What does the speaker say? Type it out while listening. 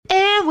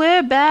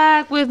we're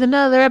back with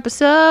another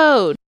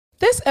episode.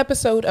 This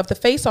episode of The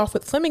Face Off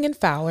with Fleming and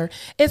Fowler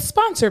is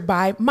sponsored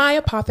by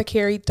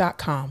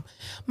MyApothecary.com.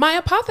 My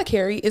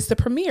Apothecary is the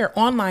premier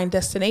online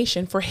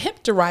destination for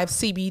hemp-derived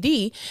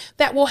CBD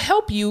that will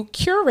help you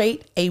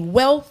curate a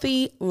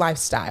wealthy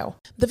lifestyle.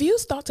 The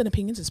views, thoughts, and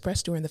opinions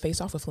expressed during the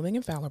Face Off with Fleming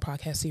and Fowler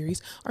podcast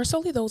series are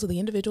solely those of the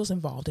individuals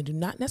involved and do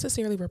not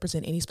necessarily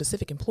represent any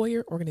specific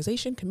employer,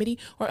 organization, committee,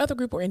 or other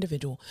group or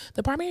individual.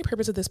 The primary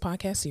purpose of this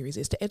podcast series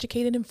is to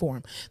educate and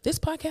inform. This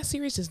podcast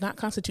series does not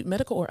constitute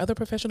medical or other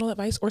professional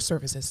advice or services.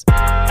 It's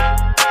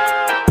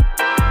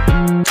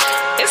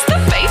the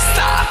Face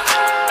Off.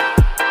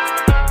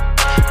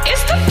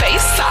 It's the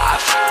Face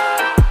Off.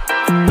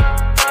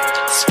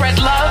 Spread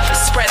love,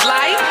 spread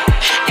light,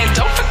 and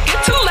don't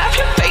forget to laugh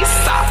your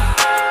face off.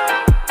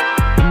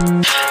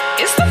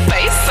 It's the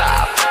Face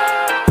Off.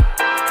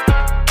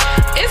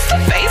 It's the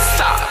Face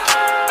Off.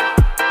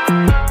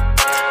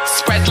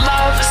 Spread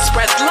love,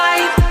 spread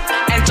light,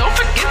 and don't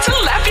forget to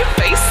laugh your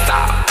face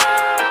off.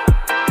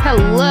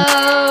 Hello,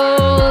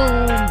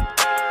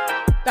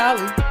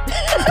 Dolly.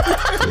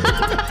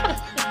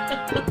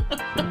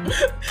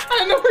 I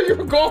didn't know where you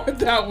were going with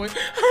that one.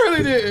 I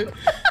really did.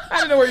 I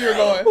didn't know where you were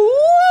going.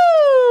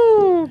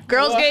 Woo!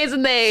 Girls, gays,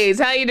 and theys.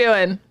 How you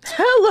doing?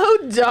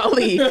 Hello,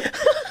 Dolly.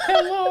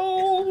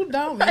 Hello,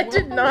 Dolly. I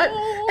did not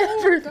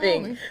ever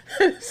think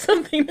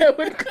something that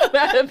would come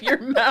out of your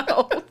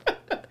mouth.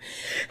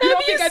 You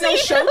don't think I know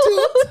show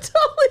Hello, tunes?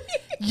 Dolly?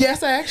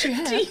 Yes, I actually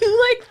have. Do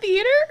you like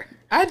theater?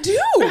 I do.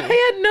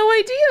 I had no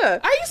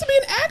idea. I used to be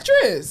an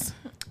actress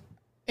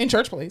in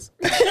church plays.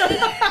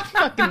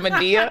 Fucking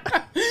Medea.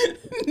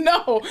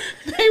 No,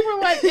 they were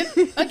like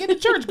in the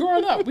church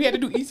growing up. We had to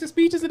do Easter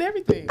speeches and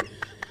everything.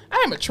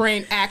 I am a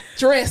trained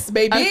actress,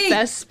 baby. A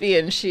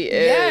thespian she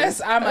is.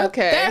 Yes, I'm a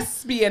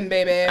thespian,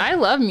 baby. I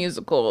love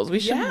musicals. We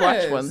should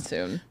watch one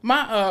soon.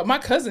 My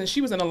cousin,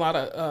 she was in a lot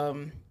of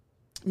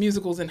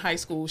musicals in high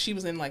school. She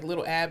was in like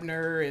Little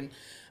Abner and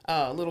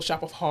Little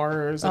Shop of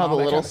Horrors and all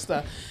that kind of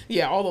stuff.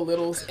 Yeah, all the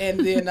littles. And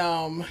then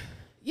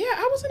yeah,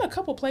 I was in a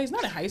couple plays,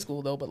 not in high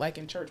school though, but like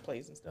in church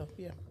plays and stuff.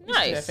 Yeah, I used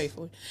to do that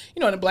faithfully. You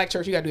know, in a black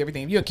church, you gotta do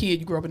everything. If you're a kid,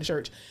 you grew up in the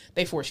church,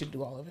 they force you to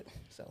do all of it.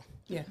 So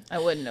yeah, I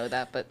wouldn't know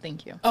that, but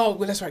thank you. Oh,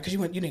 well, that's right, because you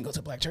didn't go to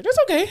a black church. That's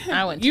okay.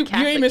 I went to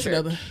Catholic You ain't missing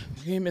church. nothing.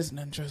 You ain't missing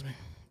nothing. Trust me,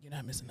 you're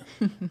not missing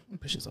nothing.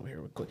 Push this over here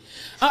real quick.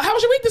 How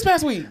was your week this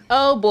past week?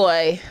 Oh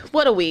boy,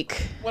 what a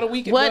week! What a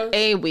week it was. What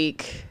a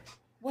week!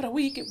 What a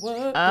week it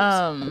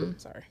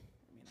was. Sorry.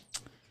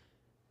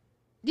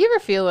 Do you ever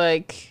feel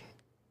like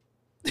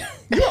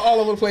you're all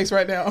over the place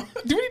right now?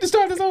 Do we need to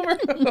start this over?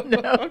 No.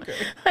 Okay.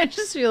 I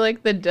just feel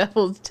like the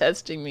devil's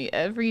testing me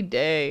every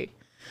day.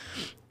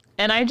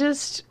 And I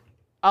just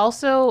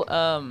also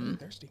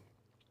Thirsty.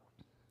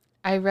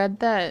 I read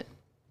that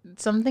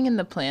something in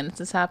the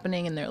planets is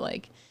happening and they're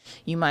like,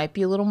 you might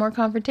be a little more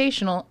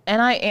confrontational.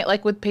 And I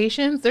like with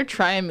patients, they're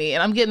trying me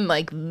and I'm getting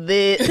like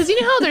this. Because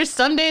you know how there's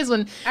some days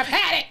when I've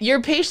had it.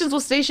 Your patients will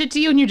say shit to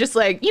you and you're just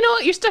like, you know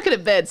what? You're stuck in a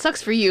bed.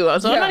 Sucks for you.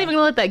 So I'm not even going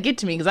to let that get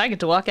to me because I get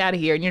to walk out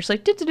of here. And you're just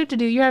like,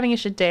 do. You're having a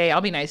shit day.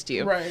 I'll be nice to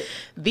you. Right.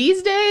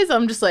 These days,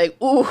 I'm just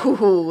like,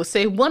 ooh,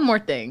 say one more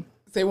thing.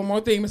 Say one more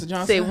thing, Mr.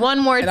 Johnson. Say one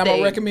more thing. And I'm going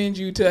to recommend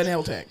you to an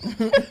L-Tech.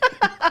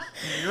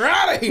 You're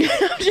out of here.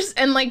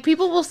 And like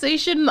people will say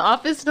shit in the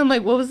office and I'm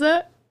like, what was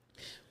that?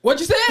 What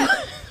you said?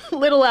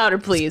 Little louder,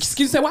 please.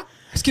 Excuse me, what?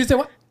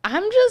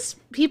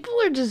 People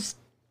are just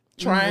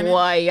trying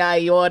why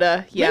I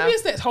oughta. Yeah. Maybe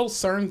it's that whole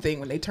CERN thing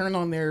when they turned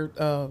on their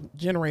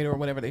generator or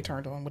whatever they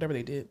turned on, whatever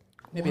they did.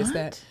 Maybe it's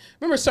that.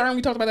 Remember CERN?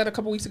 We talked about that a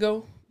couple weeks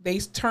ago. They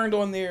turned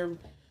on their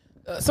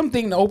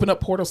something to open up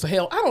portals to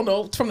hell. I don't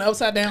know. From the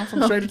upside down,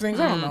 from Stranger Things.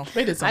 I don't know.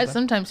 They did something. I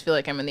sometimes feel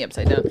like I'm in the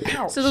upside down.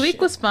 Ow, so the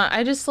week was fun.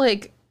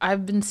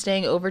 I've been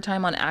staying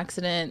overtime on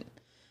accident.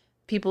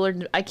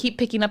 I keep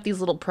picking up these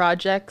little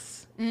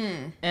projects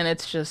and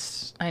it's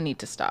just, I need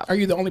to stop. Are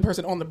you the only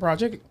person on the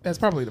project? That's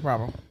probably the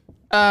problem.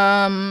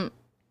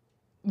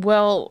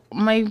 Well,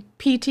 my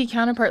PT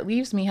counterpart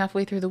leaves me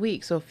halfway through the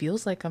week, so it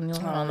feels like I'm the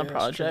only one on the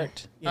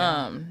project.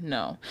 Yeah.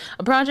 No.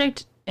 A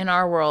project in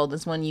our world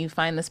is when you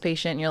find this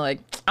patient and you're like,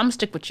 I'm gonna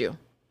stick with you.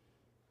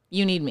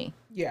 You need me.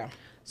 Yeah.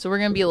 So we're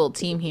gonna be a little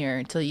team here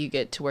until you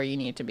get to where you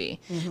need to be,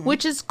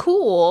 which is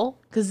cool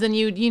because then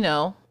you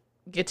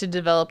get to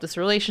develop this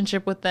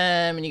relationship with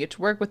them and you get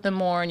to work with them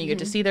more and you get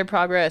to see their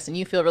progress and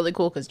you feel really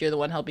cool because you're the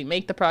one helping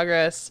make the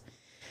progress.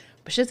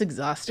 But shit's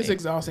exhausting. It's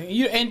exhausting.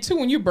 And too,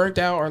 when you're burnt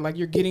out or like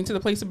you're getting to the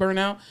place of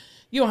burnout,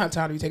 you don't have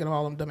time to be taking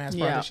all them dumbass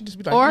projects. You just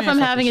be like, or if I'm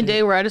having a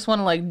day where I just want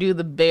to like do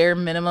the bare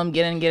minimum,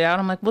 get in and get out,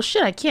 I'm like, well,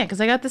 shit, I can't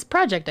because I got this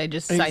project I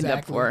just signed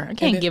up for. I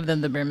can't give them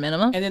the bare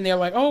minimum. And then they're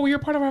like, oh, well, you're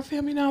part of our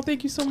family now.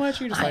 Thank you so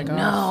much. You're just like,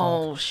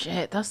 no,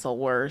 shit, that's the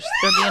worst.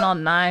 They're being all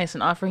nice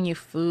and offering you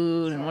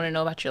food and want to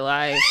know about your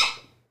life.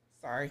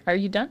 Sorry. Are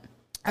you done?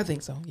 I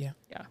think so. Yeah.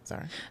 Yeah.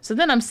 Sorry. So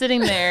then I'm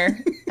sitting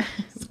there.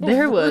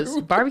 There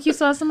was barbecue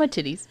sauce on my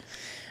titties.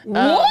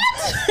 What?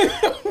 Where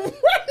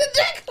did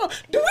that go?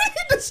 Do we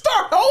need to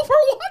start over?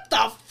 What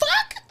the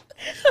fuck?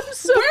 I'm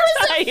so Where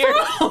is tired.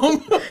 it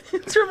from?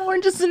 It's from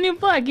Orange is the New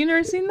Black. You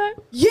never seen that?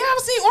 Yeah, I've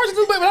seen Orange is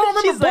the New Black, but I don't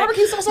remember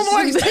barbecue sauce on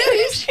somebody's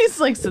titties. She's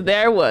like, so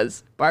there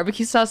was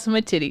barbecue sauce on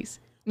my titties.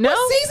 No,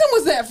 What season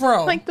was that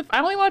from? like I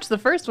only watched the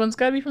first one. It's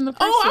got to be from the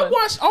first one. I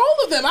watched all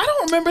of them. I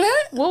don't remember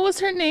that. What was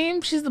her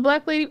name? She's the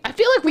black lady. I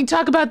feel like we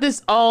talk about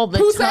this all the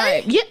Who's time.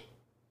 that? Yeah.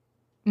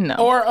 No.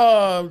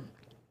 Or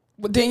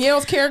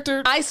Danielle's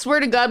character. I swear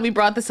to God, we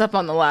brought this up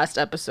on the last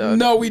episode.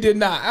 No, we did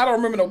not. I don't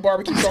remember no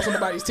barbecue sauce on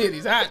nobody's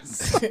titties.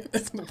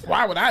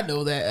 Why would I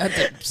know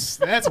that?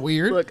 That's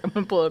weird. Look, I'm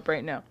gonna pull it up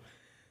right now.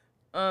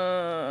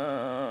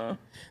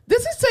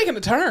 This is taking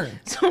a turn.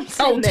 So I'm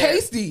sitting there,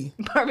 Tasty.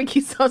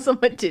 barbecue sauce on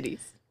my titties.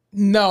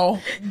 No,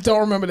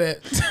 don't remember that.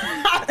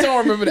 I don't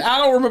remember that. I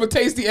don't remember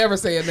Tasty ever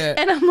saying that.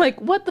 And I'm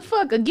like, what the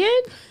fuck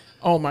again?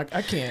 Oh my,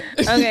 I can't.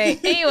 Okay.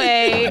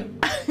 Anyway,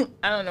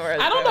 I don't know where.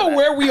 I don't know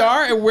where we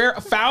are and where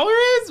Fowler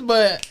is,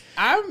 but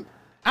I'm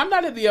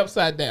not in the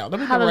upside down.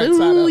 I'm in the right side up.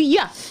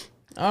 Hallelujah.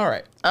 All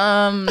right.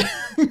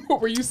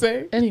 What were you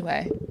saying?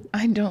 Anyway,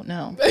 I don't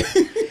know.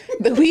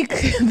 The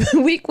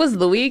week was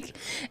the week,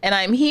 and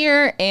I'm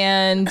here,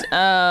 and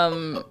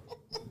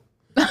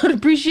I would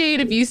appreciate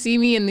if you see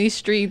me in these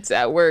streets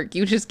at work.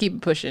 You just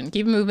keep pushing,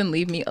 keep moving,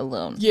 leave me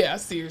alone. Yeah,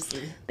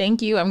 seriously.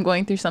 Thank you. I'm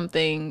going through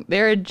something.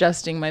 They're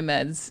adjusting my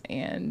meds,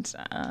 and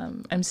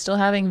I'm still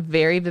having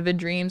very vivid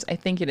dreams. I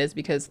think it is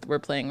because we're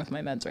playing with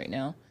my meds right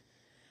now.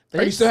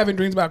 But Are you still having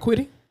dreams about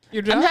quitting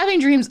your job? I'm having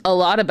dreams a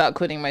lot about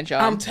quitting my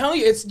job. I'm telling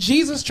you, it's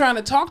Jesus trying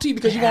to talk to you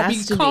because you won't has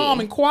be to calm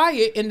be. and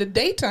quiet in the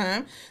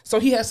daytime. So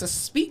he has to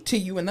speak to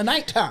you in the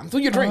nighttime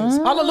through your dreams.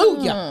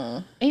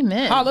 Hallelujah.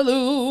 Amen.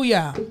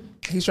 Hallelujah.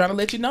 He's trying to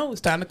let you know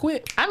it's time to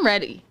quit. I'm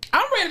ready.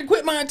 I'm ready to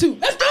quit mine too.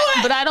 Let's do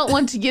it. But I don't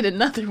want to get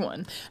another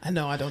one. I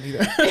know, I don't either.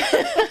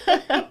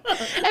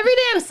 Every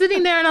day I'm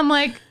sitting there and I'm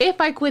like,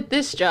 if I quit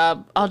this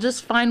job, I'll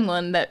just find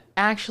one that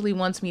actually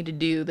wants me to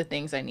do the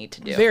things I need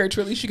to do. Very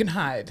true. At least you can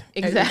hide. at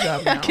your Exactly.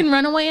 job I now. can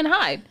run away and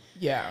hide.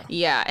 Yeah.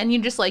 Yeah. And you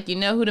just like, you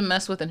know who to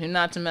mess with and who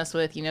not to mess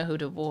with. You know who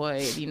to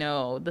avoid. You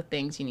know the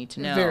things you need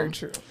to know. Very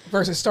true.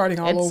 Versus starting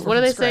all over. What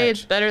do from they say? It's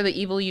scratch. better the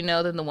evil you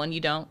know than the one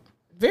you don't.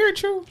 Very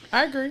true.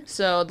 I agree.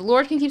 So the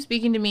Lord can keep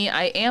speaking to me.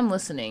 I am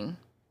listening.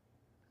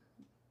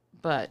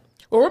 But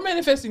Well, we're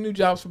manifesting new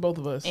jobs for both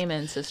of us.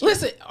 amen, sister.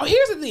 Listen,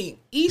 here's the thing.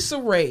 Issa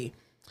Rae,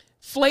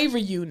 Flavor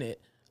Unit,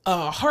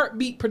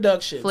 Heartbeat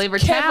Productions, Flavor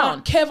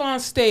Town. Kev on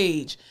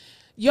Stage.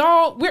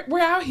 Y'all, we're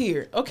out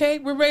here, okay?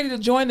 We're ready to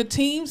join the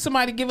team.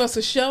 Somebody give us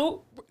a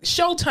show.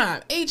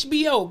 Showtime,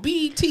 HBO,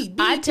 BET,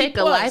 I take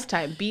a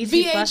Lifetime. BET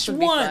Plus would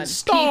be fun. VH1,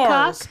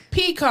 Stars,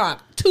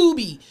 Peacock,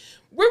 Tubi.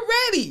 We're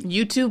ready.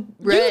 YouTube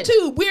Red.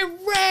 YouTube, we're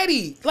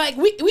ready. Like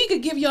we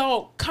could give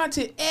y'all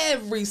content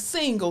every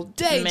single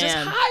day. Man, Just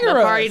hire us.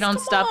 the party don't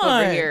Come stop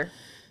on. over here.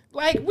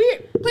 Like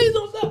please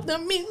don't stop the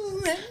music.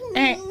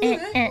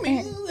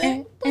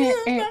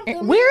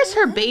 Where's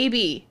her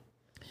baby?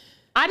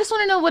 I just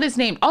want to know what it's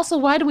named. Also,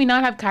 why do we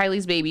not have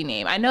Kylie's baby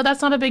name? I know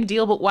that's not a big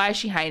deal, but why is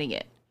she hiding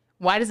it?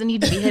 Why does it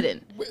need to be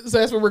hidden? So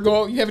that's where we're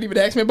going. You haven't even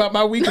asked me about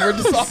my week, and we're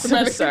just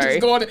automatically sorry.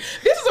 just going.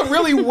 This is a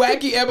really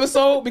wacky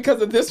episode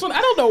because of this one.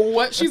 I don't know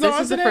what she's If on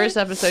this is the today. first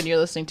episode you're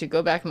listening to,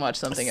 go back and watch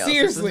something else. This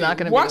Seriously, is not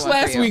going to watch be the one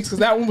for last you. week's because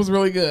that one was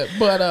really good.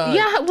 But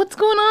Yeah, what's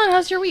going on?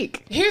 How's your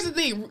week? here's the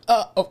thing. You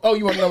want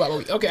to know about my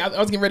week? Okay, I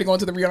was getting ready to go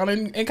into the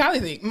Rihanna and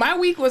Kylie thing. My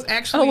week was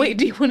actually. Oh wait,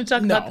 do you want to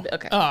talk No. about the,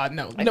 okay.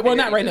 No. figured Well,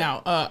 not you right did.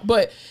 now.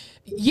 But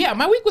yeah,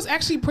 my week was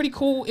actually pretty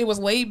cool. It was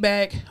laid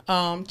back,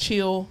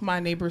 chill. My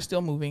neighbor is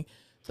still moving.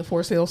 The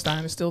for sale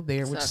sign is still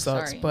there, which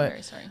sucks. Sorry, I'm But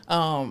very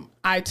sorry.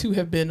 I too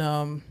have been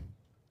on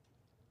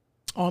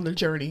the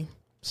journey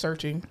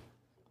searching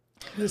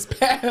this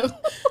path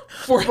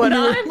for.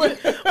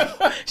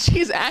 But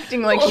she's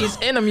acting like she's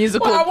in a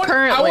musical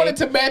currently. I wanted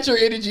to match your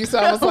energy, so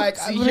I was like,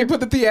 See, let me put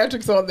the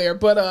theatrics on there.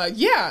 But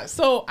yeah,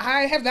 so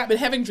I have not been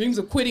having dreams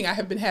of quitting. I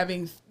have been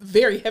having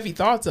very heavy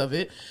thoughts of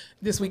it.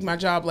 This week, my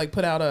job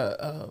put out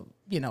a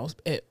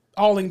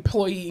all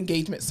employee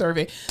engagement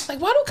survey. Like,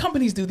 why do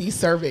companies do these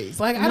surveys?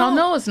 Like, I don't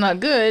know. It's not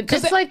good.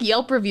 It's like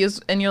Yelp reviews,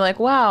 and you're like,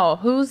 wow,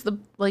 who's the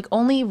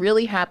only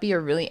really happy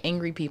or really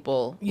angry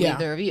people leave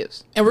their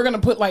reviews. And we're gonna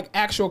put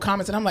actual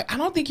comments, and I'm like, I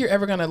don't think you're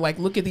ever gonna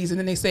look at these. And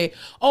then they say,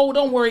 oh,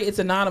 don't worry, it's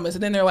anonymous.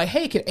 And then they're like,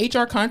 hey, can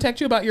HR contact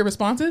you about your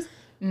responses?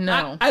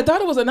 No. I thought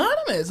it was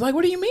anonymous. Like,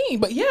 what do you mean?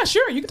 But yeah,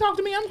 sure, you can talk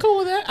to me. I'm cool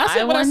with that. I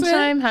said what I one said.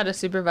 time had a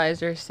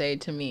supervisor say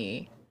to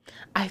me,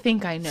 I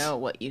think I know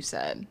what you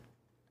said.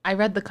 I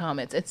read the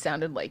comments. It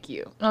sounded like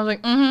you. And I was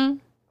like,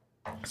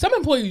 mm-hmm. Some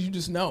employees you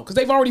just know because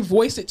they've already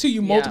voiced it to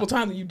you multiple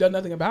times and you've done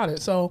nothing about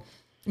it. So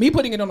me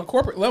putting it on a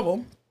corporate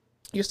level,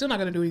 you're still not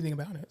going to do anything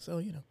about it.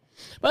 So,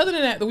 But other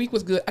than that, the week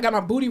was good. I got my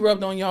booty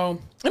rubbed on, y'all.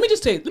 Let me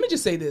just say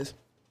this.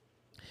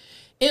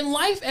 In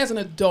life as an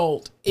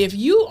adult, if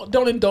you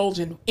don't indulge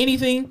in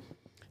anything,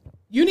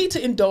 you need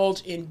to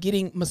indulge in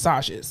getting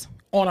massages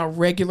on a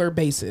regular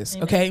basis.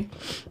 Amen. Okay?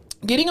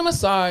 Getting a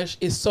massage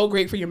is so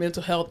great for your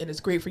mental health and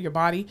it's great for your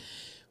body.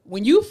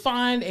 When you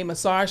find a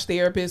massage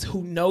therapist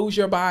who knows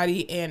your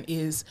body and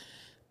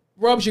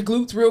rubs your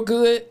glutes real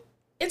good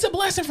it's a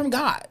blessing from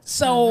God.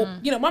 So,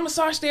 my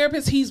massage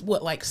therapist, he's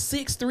what, like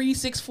 6'3",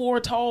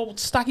 6'4", tall,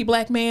 stocky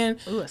black man,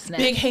 Ooh, a snap.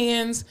 big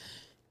hands.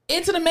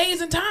 It's an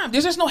amazing time.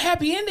 There's just no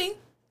happy ending.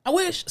 I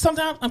wish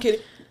sometimes. I'm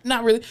kidding.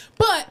 Not really.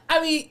 But,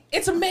 I mean,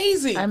 it's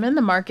amazing. I'm in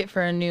the market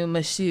for a new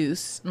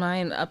masseuse.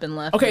 Mine up and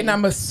left. Okay, now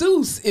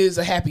masseuse is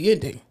a happy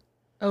ending.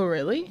 Oh,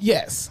 really?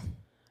 Yes.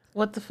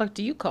 What the fuck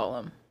do you call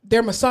them?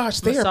 They're massage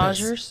therapists.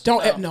 Massagers?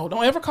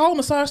 Don't ever call a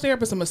massage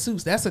therapist a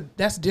masseuse.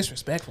 That's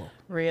disrespectful.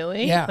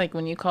 Really? Yeah. Like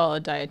when you call a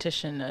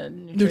dietitian a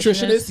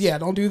Nutritionist? Yeah,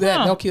 don't do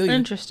that. Oh, They'll kill you.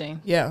 Interesting.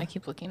 Yeah. I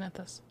keep looking at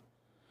this.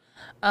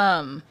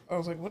 I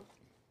was like, what?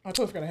 I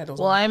totally forgot I had those.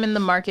 Well, I'm in the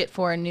market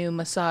for a new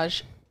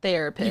massage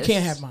therapist. You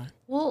can't have mine.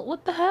 Well,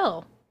 what the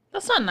hell?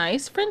 That's not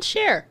nice. Friends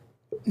share.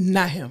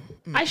 Not him.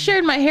 I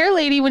shared my hair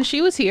lady when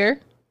she was here.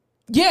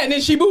 Yeah, and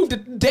then she moved to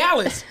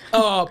Dallas.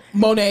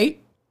 Monet.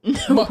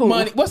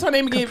 Money. What's her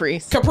name again?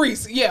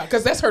 Caprice. Yeah,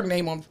 because that's her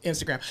name on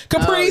Instagram.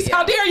 Caprice.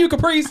 How dare you,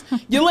 Caprice?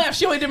 You left.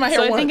 She only did my hair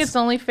So once. I think it's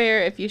only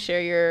fair if you share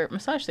your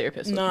massage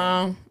therapist with me.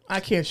 No, I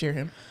can't share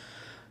him.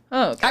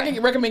 Oh, okay. I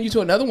can recommend you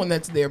to another one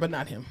that's there, but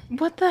not him.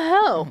 What the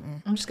hell?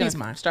 I'm just He's going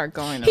mine. to start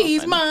going.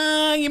 He's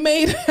mine. You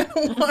made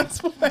it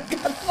once, but I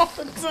got him all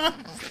the time.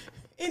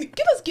 And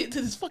let's get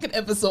to this fucking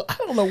episode. I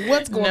don't know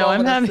what's going on. No, I'm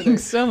with us having today.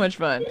 so much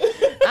fun.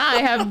 I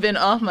have been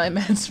off my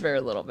meds for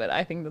a little bit.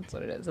 I think that's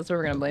what it is. That's what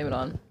we're going to blame it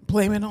on.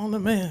 Blame it on the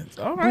meds.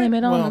 All right. Blame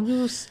it on Well, the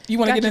loose. You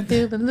want to get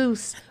into the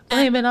loose.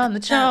 Blame it on the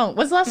chong.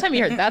 When's the last time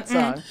you heard that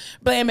song?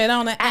 Blame it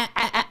on the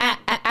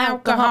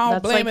alcohol.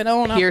 That's Blame like it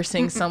on the...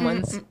 piercing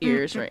someone's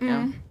ears right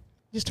now.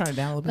 Just turn it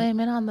down a little bit. Blame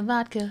it on the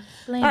vodka.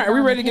 Blame All right, it are we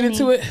on ready to the get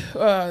into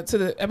Henny. it, to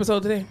the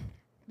episode today?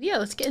 Yeah,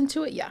 let's get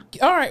into it. Yeah.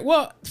 All right.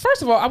 Well,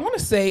 first of all, I want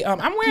to say I'm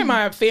wearing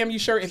my FAMU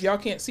shirt. If y'all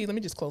can't see, let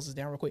me just close this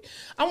down real quick.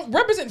 I'm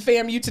representing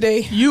FAMU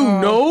today. You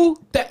know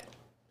that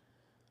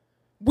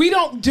we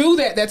don't do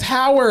that. That's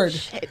Howard.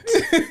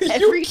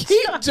 You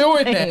keep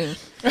doing that.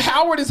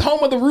 Howard is home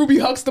of the Ruby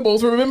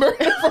Huxtables. Remember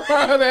from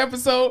our other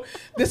episode?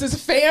 This is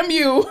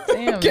FAMU.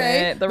 Damn, Okay,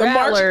 man. The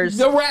Rattlers.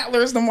 The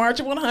Rattlers. The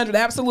March of 100.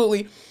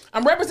 Absolutely.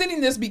 I'm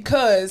representing this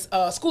because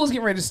school is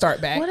getting ready to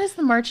start back. What is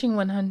the Marching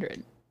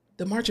 100?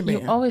 The marching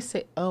band. You always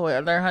say, "Oh,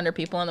 are there 100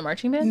 people in the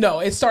marching band?"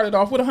 No, it started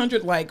off with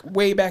 100, like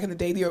way back in the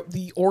day.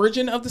 The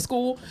origin of the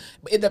school,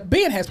 the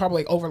band has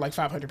probably over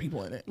 500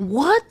 people in it.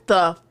 What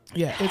the?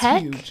 Yeah, it's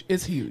heck? huge.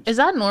 It's huge. Is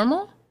that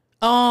normal?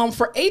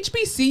 For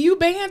HBCU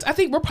bands, I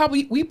think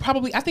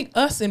I think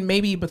us and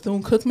maybe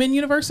Bethune-Cookman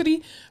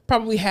University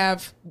probably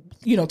have,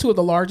 two of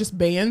the largest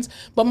bands,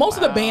 but most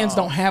of the bands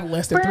don't have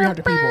less than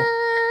 300 people.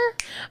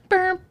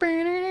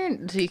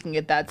 So you can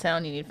get that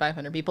sound, you need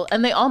 500 people,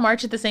 and they all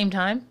march at the same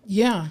time.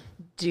 Yeah,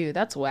 dude,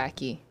 that's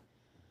wacky.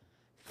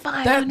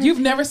 You've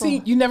never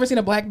seen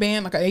a black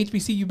band, like an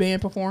HBCU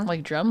band perform,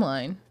 like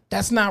Drumline.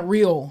 That's not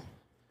real.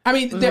 I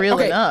mean,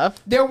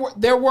 enough. There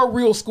were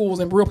real schools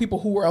and real people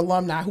who were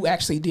alumni who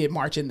actually did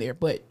march in there.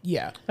 But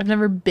yeah, I've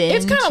never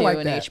been to like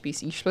an that.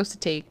 HBC. You're supposed to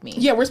take me.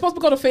 Yeah, we're supposed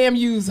to go to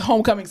FAMU's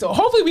homecoming, so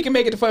hopefully we can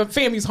make it to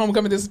FAMU's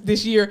homecoming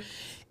this year.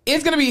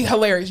 It's gonna be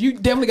hilarious. You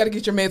definitely got to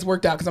get your meds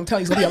worked out because I'm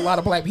telling you, it's gonna be a lot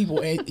of black people,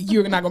 and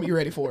you're not gonna be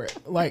ready for it.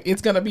 Like,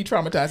 it's gonna be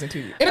traumatizing to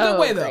you in a good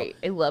way, though. Great.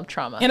 I love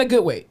trauma. In a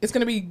good way. It's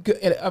gonna be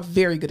a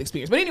very good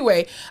experience. But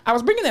anyway, I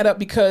was bringing that up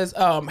because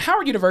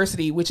Howard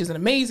University, which is an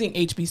amazing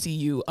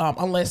HBCU,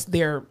 unless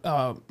they're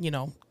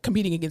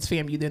competing against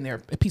FAMU, then they're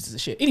pieces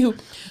of shit. Anywho,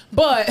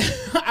 but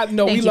I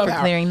know we love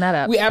Howard. Clearing that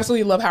up. We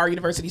absolutely love Howard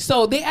University.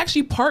 So they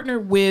actually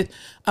partnered with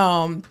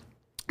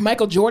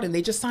Michael Jordan.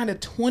 They just signed a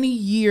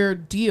 20-year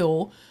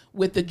deal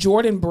with the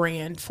Jordan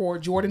brand for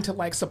Jordan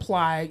to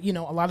supply, a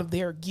lot of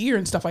their gear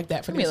and stuff like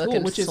that for their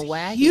school, which is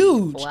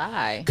huge.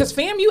 Because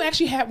FAMU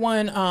actually had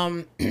one, I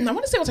want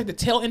to say it was the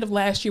tail end of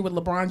last year with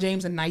LeBron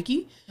James and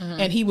Nike,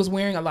 and he was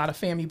wearing a lot of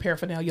FAMU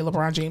paraphernalia.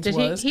 LeBron James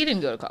was. He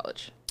didn't go to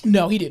college.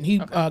 No, he didn't. He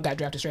got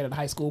drafted straight out of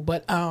high school.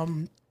 But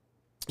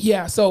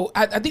yeah, so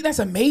I think that's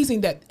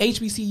amazing that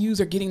HBCUs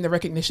are getting the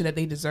recognition that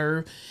they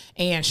deserve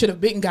and should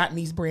have gotten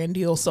these brand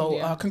deals.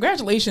 So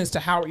congratulations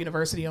to Howard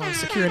University on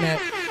securing that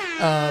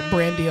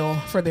brand deal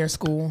for their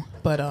school.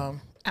 But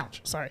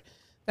ouch, sorry,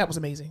 that was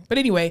amazing. But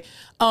anyway,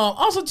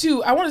 also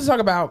too, I wanted to talk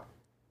about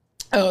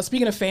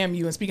speaking of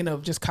FAMU and speaking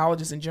of just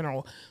colleges in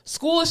general,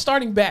 school is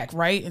starting back,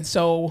 right? And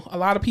so a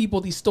lot of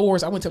people, these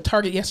stores, I went to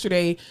Target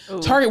yesterday.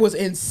 Ooh. Target was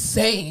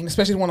insane,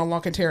 especially the one on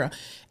La Cantera.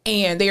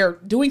 And they are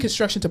doing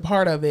construction to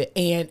part of it.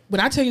 And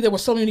when I tell you there were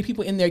so many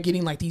people in there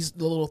getting these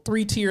little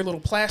 3-tier little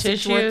plastic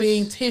drawer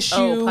thing,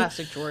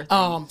 plastic drawer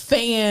thing.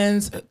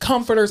 Fans,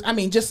 comforters. I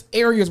mean, just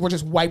areas were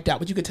just wiped out.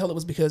 But you could tell it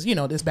was because,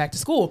 this back to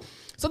school.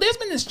 So there's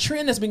been this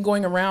trend that's been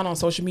going around on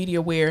social media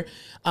where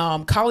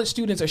college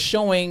students are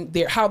showing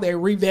how they're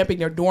revamping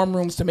their dorm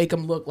rooms to make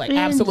them look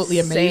absolutely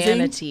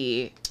amazing.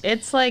 Insanity.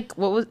 It's like,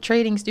 what was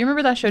Trading? Do you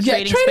remember that show,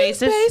 Trading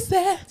Spaces?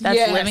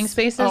 That's Living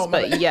Spaces. Oh,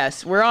 but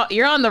yes,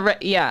 you're on the,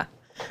 yeah.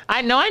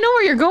 I know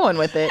where you're going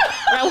with it.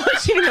 I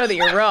want you to know that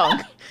you're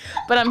wrong.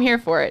 but I'm here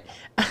for it.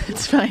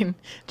 It's fine.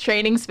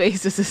 Trading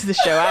Spaces is the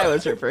show I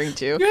was referring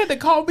to. You had to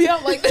call me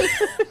out like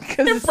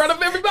in front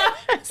of everybody.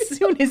 As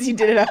soon as you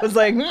did it, I was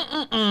like,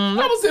 I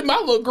was in my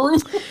little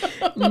group.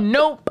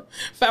 Nope.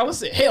 Fowler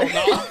said, hell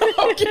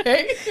no.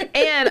 Okay.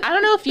 And I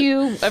don't know if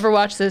you ever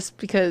watched this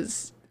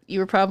because you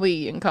were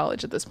probably in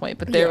college at this point,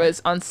 but there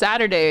was on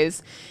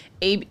Saturdays,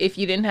 if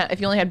you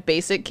only had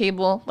basic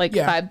cable, like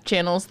 5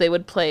 channels, they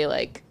would play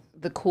like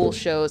the cool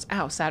shows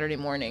Saturday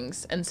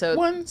mornings. And so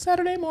one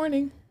Saturday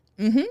morning.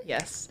 Mm-hmm.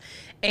 Yes.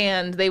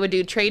 And they would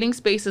do Trading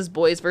Spaces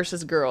Boys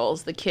versus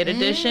Girls, the kid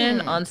edition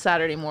on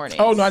Saturday mornings.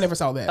 Oh, no, I never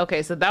saw that.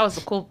 Okay, so that was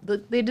the cool.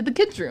 They did the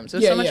kids' rooms. It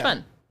was so much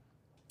fun.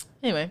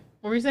 Anyway,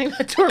 what were you saying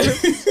about tour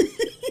rooms?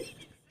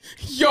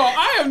 Yo,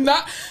 I am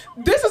not.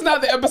 This is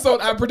not the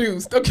episode I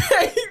produced,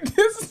 okay?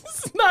 This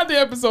is not the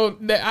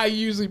episode that I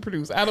usually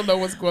produce. I don't know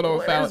what's going on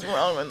with Fallon. What is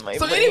wrong with my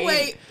brain?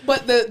 Anyway,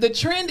 but the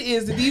trend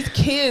is that these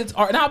kids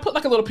are, and I'll put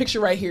like a little picture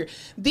right here.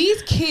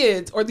 These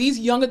kids or these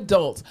young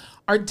adults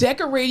are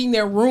decorating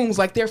their rooms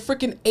like they're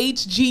freaking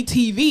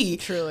HGTV.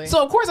 Truly.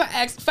 So, of course, I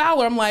asked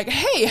Fowler, I'm like,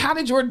 hey, how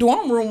did your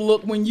dorm room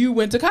look when you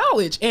went to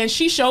college? And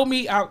she showed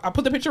me, I'll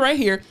put the picture right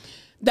here.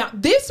 Now,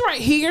 this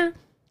right here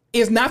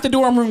is not the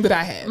dorm room that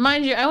I had.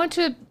 Mind you, I went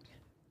to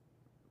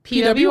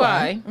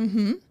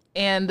PWI,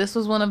 and this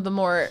was one of the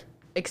more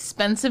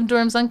expensive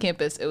dorms on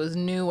campus. It was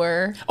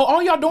newer. Oh,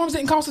 all y'all dorms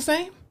didn't cost the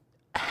same?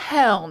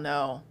 Hell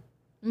no.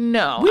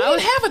 No. We didn't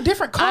have a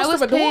different cost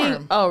of a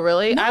dorm. Oh,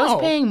 really? No. I was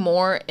paying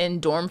more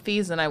in dorm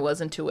fees than I was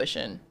in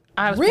tuition.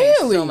 I was Really?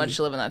 paying so much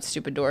to live in that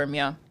stupid dorm,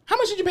 yeah. How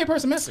much did you pay per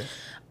semester?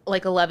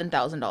 Like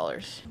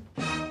 $11,000.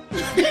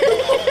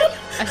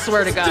 I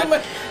swear to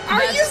God.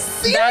 Are you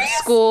serious? That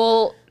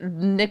school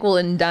nickel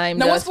and dimed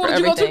Now, what us school for did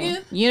you go to everything.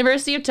 again?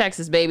 University of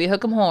Texas, baby.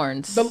 Hook 'em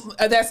horns.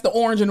 That's the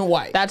orange and the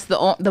white. That's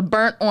the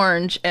burnt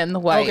orange and the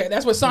white. Okay,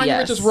 that's where Sonya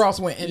Richards Ross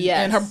went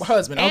and her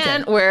husband. Okay.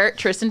 And where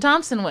Tristan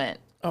Thompson went.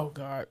 Oh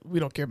God, we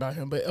don't care about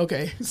him, but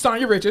okay.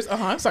 Sonya Richards,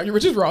 Sonya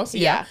Richards Ross.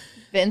 Yeah.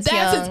 Vince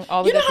Young,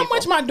 all the You know good how people.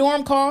 much my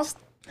dorm cost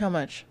How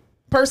much?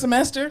 per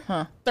semester?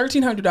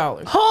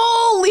 $1,300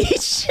 Holy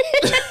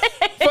shit!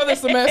 for the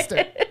semester.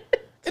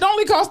 It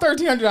only cost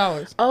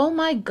 $1,300 Oh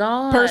my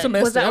God. per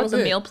semester. Was that That with was the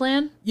it. meal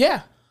plan?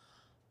 Yeah.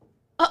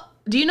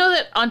 Do you know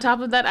that on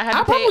top of that, I had I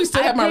to pay, probably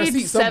still have my I paid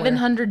receipt somewhere.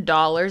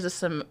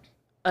 $700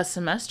 a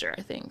semester,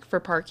 I think, for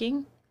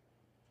parking.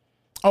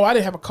 Oh, I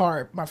didn't have a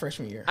car my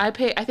freshman year. I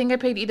think I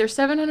paid either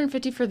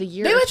 $750 for the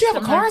year. They or let you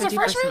have a car as a $750 for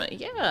freshman?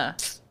 Yeah.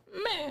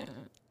 Man.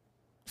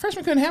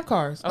 Freshmen couldn't have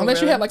cars unless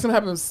you really? had like some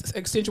type of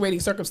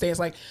extenuating circumstance.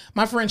 Like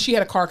my friend, she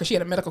had a car because she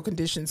had a medical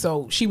condition,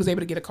 so she was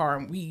able to get a car,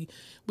 and we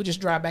would just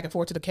drive back and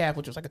forth to the cab,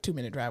 which was like a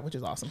 2-minute drive, which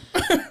is awesome.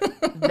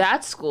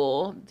 That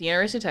school, the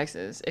University of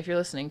Texas, if you're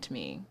listening to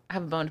me, I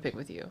have a bone to pick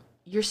with you.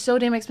 You're so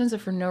damn expensive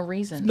for no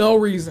reason. No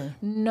reason.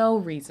 No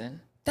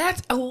reason.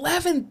 That's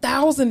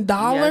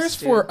 $11,000 Yes,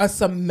 for dude. a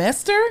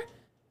semester.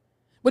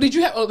 But did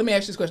you have? Oh, let me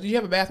ask you this question. Did you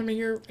have a bathroom in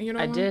your dorm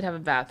I room? did have a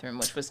bathroom,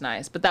 which was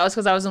nice, but that was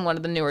because I was in one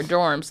of the newer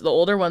dorms. The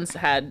older ones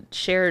had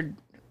shared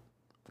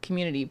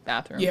community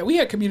bathroom. Yeah, we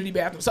had community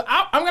bathrooms. So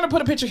I'm gonna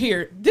put a picture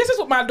here. This is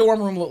what my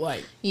dorm room looked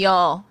like.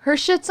 Y'all, her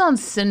shit's on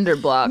cinder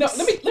blocks. No,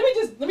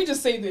 let me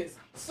just say this.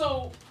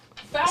 So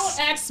Fallon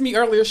asked me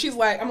earlier. She's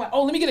like, I'm like,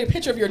 oh, let me get a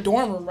picture of your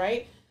dorm room,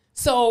 right?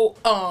 So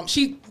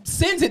she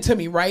sends it to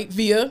me, right,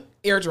 via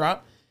AirDrop.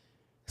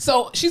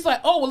 So she's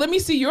like, oh, well, let me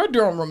see your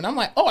dorm room. And I'm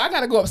like, oh, I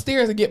got to go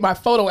upstairs and get my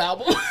photo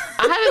album.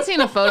 I haven't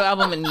seen a photo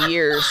album in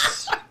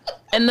years.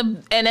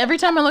 And every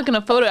time I look in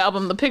a photo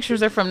album, the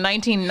pictures are from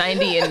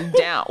 1990 and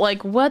down.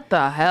 Like, what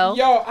the hell?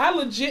 Yo, I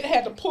legit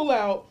had to pull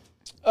out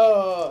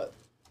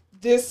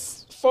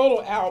this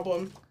photo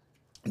album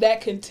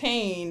that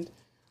contained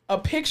a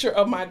picture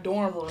of my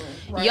dorm room.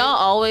 Right? Y'all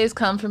always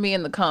come for me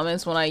in the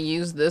comments when I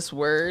use this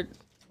word,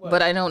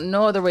 but I don't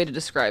know other way to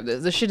describe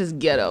this. This shit is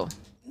ghetto.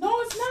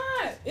 No, it's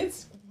not.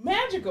 It's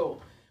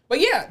magical. But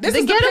yeah, this The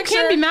is the ghetto picture.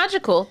 can be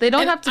magical. They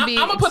don't have to be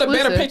I'm gonna put a better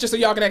exclusive. picture so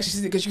y'all can actually see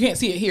it because you can't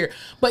see it here.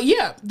 But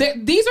yeah,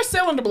 these are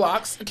cylinder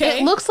blocks. Okay,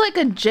 It looks like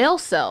a jail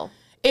cell.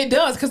 it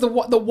does because the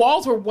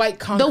walls were white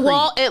concrete. The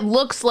wall, it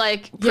looks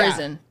like Yeah.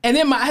 prison. And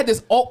then I had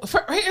this old.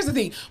 Here's the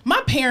thing: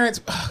 my parents,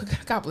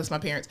 God bless my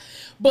parents,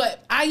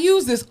 but I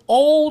used this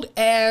old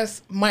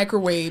ass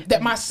microwave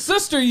that my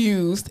sister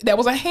used. That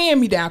was a hand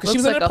me down because she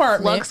was Looks in like an a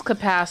apartment. flux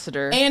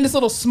capacitor. And this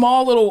little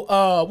small little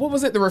what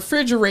was it? The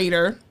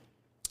refrigerator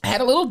had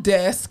a little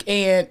desk,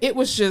 and it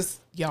was just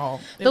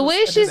y'all. The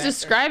way she's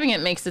describing it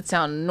makes it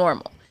sound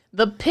normal.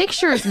 The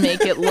pictures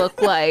make it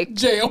look like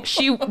Jail.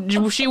 She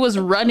was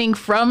running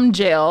from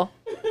jail.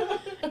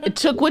 It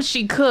took what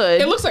she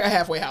could. It looks like a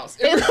halfway house.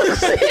 It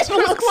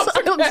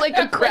looks like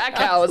a crack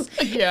house.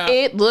 Yeah.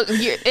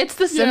 It's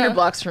the cinder Yeah.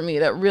 blocks for me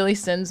that really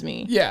sends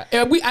me. Yeah,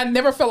 and I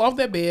never fell off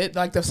that bed.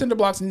 Like the cinder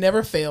blocks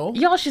never fell.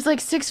 Y'all, she's like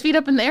 6 feet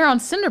up in the air on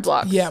cinder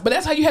blocks. Yeah, but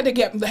that's how you had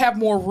to have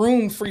more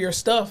room for your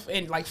stuff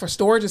and like for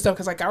storage and stuff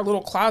because like our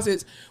little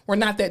closets were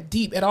not that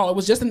deep at all. It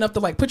was just enough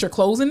to like put your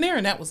clothes in there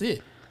and that was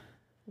it.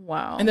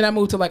 Wow. And then I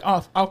moved to like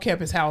off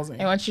campus housing.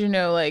 I want you to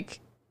know, like,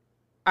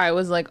 I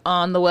was like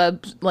on the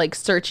web, like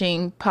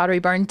searching Pottery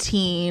Barn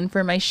Teen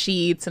for my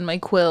sheets and my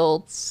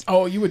quilts.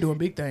 Oh, you were doing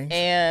big things.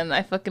 And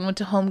I fucking went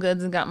to Home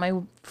Goods and got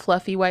my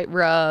fluffy white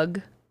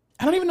rug.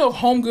 I don't even know if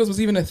Home Goods was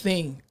even a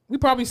thing. We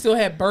probably still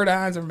had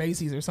Bird-Eyes or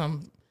Macy's or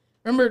something.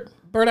 Remember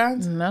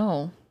Bird-Eyes?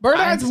 No.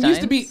 Bird-Eyes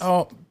used to be,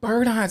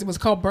 Bird-Eyes. It was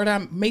called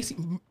Bird-Eye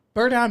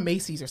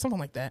Macy's or something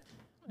like that.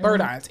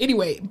 Bird-Eyes.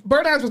 Anyway,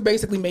 Bird-Eyes was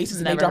basically Macy's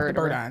and they dropped the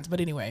Bird-Eyes.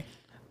 But anyway.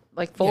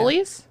 Like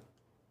Foley's?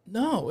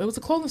 No, it was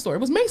a clothing store. It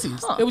was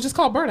Macy's. It was just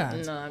called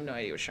Bird-Eyes. No, I have no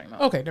idea what you're talking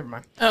about. Okay, never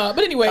mind. But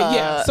anyway,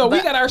 yeah. So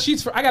we got our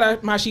sheets I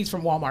got my sheets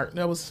from Walmart.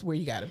 That was where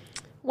you got it.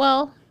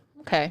 Well,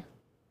 okay.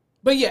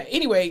 But yeah,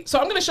 anyway, so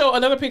I'm going to show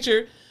another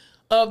picture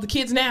of the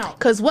kids now.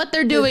 Because what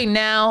they're doing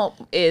now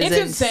is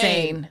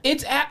insane.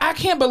 I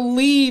can't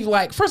believe,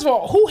 like, first of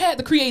all, who had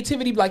the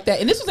creativity like that?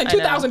 And this was in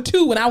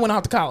 2002 when I went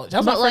out to college.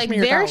 But like,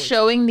 they're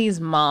showing these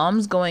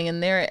moms going in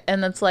there,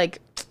 and it's like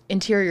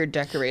interior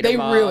decorator They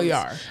moms. really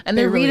are. And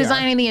they're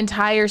redesigning the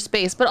entire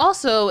space. But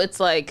also, it's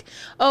like,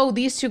 oh,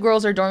 these two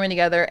girls are dorming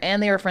together,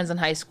 and they were friends in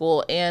high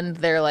school, and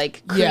they're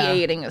like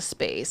creating a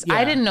space. Yeah.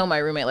 I didn't know my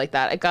roommate like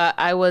that.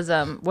 I was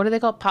what do they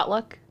call it?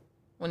 Potluck?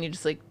 When you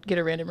just like get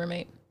a random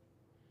roommate.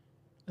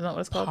 Isn't that what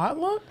it's called?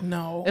 Potluck?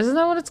 No. Isn't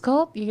that what it's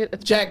called? You get a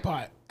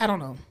Jackpot. I don't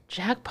know.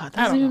 Jackpot.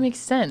 That doesn't even make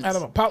sense. I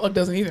don't know. Potluck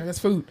doesn't either. That's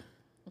food.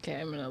 Okay,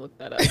 I'm gonna look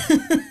that up.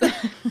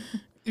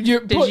 Did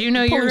you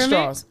know your roommate?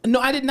 Straws.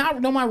 No, I did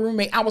not know my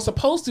roommate. I was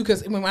supposed to,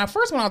 because when I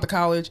first went out to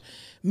college,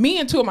 me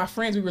and two of my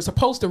friends, we were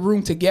supposed to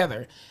room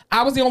together.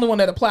 I was the only one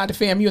that applied to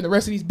FAMU, and the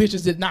rest of these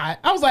bitches did not.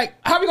 I was like,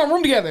 how are we gonna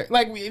room together?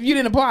 Like, if you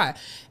didn't apply.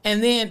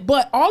 And then,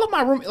 but all of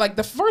my room, like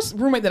the first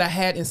roommate that I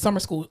had in summer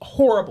school,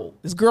 horrible.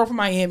 This girl from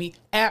Miami,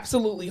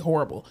 absolutely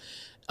horrible.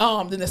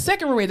 Then the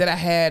second roommate that I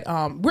had,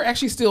 we're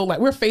actually still like,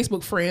 we're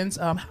Facebook friends.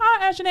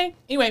 Hi, Ajane.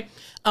 Anyway,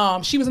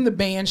 she was in the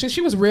band.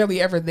 She was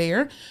rarely ever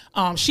there.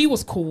 She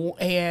was cool.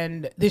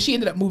 And then she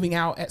ended up moving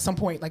out at some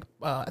point, like,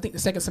 I think the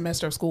second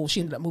semester of school, she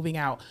ended up moving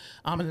out.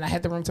 And then I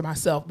had the room to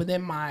myself. But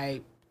then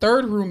my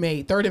third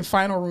and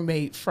final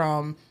roommate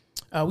from,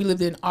 we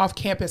lived in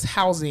off-campus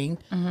housing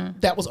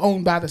that was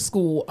owned by the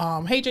school.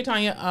 Hey, J.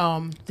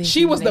 Tanya.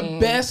 She was the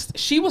best.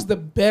 She was the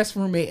best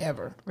roommate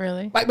ever.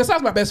 Really? Like,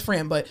 besides my best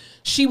friend, but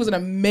she was an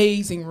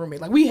amazing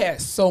roommate. Like, we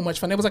had so much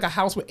fun. It was like a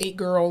house with 8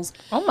 girls.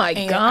 Oh my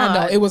God. I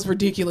know, it was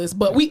ridiculous.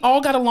 But we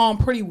all got along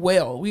pretty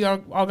well. We all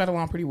got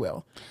along pretty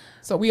well.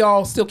 So we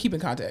all still keep in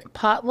contact.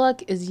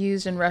 Potluck is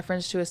used in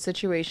reference to a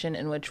situation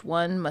in which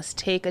one must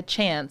take a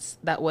chance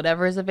that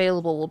whatever is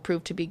available will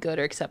prove to be good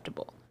or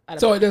acceptable.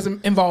 So it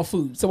doesn't involve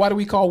food. So why do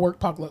we call work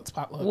potlucks?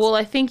 Well,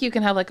 I think you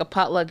can have like a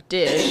potluck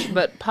dish,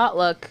 but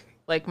potluck,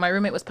 like my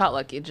roommate was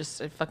potluck. It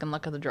just fucking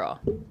luck of the draw.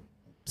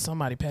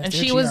 Somebody passed. And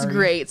she was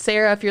great.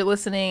 Sarah, if you're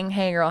listening,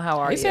 hey girl, how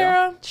are you?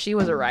 Sarah. She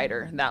was a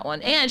writer, that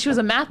one. And she was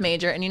a math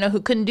major. And you know who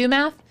couldn't do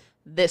math?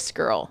 This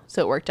girl.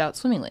 So it worked out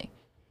swimmingly.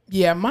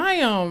 Yeah,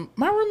 my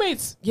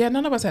roommates,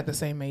 none of us had the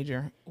same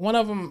major. One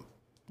of them,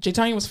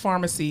 Jatanya, was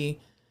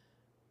pharmacy.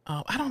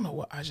 I don't know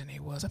what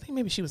Ajane was. I think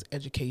maybe she was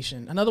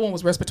education. Another one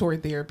was respiratory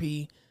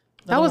therapy.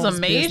 That was a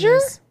major?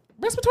 Business.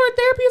 Respiratory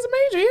therapy is a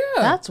major,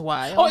 yeah. That's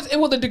wild. Oh,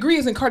 well, the degree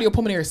is in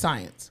cardiopulmonary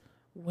science.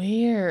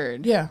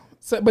 Weird. Yeah.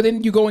 So, but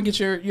then you go and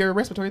get your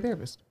respiratory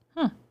therapist.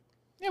 Yeah,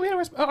 we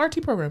had a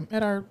RT program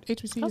at our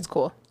HBCU. That's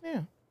cool.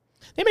 Yeah.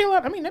 They made a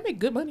lot. I mean, they make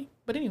good money.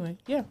 But anyway,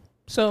 yeah.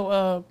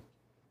 So,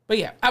 but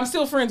yeah, I'm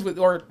still friends with,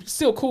 or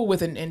still cool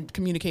with, and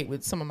communicate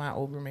with some of my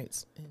old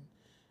roommates. And,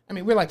 I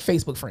mean, we're like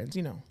Facebook friends,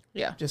 you know.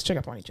 Yeah. Just check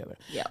up on each other.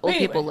 Yeah. Old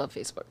people love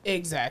Facebook.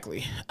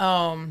 Exactly.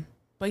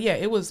 But yeah,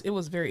 it was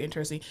very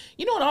interesting.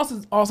 You know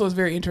what also is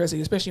very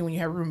interesting, especially when you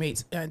have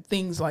roommates and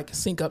things like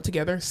sync up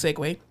together,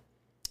 segue.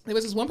 There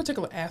was this one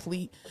particular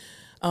athlete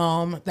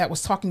that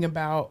was talking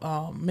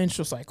about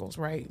menstrual cycles,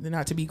 right? They're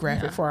not to be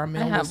graphic for our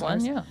male listeners. I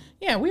have one, yeah.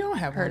 Yeah, we all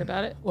have heard one.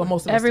 about it. Well,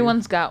 most of us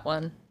Everyone's do. got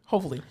one.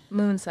 Hopefully.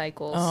 Moon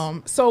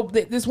cycles. So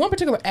this one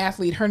particular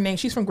athlete,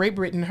 she's from Great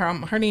Britain.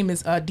 Her name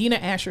is Dina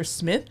Asher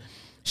Smith.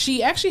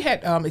 She actually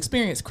had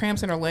experienced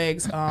cramps in her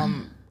legs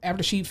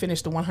after she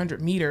finished the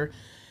 100-meter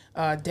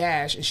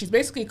dash. And she's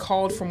basically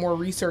called for more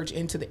research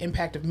into the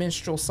impact of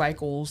menstrual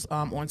cycles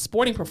on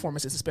sporting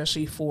performances,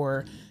 especially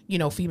for,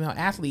 female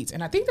athletes.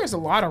 And I think there's a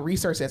lot of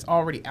research that's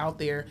already out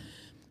there.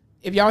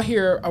 If y'all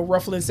hear a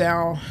ruffling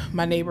sound,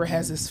 my neighbor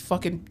has this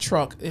fucking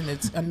truck and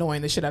it's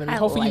annoying the shit out of me.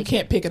 Hopefully you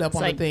can't pick it up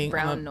on the thing,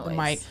 on the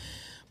mic.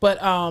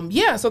 But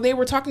so they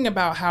were talking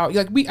about how,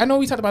 I know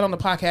we talked about on the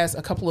podcast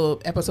a couple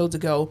of episodes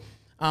ago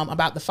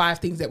about the 5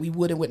 things that we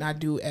would and would not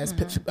do as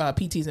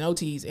PTs and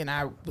OTs. And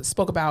I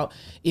spoke about,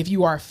 if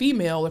you are a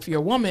female, if you're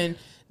a woman,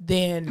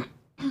 then,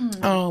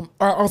 or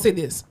I'll say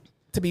this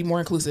to be more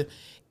inclusive.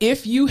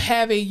 If you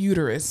have a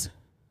uterus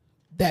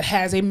that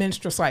has a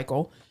menstrual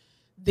cycle,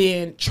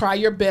 then try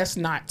your best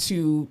not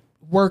to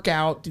work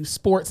out, do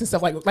sports and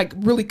stuff like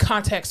really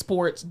contact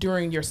sports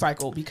during your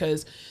cycle,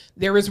 because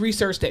there is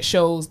research that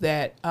shows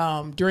that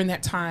during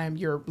that time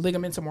your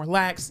ligaments are more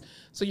lax,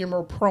 so you're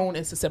more prone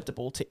and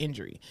susceptible to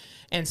injury.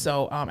 And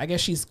so I guess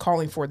she's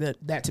calling for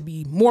that to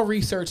be more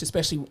research,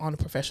 especially on a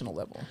professional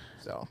level.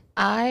 So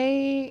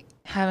I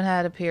haven't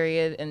had a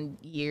period in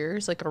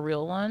years, like a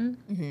real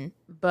one,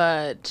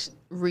 but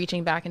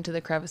reaching back into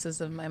the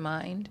crevices of my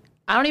mind,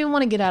 I don't even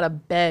want to get out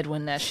of bed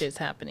when that shit's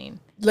happening.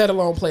 Let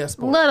alone play a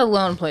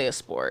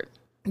sport.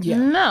 Yeah.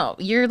 No,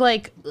 you're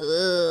like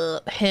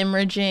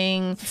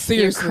hemorrhaging. Seriously.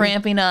 You're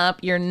cramping up.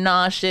 You're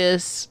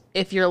nauseous.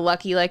 If you're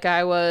lucky, like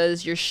I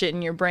was, you're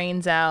shitting your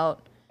brains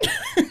out.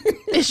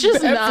 It's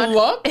just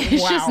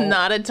just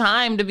not a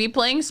time to be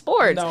playing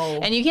sports. No.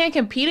 And you can't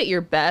compete at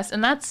your best,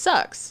 and that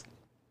sucks.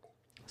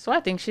 So I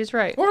think she's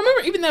right. Well,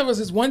 remember, even there was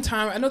this one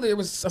time, I know there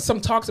was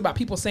some talks about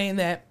people saying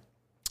that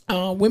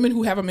women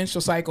who have a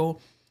menstrual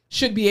cycle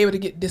should be able to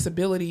get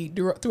disability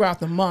throughout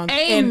the month.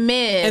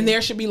 Amen. And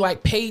there should be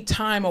like paid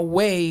time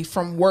away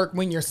from work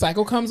when your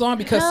cycle comes on,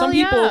 because some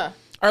people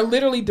are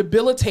literally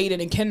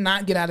debilitated and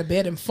cannot get out of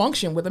bed and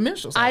function with a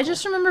menstrual cycle. I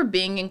just remember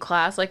being in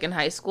class, like in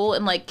high school,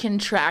 and like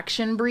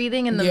contraction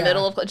breathing in the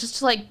middle of, just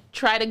to like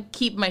try to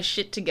keep my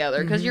shit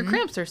together because your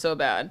cramps are so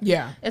bad.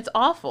 Yeah. It's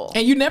awful.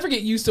 And you never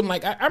get used to them.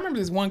 Like, I remember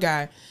this one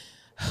guy,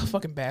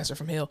 fucking bastard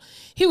from hell.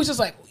 He was just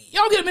like,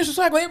 y'all get a menstrual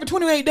cycle every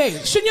 28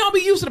 days. Shouldn't y'all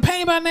be used to the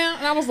pain by now?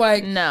 And I was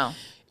like, no.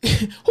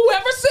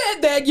 Whoever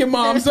said that, your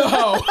mom's a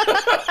hoe.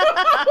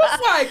 I was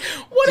like,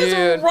 what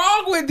is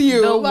wrong with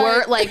you? The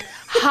word, like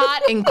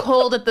hot and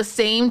cold at the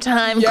same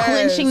time,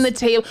 clenching the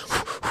table.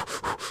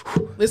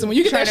 Listen, when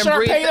you get that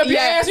sharp pain up your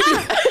ass, you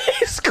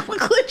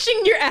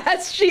clenching your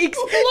ass cheeks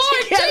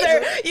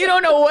together. Jesus. You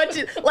don't know what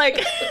to,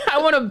 like,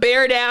 I want to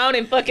bear down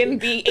and fucking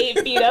be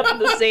 8 feet up at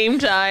the same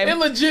time. It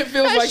legit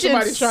feels like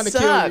somebody's trying to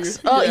kill you.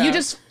 Oh, you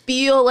just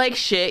feel like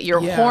shit.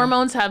 Your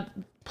hormones have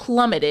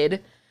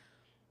plummeted.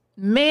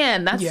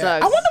 Man, that sucks.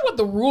 I wonder what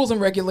the rules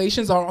and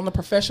regulations are on the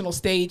professional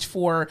stage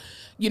for,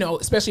 you know,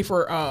 especially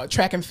for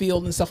track and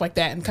field and stuff like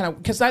that. And kind of,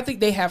 because I think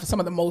they have some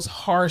of the most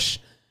harsh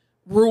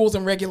rules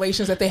and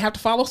regulations that they have to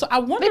follow. So I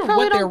wonder what their rules are.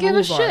 They probably don't give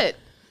a shit.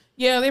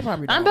 Yeah, they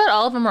probably don't. I bet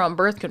all of them are on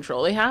birth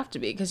control. They have to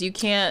be, because you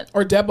can't.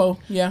 Or Debo,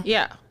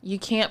 Yeah, you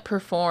can't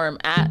perform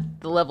at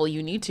the level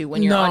you need to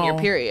when you're on your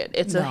period.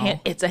 It's a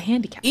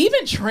handicap.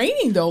 Even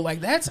training though,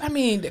 like that's, I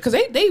mean, because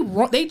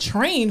they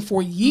train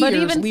for years. But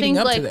even leading think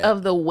up like to that.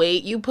 of the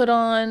weight you put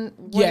on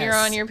when you're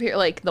on your period,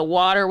 like the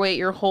water weight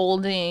you're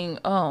holding.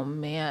 Oh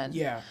man.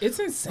 Yeah, it's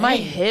insane. My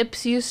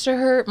hips used to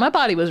hurt. My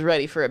body was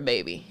ready for a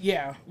baby.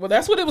 Yeah, well,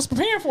 that's what it was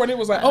preparing for, and it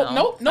was like,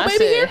 no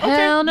baby here.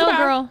 Hell okay, no, goodbye.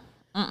 girl.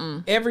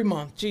 Every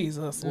month,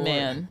 Jesus, Lord.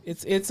 Man,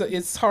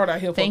 it's hard out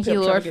here. Thank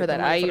you, Lord, for that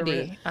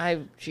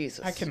IUD.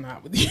 Jesus, I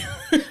cannot with you.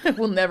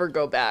 We'll never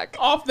go back.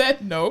 Off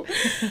that note,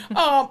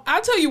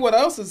 I'll tell you what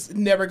else is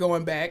never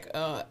going back.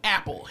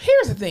 Apple.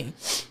 Here's the thing.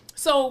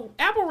 So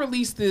Apple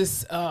released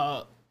this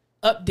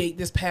update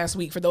this past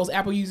week for those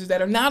Apple users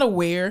that are not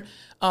aware.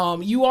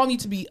 You all need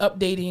to be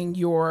updating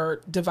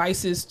your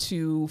devices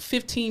to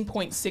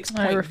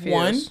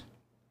 15.6.1.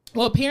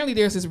 Well, apparently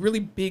there's this really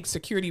big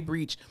security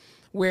breach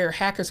where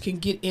hackers can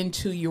get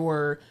into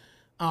your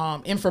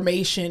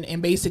information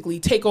and basically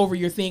take over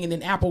your thing, and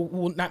then Apple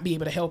will not be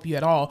able to help you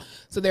at all.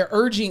 So they're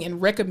urging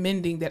and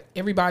recommending that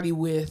everybody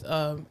with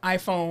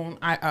iPhone,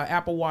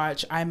 Apple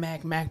Watch,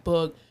 iMac,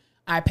 MacBook,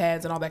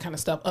 iPads, and all that kind of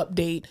stuff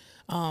update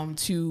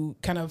to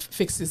kind of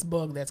fix this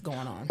bug that's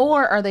going on.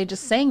 Or are they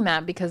just saying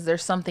that because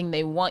there's something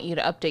they want you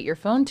to update your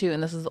phone to,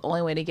 and this is the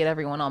only way to get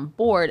everyone on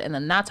board, and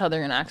then that's how they're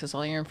going to access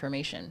all your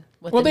information?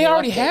 Well, they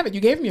already have it. You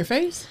gave them your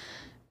face.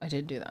 I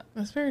did do that.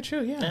 That's very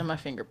true, yeah. And my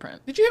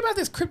fingerprint. Did you hear about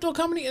this crypto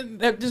company?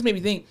 That just made me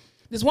think.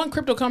 This one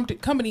crypto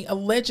company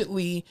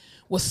allegedly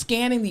was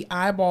scanning the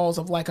eyeballs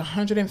of like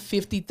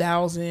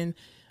 150,000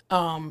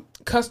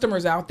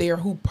 customers out there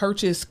who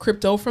purchased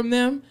crypto from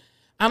them.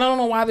 I don't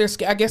know why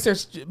I guess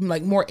there's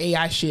like more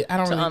AI shit. I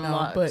don't really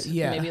know, but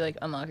yeah. Maybe like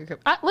unlock your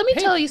crypto. Let me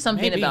tell you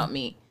something about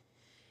me.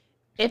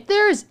 If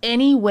there is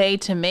any way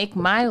to make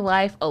my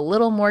life a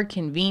little more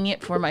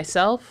convenient for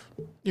myself,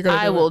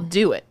 I will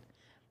do it.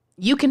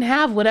 You can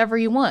have whatever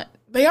you want.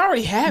 They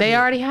already have it. They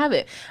already have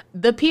it.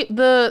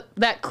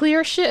 That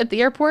clear shit at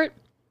the airport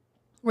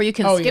where you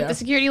can skip the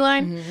security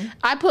line. Mm-hmm.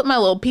 I put my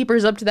little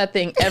peepers up to that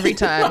thing every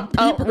time.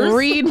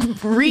 Read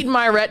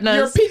my retinas.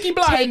 Your peaky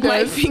blinders. Take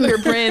my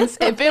fingerprints.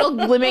 If it'll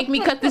make me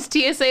cut this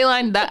TSA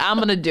line, I'm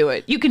gonna do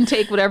it. You can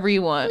take whatever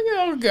you want.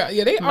 Oh God,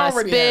 yeah, they my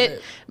already spit, have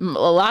it.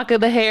 A lock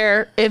of the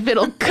hair. If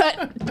it'll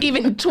cut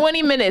even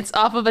 20 minutes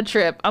off of a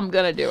trip, I'm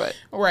gonna do it.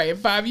 Right. In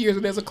 5 years,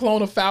 when there's a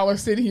clone of Fowler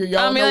sitting here,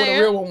 y'all know where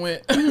the real one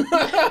went.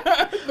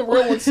 The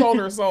real one sold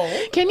her soul.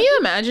 Can you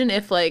imagine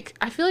if like,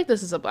 I feel like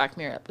this is a Black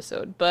Mirror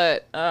episode,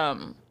 but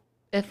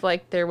if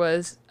like there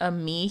was a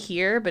me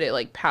here, but it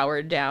like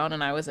powered down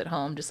and I was at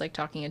home just like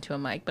talking into a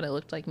mic, but it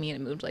looked like me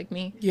and it moved like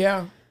me.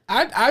 Yeah.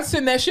 I'd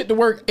send that shit to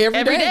work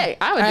every day.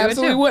 I would do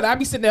absolutely it too. would. I'd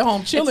be sitting at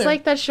home chilling. It's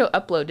like that show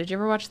Upload. Did you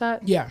ever watch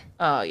that? Yeah.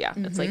 Oh yeah.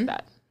 It's like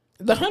that.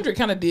 The 100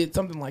 kind of did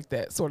something like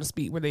that, so to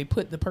speak, where they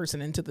put the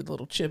person into the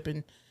little chip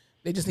and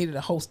they just needed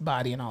a host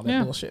body and all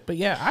that bullshit. But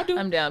yeah, I do.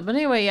 I'm down. But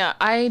anyway, yeah,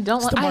 I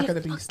don't want. I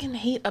fucking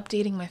hate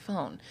updating my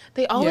phone.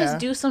 They always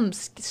do some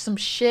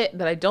shit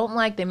that I don't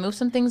like. They move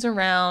some things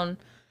around.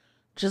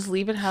 Just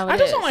leave it how it is.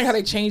 I just don't like how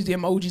they change the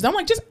emojis. I'm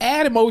like, just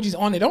add emojis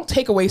on it. Don't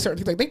take away certain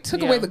things. Like they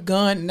took away the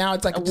gun. And now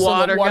it's like a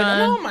water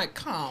gun. Oh my,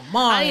 come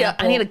on.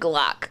 I need a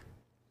Glock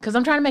because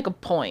I'm trying to make a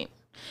point.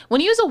 When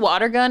you use a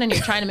water gun and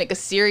you're trying to make a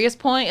serious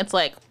point, it's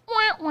like,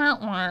 wah, wah,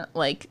 wah.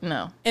 Like,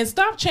 no. And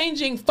stop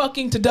changing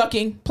fucking to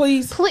ducking,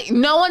 please.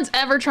 No one's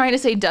ever trying to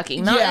say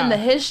ducking. Not in the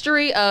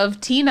history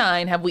of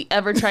T9 have we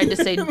ever tried to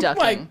say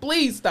ducking. Like,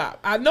 please stop.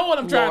 I know what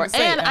I'm trying to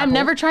say. And I'm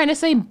never trying to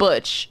say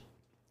butch.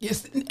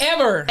 Yes,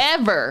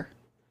 ever.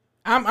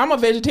 I'm a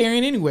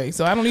vegetarian anyway,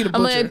 so I don't need a butcher.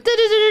 I'm like,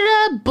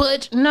 da-da-da-da-da,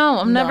 butch. No,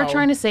 I'm never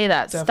trying to say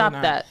that. Stop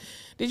that.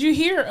 Did you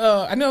hear?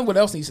 I know what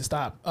else needs to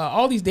stop.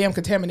 All these damn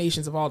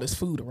contaminations of all this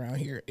food around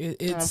here.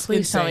 It's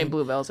please tell me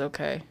Bluebell's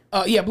okay.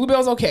 Yeah,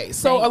 Bluebell's okay.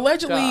 So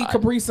allegedly,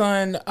 Capri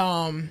Sun.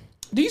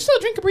 Do you still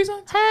drink Capri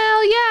Sun?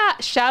 Hell yeah!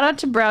 Shout out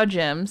to Brow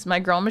Gems, my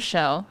girl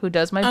Michelle, who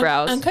does my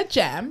brows. Uncut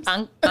Gems.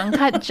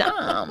 Uncut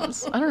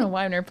Gems. I don't know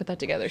why I never put that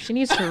together. She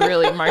needs to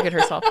really market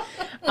herself.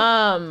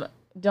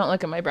 Don't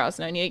look at my brows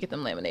now. I need to get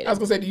them laminated. I was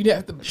gonna say, do you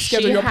have to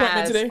schedule your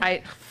appointment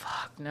today?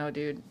 No,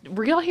 dude.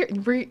 Were y'all here?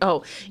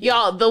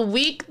 Y'all, the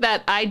week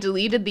that I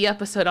deleted the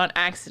episode on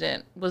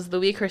accident was the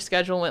week her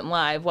schedule went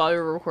live while we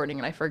were recording,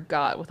 and I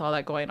forgot with all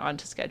that going on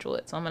to schedule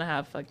it. So I'm going to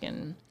have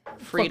fucking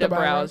free to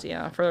browse,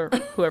 for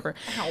whoever.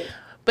 Ow.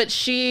 But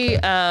she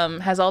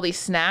has all these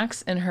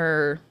snacks in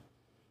her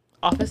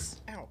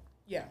office. Ow.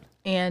 Yeah.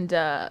 And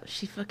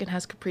she fucking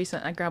has Capri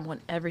Sun. I grab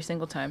one every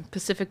single time.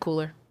 Pacific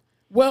Cooler.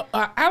 Well,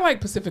 I like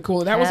Pacific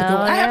Cooler. That was a good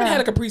one. I haven't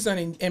had a Capri Sun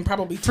in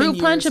probably 10 years.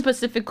 Fruit Punch and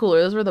Pacific Cooler.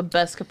 Those were the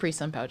best Capri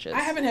Sun pouches.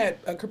 I haven't had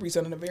a Capri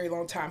Sun in a very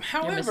long time.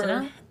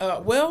 However,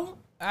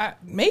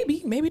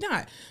 maybe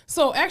not.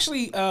 So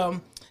actually, Capri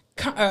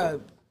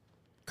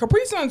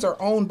Suns are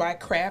owned by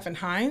Kraft and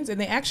Heinz, and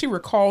they actually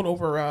recalled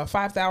over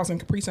 5,000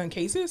 Capri Sun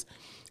cases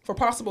for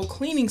possible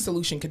cleaning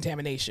solution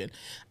contamination.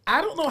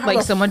 I don't know how.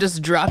 Like someone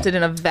just dropped it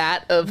in a vat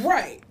of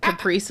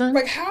Capri Sun?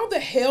 Like how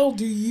the hell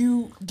do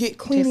you get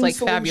cleaning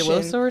tastes like solution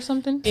Fabuloso or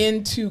something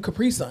into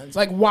Capri Suns?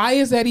 Like why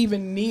is that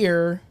even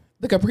near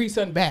the Capri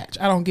Sun batch?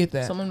 I don't get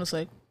that. Someone was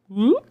like,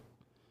 whoop.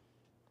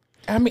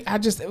 I mean, the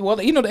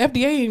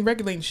FDA ain't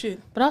regulating shit.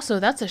 But also,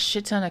 that's a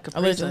shit ton of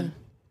Capri Sun.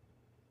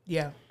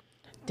 Yeah.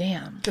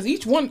 Damn. Because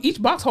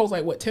each box holds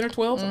like what, 10 or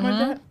 12, something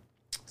like that.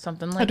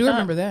 Something like that. I do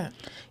remember that.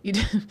 You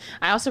did.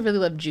 I also really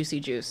love Juicy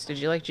Juice. Did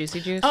you like Juicy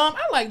Juice? I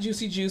like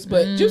Juicy Juice,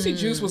 but Juicy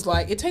Juice was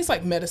like, it tastes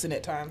like medicine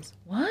at times.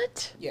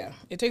 What? Yeah,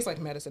 it tastes like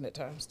medicine at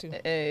times too.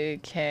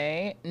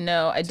 Okay.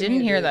 No, I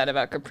didn't hear that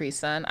about Capri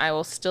Sun. I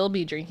will still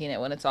be drinking it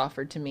when it's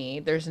offered to me.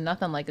 There's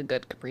nothing like a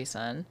good Capri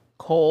Sun.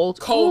 Cold.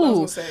 Ooh, I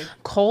was gonna say.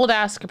 Cold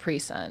ass Capri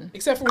Sun.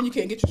 Except for when you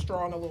can't get your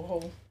straw in a little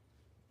hole.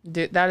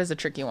 Dude, that is a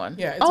tricky one.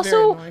 Yeah, it's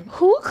also, very annoying.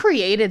 Who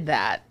created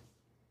that?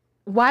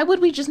 Why would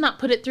we just not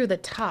put it through the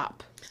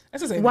top?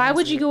 That's the same. Why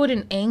would you go at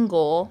an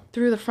angle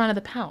through the front of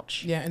the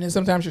pouch? Yeah, and then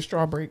sometimes your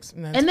straw breaks,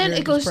 and then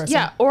it goes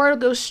depressing. or it'll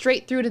go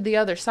straight through to the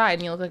other side,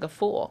 and you look like a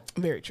fool.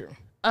 Very true.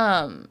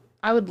 I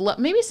would love.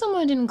 Maybe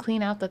someone didn't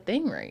clean out the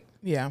thing right.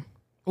 Yeah.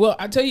 Well,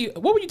 I tell you,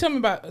 what would you tell me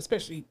about,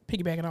 especially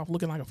piggybacking off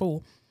looking like a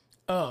fool?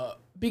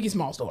 Biggie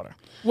Smalls' daughter.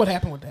 What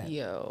happened with that?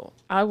 Yo,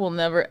 I will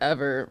never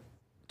ever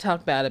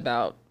talk bad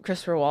about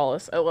Christopher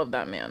Wallace. I love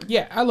that man.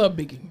 Yeah, I love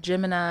Biggie.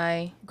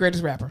 Gemini,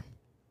 greatest rapper.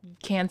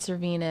 Cancer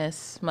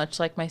Venus, much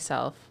like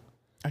myself.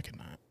 I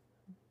cannot.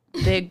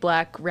 Big,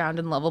 black, round,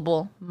 and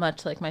lovable,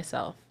 much like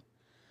myself.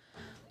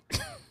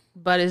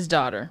 But his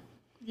daughter.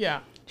 Yeah.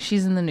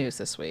 She's in the news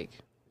this week.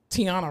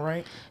 Tiana,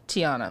 right?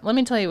 Tiana. Let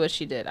me tell you what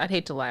she did. I'd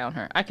hate to lie on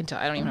her. I can tell.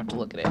 I don't even have to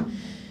look at it.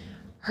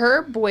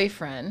 Her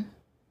boyfriend.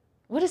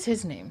 What is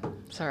his name?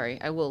 Sorry,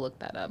 I will look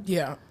that up.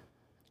 Yeah.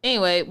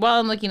 Anyway, while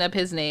I'm looking up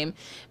his name,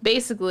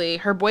 basically,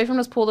 her boyfriend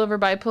was pulled over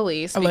by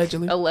police.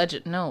 Allegedly.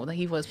 No,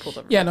 he was pulled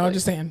over. Yeah, no, I'm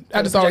just saying.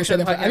 I just always say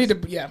that. I need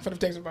to, for the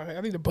text about it.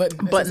 I need a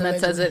button. That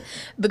says it.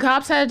 The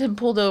cops had him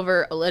pulled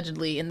over,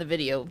 allegedly, in the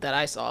video that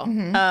I saw.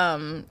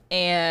 Mm-hmm.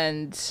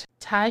 And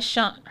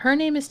Tyshawn, her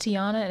name is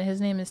Tiana, and his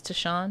name is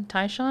Tyshawn.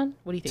 Tyshawn?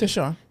 What do you think?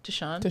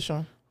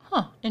 Tashawn.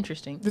 Huh,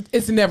 interesting.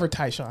 It's never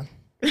Tyshawn.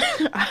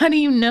 How do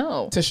you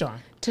know?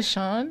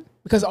 Tashawn?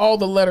 Because all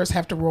the letters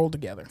have to roll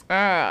together.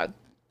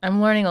 I'm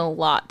learning a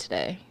lot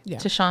today. Yeah.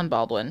 Tashawn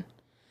Baldwin.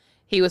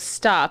 He was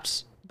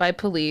stopped by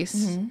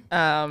police in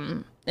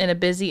a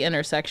busy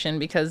intersection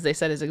because they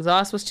said his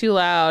exhaust was too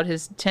loud,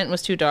 his tint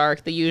was too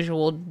dark, the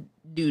usual,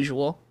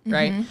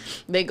 right?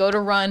 They go to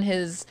run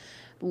his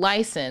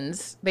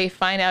license. They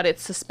find out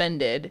it's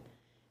suspended.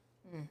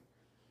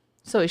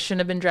 So he shouldn't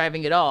have been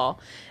driving at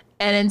all.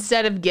 And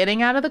instead of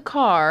getting out of the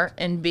car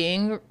and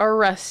being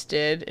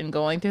arrested and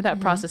going through that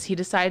process, he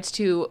decides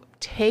to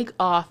take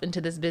off into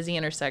this busy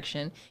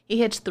intersection. He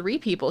hits 3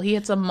 people. He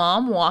hits a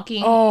mom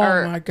walking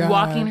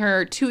walking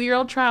her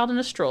 2-year-old child in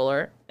a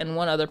stroller and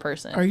one other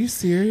person. Are you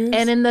serious?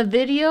 And in the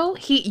video,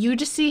 you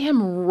just see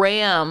him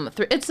ram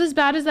through. It's as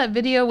bad as that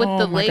video with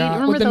the lady.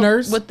 Remember with the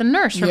nurse? With the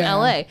nurse from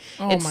LA.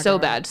 It's so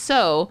God. bad.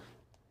 So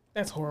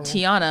that's horrible.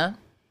 Tiana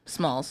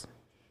Smalls.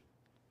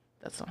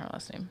 That's not her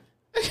last name.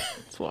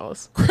 It's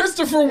Wallace.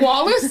 Christopher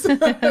Wallace?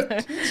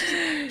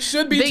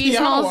 Should be Biggie Tiana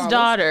Smalls' Wallace.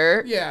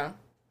 daughter Yeah.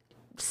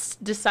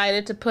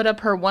 decided to put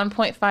up her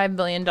 $1.5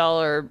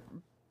 million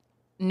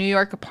New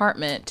York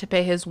apartment to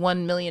pay his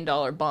 $1 million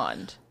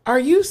bond. Are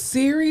you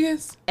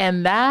serious?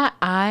 And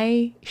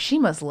she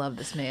must love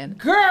this man.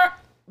 Girl.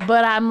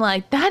 But I'm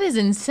like, that is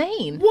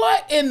insane.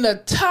 What in the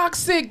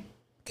toxic...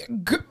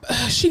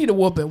 She need a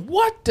whooping.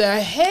 What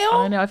the hell?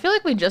 I know. I feel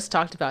like we just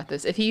talked about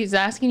this. If he's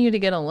asking you to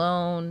get a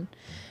loan,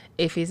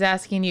 if he's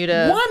asking you to...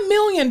 $1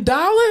 million?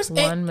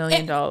 $1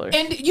 million.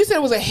 And you said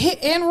it was a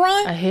hit and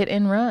run? A hit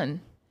and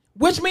run.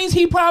 Which means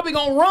he probably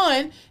gonna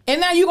run,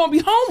 and now you're gonna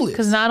be homeless.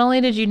 Because not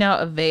only did you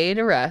now evade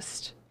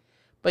arrest,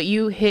 but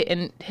you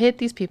hit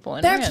these people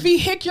and That's ran.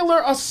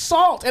 vehicular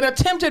assault and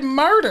attempted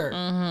murder.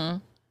 Mm-hmm.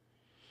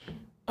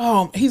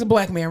 Oh, he's a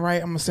black man,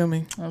 right? I'm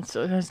assuming.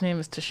 So his name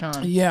is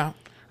Tashawn. Yeah.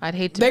 I'd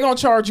hate to... They're gonna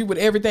charge you with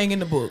everything in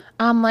the book.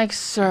 I'm like,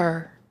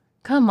 sir,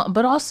 come on.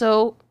 But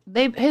also,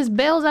 his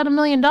bail's at $1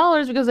 million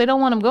because they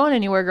don't want him going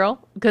anywhere,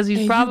 girl. Because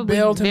he's probably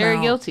very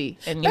guilty,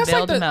 and you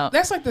bailed him out.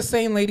 That's like the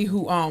same lady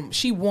who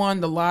she won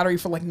the lottery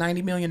for like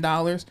 $90 million,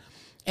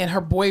 and her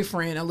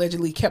boyfriend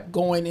allegedly kept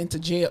going into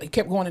jail. He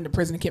kept going into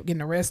prison and kept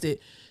getting arrested.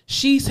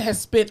 She has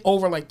spent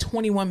over like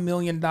 $21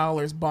 million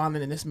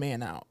bonding this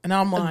man out, and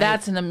I'm like,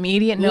 that's an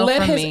immediate no let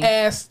from his me.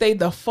 ass stay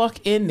the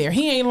fuck in there.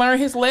 He ain't learned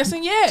his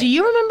lesson yet. Do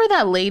you remember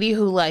that lady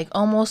who like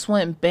almost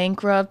went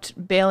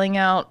bankrupt bailing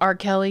out R.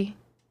 Kelly?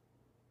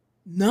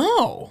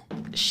 No.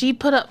 She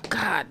put up.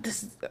 God,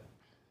 this is. Let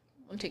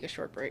me take a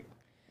short break.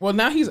 Well,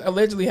 now he's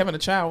allegedly having a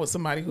child with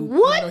somebody who.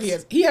 What?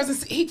 He's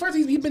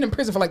been in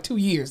prison for like 2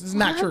 years. This is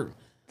not true.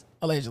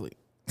 Allegedly.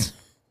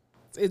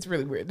 It's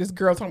really weird. This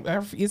girl,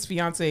 his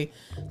fiance,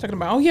 talking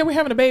about, oh yeah, we're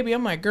having a baby.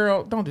 I'm like,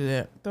 girl, don't do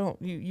that. Don't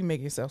you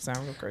make yourself sound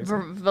real crazy.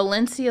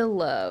 Valencia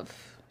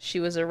Love. She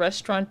was a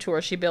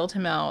restaurateur. She bailed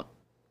him out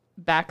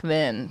back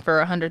then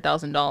for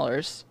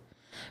 $100,000,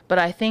 but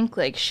I think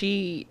like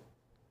she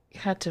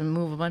had to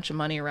move a bunch of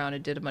money around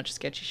and did a bunch of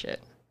sketchy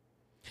shit.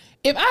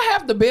 If I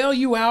have to bail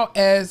you out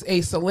as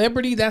a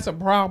celebrity, that's a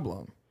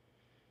problem.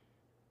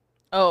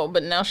 Oh,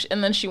 but now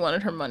then she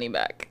wanted her money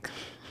back.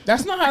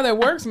 That's not how that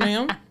works,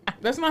 ma'am.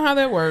 That's not how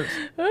that works.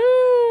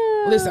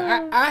 Listen,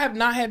 I have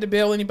not had to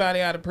bail anybody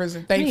out of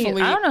prison,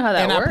 thankfully. I don't know how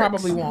that works. And I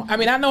probably won't. I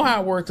mean, I know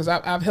how it works because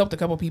I've helped a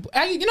couple people.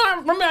 I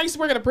remember I used to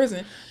work at a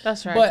prison.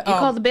 That's right. But, you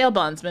call the bail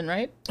bondsman,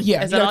 right?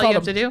 Yeah. Is that all you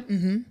have to do?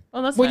 Mm-hmm.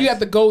 Oh, that's nice. You have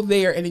to go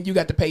there and then you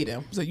got to pay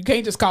them. So you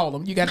can't just call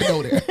them. You got to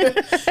go there.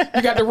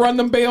 You got to run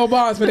them bail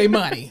bonds for their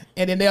money.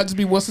 And then they'll just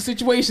be, what's the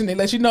situation? They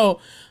let you know,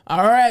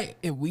 all right,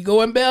 if we go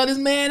and bail this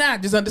man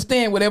out, just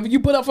understand whatever you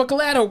put up for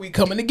collateral, we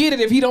coming to get it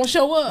if he don't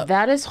show up.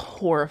 That is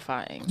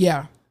horrifying.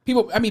 Yeah.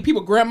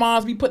 People,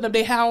 grandmas be putting up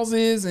their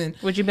houses and...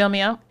 Would you bail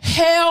me out?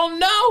 Hell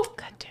no.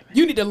 God damn it.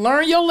 You need to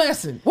learn your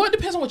lesson. Well, it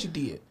depends on what you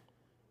did.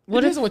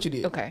 Depends on what you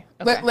did. Okay.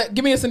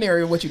 Give me a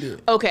scenario of what you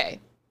did. Okay.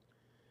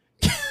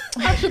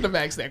 I should have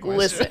asked that question.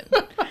 Listen.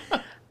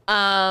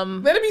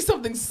 Let it be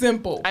something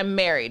simple. I'm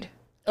married.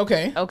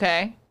 Okay.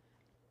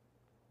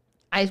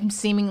 I'm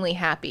seemingly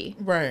happy.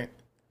 Right.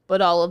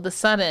 But all of a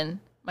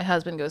sudden, my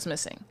husband goes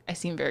missing. I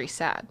seem very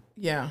sad.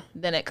 Yeah.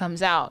 Then it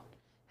comes out.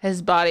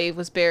 His body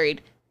was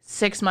buried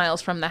 6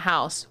 miles from the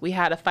house. We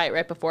had a fight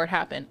right before it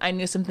happened. I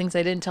knew some things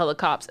I didn't tell the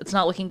cops. It's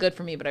not looking good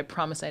for me, but I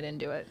promise I didn't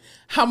do it.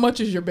 How much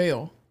is your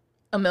bail?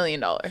 $1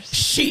 million.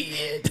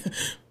 Shit.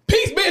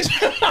 Peace, bitch.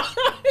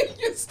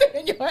 You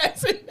stand your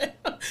ass in there.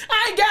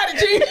 I ain't got it,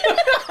 G.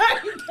 I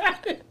ain't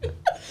got it.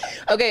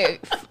 Okay,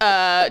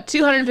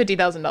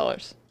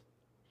 $250,000.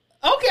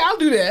 Okay, I'll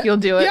do that. You'll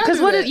do it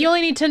because Yeah, you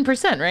only need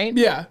 10%, right?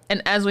 Yeah.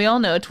 And as we all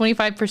know,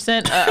 25% or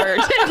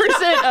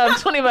 10% of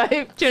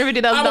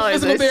 $250,000. I'm a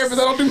physical therapist.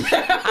 I don't do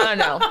that. I don't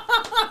know.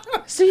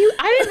 So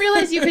I didn't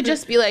realize you could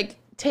just be like,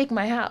 take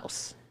my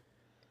house.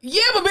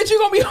 Yeah, but bitch, you're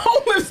gonna be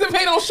homeless if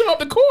they don't show up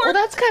to court. Well,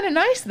 that's kind of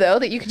nice though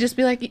that you could just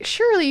be like,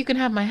 surely you can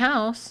have my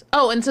house.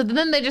 Oh, and so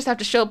then they just have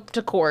to show up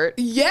to court.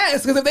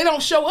 Yes, because if they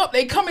don't show up,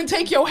 they come and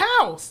take your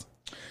house.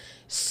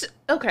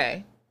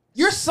 Okay.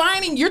 You're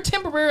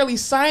temporarily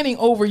signing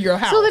over your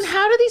house. So then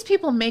how do these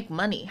people make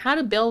money? How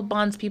do bail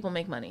bonds people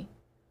make money?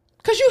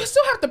 Because you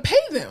still have to pay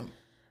them.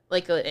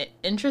 Like an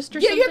interest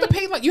or something? Yeah,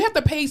 you have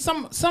to pay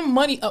some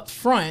money up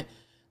front,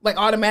 like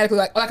automatically,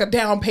 like a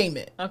down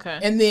payment. Okay.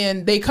 And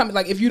then they come,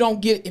 like if you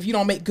don't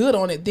make good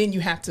on it, then you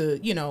have to,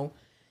 get and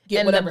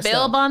whatever the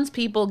bail stuff. bonds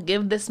people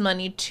give this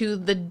money to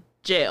the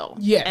jail.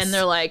 Yes. And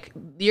they're like,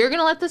 you're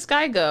gonna let this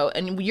guy go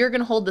and you're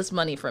gonna hold this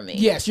money from me.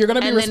 Yes, you're gonna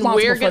be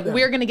responsible for them.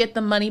 We're gonna get the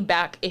money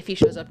back if he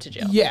shows up to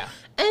jail. Yeah.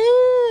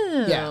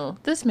 Oh, Yeah.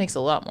 This makes a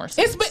lot more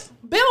sense.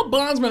 bail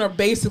bondsmen are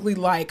basically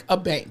like a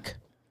bank.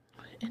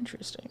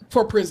 Interesting.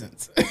 For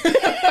prisons.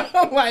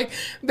 Like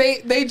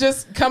they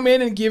just come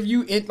in and give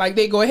you it, like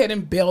they go ahead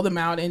and bail them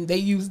out and they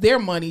use their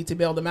money to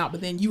bail them out,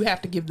 but then you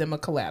have to give them a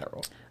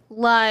collateral.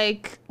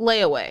 Like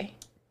layaway.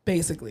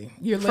 Basically.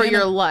 For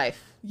your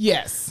life.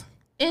 Yes.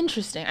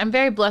 Interesting. I'm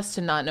very blessed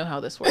to not know how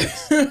this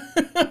works.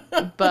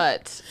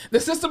 But the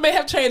system may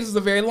have changed. This was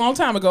a very long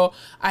time ago.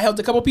 I helped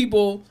a couple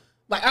people.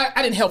 Like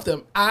I didn't help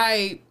them.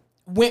 I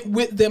went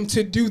with them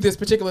to do this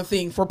particular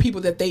thing for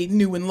people that they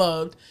knew and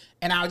loved.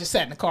 And I just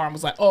sat in the car and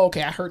was like, oh,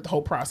 okay, I heard the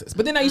whole process.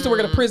 But then I used to work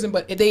at a prison,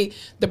 but the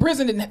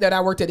prison that I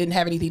worked at didn't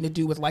have anything to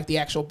do with like the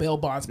actual bail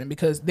bondsman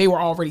because they were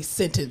already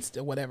sentenced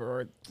or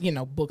whatever,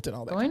 or, booked and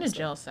all that. Going to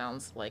jail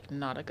sounds like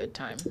not a good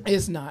time.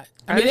 It's not.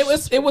 I mean,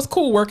 it was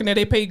cool working there.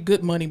 They paid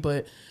good money,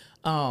 but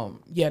no.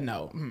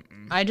 Mm-mm.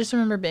 I just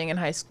remember being in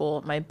high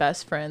school. My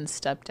best friend's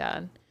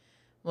stepdad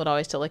would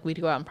always tell, like, we'd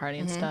go out and party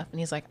and stuff.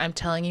 And he's like, I'm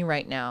telling you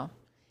right now,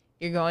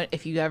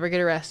 if you ever get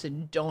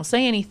arrested, don't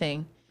say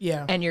anything.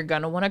 Yeah. And you're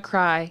going to want to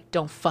cry.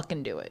 Don't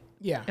fucking do it.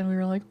 Yeah. And we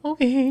were like,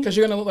 okay. Because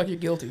you're going to look like you're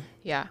guilty.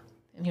 Yeah.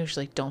 And he was just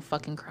like, don't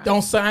fucking cry.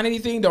 Don't sign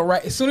anything. Don't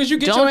write. As soon as you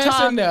get your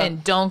ass in there.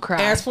 And don't cry.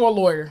 Ask for a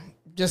lawyer.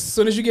 Just as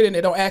soon as you get in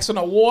there. Don't ask for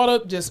no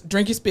water. Just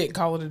drink your spit and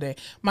call it a day.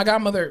 My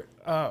godmother,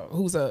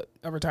 who's a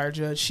retired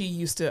judge, she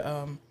used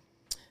to,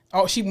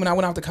 when I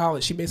went off to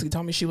college, she basically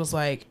told me, she was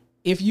like,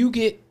 if you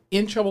get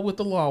in trouble with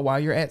the law while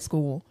you're at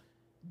school,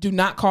 do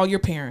not call your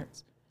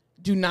parents.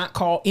 Do not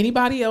call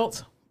anybody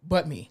else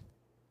but me.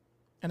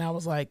 And I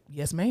was like,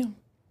 yes, ma'am.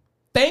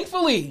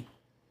 Thankfully,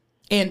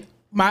 in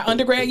my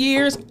undergrad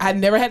years, I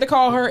never had to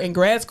call her. In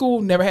grad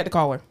school, never had to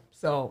call her.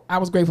 So I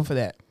was grateful for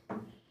that.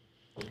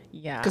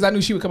 Yeah. Because I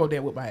knew she would come up there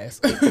and whip my ass.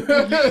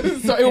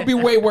 So it would be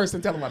way worse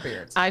than telling my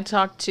parents. I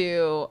talked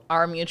to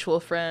our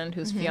mutual friend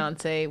whose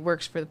fiance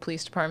works for the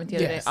police department the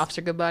other day,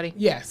 Officer Goodbody.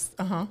 Yes.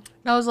 Uh-huh.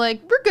 And I was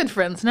like, we're good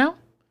friends now.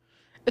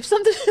 If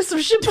some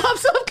shit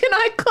pops up, can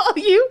I call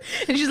you?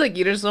 And she's like,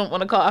 you just don't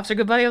want to call Officer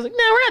Goodbody? I was like,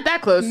 no, we're not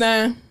that close.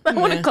 Nah. I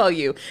want to call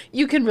you.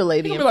 You can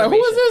relay the information. Be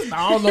like, who is this?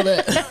 I don't know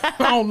that.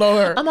 I don't know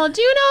her. I'm all,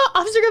 do you know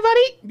Officer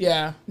Goodbody?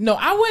 Yeah. No,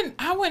 I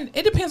wouldn't.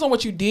 It depends on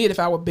what you did if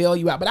I would bail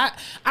you out. But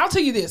I'll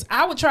tell you this.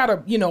 I would try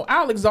to,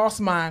 I'll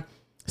exhaust my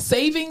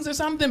savings or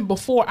something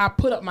before I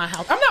put up my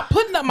house. I'm not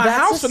putting up my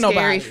house for nobody.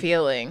 That's a scary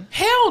feeling.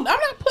 Hell, I'm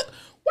not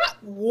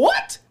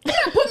what? I'm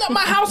not putting up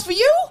my house for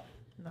you?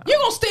 No. You're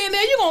going to stand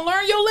there. You're going to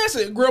learn your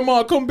lesson.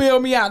 Grandma, come bail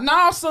me out.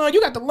 Nah, son, you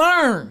got to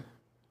learn.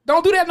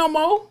 Don't do that no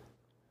more.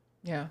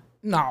 Yeah.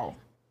 No.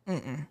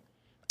 Mm-mm.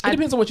 It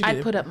depends on what you do.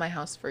 I'd put up my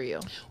house for you.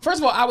 First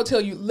of all, I would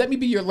tell you, let me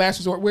be your last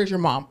resort. Where's your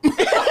mom?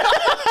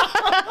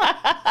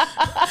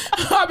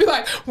 I'll be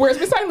like, where's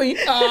Miss Eileen?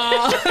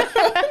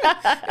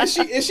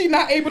 Is she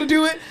not able to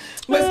do it?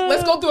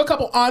 Let's go through a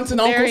couple aunts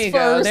and uncles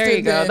first. There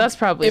you go. That's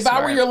probably if smart.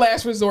 I were your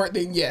last resort,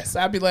 then yes,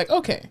 I'd be like,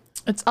 okay.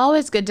 It's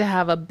always good to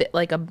have a bit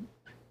like a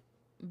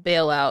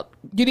bailout.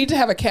 You need to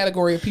have a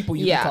category of people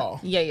you can call.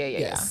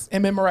 Yeah.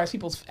 And memorize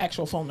people's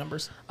actual phone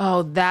numbers.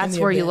 Oh, that's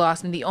where you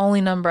lost me. The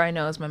only number I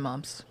know is my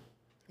mom's.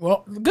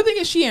 Well, the good thing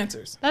is she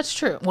answers. That's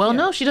true. Well,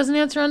 no, she doesn't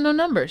answer unknown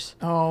numbers.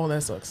 Oh,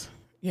 that sucks.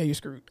 Yeah, you're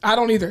screwed. I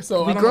don't either.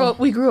 So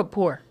we grew up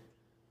poor.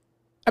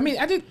 I mean,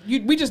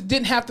 we just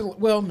didn't have to.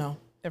 Well, no,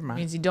 never mind.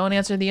 It means you don't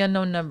answer the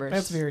unknown numbers.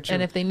 That's very true.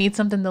 And if they need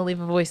something, they'll leave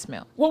a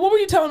voicemail. Well, what were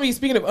you telling me?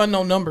 Speaking of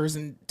unknown numbers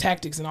and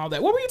tactics and all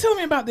that, what were you telling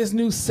me about this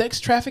new sex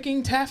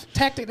trafficking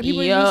tactic that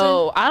people are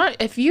using?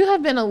 If you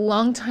have been a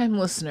longtime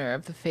listener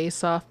of the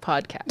Face Off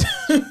podcast,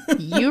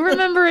 you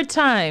remember a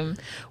time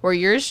where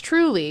yours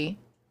truly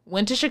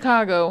went to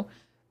Chicago,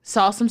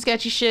 saw some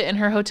sketchy shit in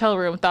her hotel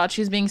room, thought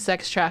she was being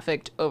sex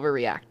trafficked,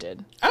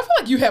 overreacted. I feel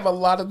like you have a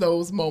lot of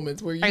those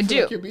moments where you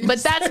feel like you're being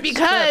but that's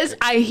because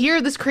I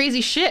hear this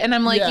crazy shit and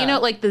I'm like,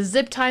 like the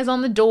zip ties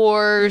on the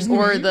doors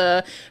or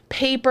the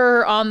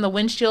paper on the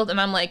windshield, and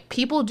I'm like,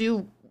 people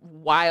do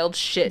wild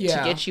shit to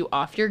get you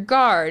off your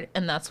guard,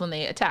 and that's when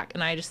they attack.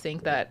 And I just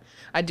think that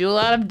I do a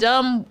lot of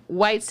dumb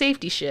white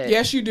safety shit.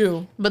 Yes, you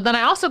do. But then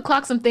I also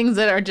clock some things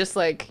that are just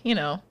like,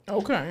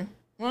 okay.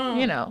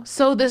 Wow.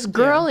 So this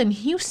girl in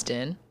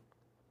Houston,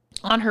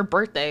 on her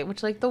birthday,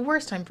 which like the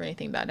worst time for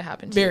anything bad to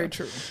happen to Very you.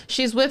 true.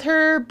 She's with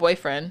her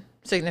boyfriend,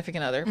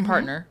 significant other,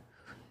 partner.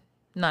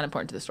 Not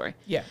important to the story.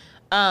 Yeah.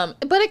 But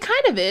it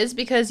kind of is,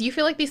 because you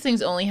feel like these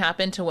things only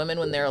happen to women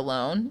when they're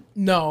alone.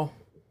 No.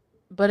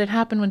 But it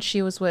happened when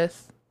she was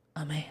with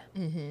a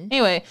man.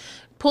 Anyway,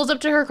 pulls up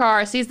to her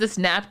car, sees this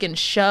napkin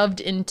shoved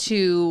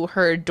into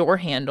her door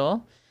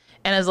handle,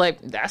 and is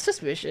like, that's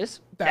suspicious.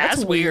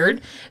 That's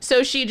weird.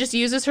 So she just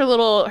uses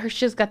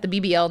she's got the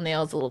BBL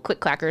nails, the little click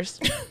clackers.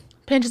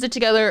 Pinches it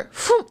together,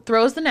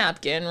 throws the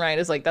napkin, right?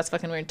 Is like, that's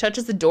fucking weird.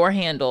 Touches the door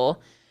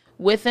handle.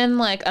 Within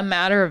like a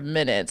matter of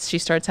minutes, she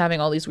starts having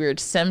all these weird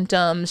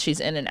symptoms. She's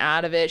in and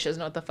out of it. She doesn't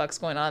know what the fuck's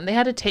going on. They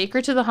had to take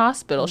her to the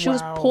hospital.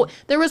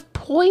 There was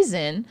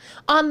poison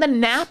on the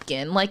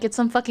napkin, like it's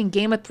some fucking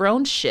Game of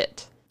Thrones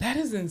shit. That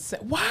is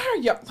insane. Why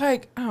are y'all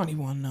like? I don't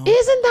even want to know.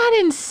 Isn't that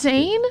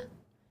insane?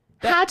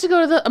 Had to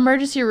go to the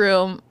emergency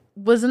room.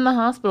 was in the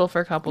hospital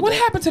for a couple What days.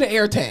 happened to the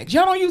air tags?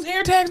 Y'all don't use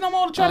air tags no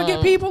more to try to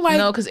get people? Like,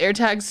 no, because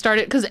AirTags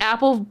started, because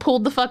Apple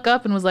pulled the fuck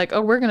up and was like,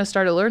 oh, we're going to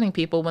start alerting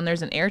people when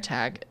there's an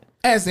AirTag.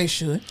 as they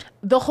should.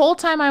 The whole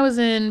time I was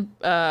in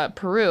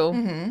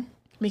Peru,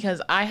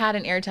 because I had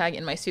an AirTag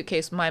in my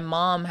suitcase, my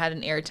mom had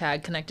an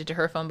AirTag connected to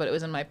her phone, but it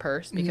was in my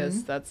purse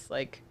because that's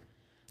like...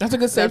 That's a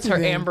good safety That's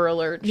her thing. Amber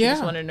Alert. She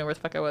just wanted to know where the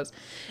fuck I was.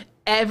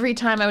 Every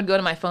time I would go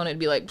to my phone, it'd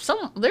be like,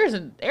 there's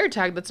an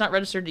AirTag that's not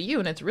registered to you,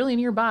 and it's really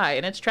nearby,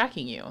 and it's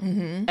tracking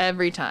you.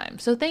 Every time.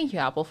 So thank you,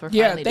 Apple, for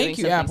finally doing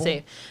something Apple.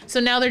 safe.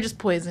 So now they're just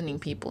poisoning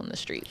people in the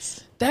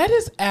streets. That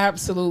is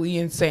absolutely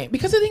insane.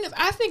 Because the thing is,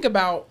 I think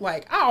about,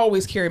 like, I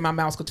always carry my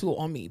mouse tool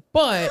on me,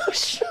 but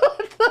Shut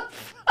the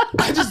fuck.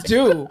 I just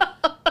do.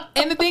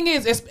 And the thing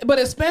is, but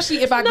especially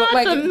if I go, Not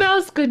like, the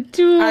mouse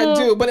tool. I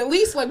do, but at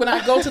least like when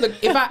I go to the,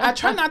 if I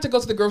try not to go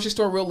to the grocery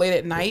store real late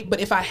at night,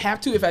 but if I have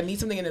to, if I need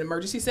something in an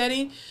emergency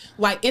setting,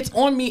 like it's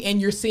on me and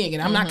you're seeing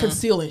it. I'm not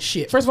concealing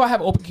shit. First of all, I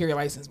have an open carry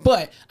license,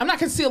 but I'm not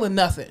concealing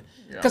nothing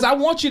because I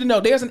want you to know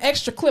there's an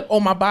extra clip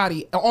on my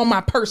body, on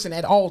my person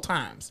at all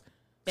times.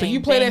 So Bang,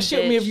 you play bang, that shit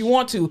with me bitch. if you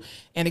want to.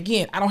 And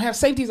again, I don't have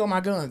safeties on my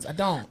guns. I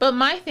don't. But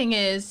my thing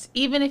is,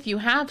 even if you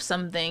have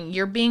something,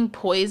 you're being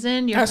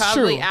poisoned. You're That's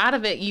probably true. out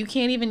of it. You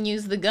can't even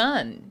use the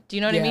gun. Do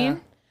you know what I Yeah.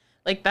 mean?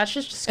 Like, that's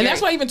just scary. And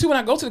that's why even too when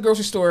I go to the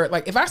grocery store,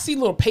 like if I see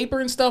little paper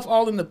and stuff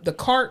all in the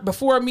cart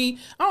before me,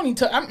 I don't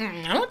even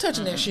I'm not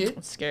touching that shit.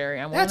 It's scary.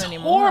 I won't That's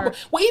anymore. horrible.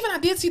 Well, even I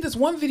did see this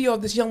one video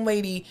of this young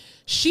lady.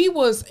 She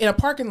was in a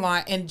parking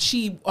lot and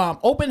she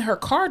opened her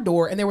car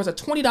door and there was a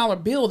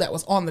 $20 bill that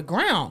was on the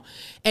ground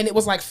and it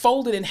was like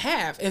folded in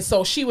half. And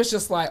so she was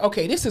just like,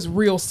 okay, this is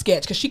real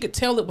sketch because she could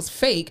tell it was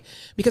fake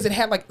because it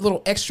had like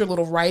little extra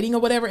little writing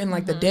or whatever in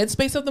like the dead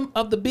space of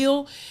the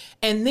bill.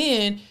 And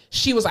then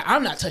she was like,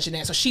 I'm not touching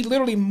that. So she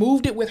literally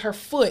moved it with her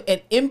foot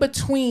and in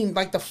between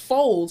like the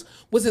folds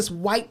was this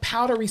white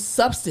powdery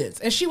substance.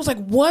 And she was like,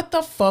 what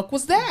the fuck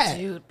was that?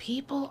 Dude,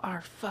 people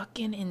are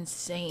fucking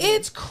insane.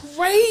 It's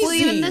crazy. Well,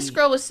 even this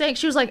girl was saying,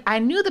 she was like, I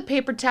knew the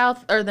paper towel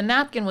or the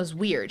napkin was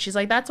weird. She's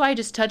like, that's why I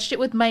just touched it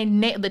with my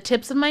the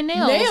tips of my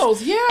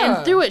nails. Yeah.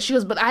 And threw it. She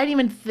goes, but I didn't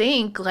even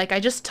think, like, I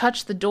just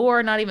touched the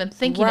door, not even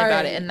thinking about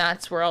Right. it. And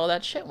that's where all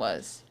that shit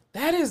was.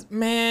 That is,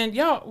 man,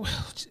 y'all,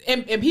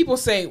 and people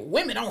say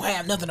women don't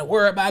have nothing to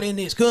worry about in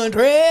this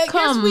country.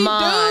 Come yes, we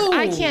on. do.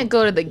 I can't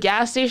go to the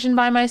gas station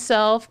by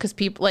myself because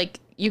people, like,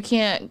 you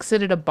can't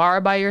sit at a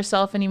bar by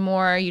yourself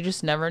anymore. You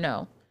just never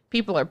know.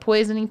 People are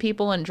poisoning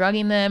people and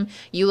drugging them.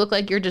 You look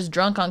like you're just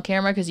drunk on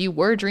camera because you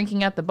were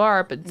drinking at the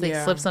bar, but they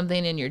Yeah. slip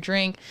something in your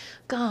drink.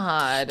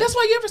 God. That's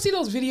why you ever see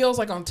those videos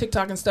like on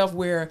TikTok and stuff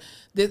where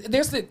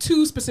there's the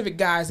two specific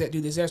guys that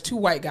do this. There's two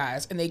white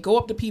guys and they go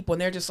up to people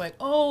and they're just like,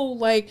 oh,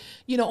 like,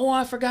 you know, oh,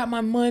 I forgot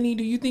my money.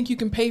 Do you think you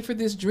can pay for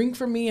this drink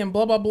for me? And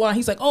blah, blah, blah.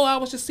 He's like, oh, I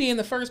was just seeing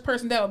the first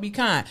person that would be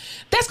kind.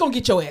 That's going to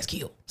get your ass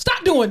killed.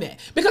 Stop doing that.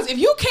 Because if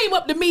you came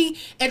up to me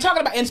and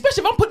talking about, and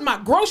especially if I'm putting my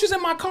groceries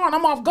in my car and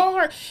I'm off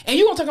guard and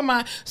you're going to talk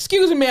about,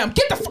 excuse me, ma'am,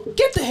 get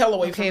the hell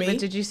away from Okay, me. but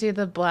did you see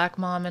the black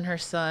mom and her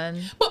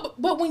son?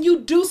 But when you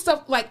do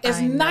stuff like as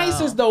I nice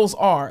know. as those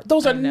are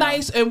know.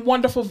 nice and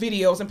wonderful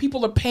videos and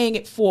people are paying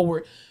it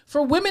forward.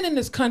 For women in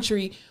this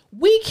country,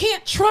 we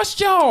can't trust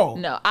y'all.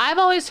 No, I've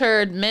always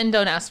heard men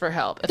don't ask for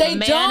help. If They a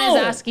man don't.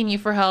 is asking you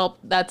for help,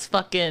 that's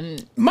fucking...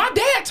 My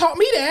dad taught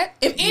me that.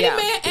 If any Yeah.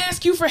 man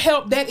asks you for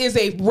help, that is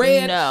a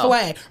red No.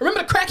 flag.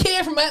 Remember the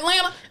crackhead from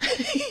Atlanta?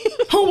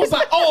 Who was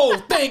like,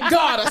 oh, thank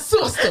God, a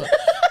sister.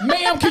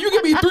 Ma'am, can you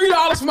give me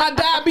 $3 for my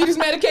diabetes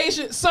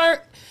medication?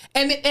 Sir,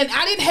 and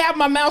I didn't have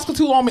my mouse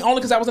tool on me only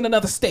because I was in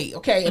another state,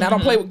 okay? And I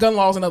don't play with gun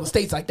laws in other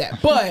states like that.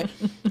 But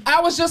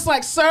I was just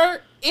like,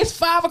 sir, it's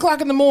 5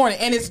 o'clock in the morning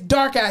and it's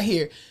dark out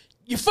here.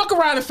 You fuck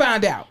around and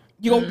find out.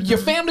 Your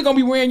family gonna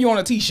be wearing you on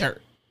a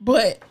t-shirt.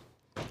 But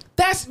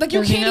that's like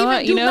you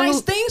can't even do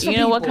nice things for You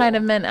know what people. kind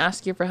of men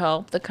ask you for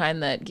help? The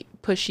kind that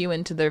push you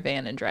into their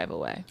van and drive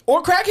away.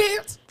 Or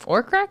crackheads.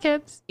 Or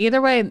crackheads.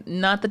 Either way,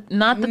 not the thing you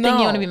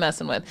No, want to be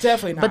messing with.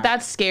 definitely not. But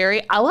that's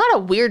scary. A lot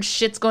of weird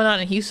shit's going on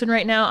in Houston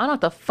right now. I don't know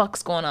what the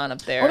fuck's going on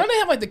up there. Or don't they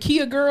have like the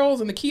Kia girls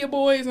and the Kia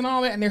boys and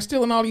all that, and they're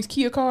stealing all these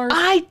Kia cars?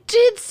 I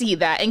did see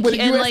that. And, With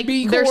and like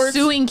USB they're cords?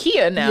 suing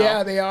Kia now.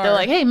 Yeah, they are. They're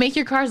like, hey, make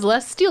your cars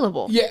less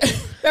stealable. Yeah,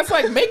 that's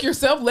like make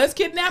yourself less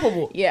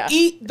kidnappable. Yeah.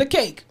 Eat the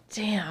cake.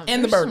 Damn.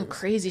 And the there's some burgers.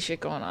 crazy shit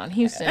going on.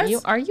 Houston,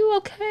 That's- are you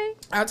okay?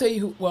 I'll tell you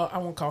who. Well, I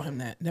won't call him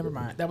that. Never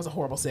mind. That was a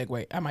horrible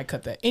segue. I might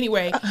cut that.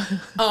 Anyway,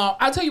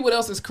 I'll tell you what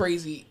else is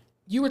crazy.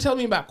 You were telling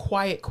me about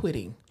quiet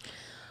quitting,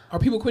 or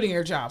people quitting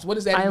their jobs. What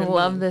does that I even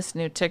love mean? this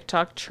new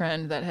TikTok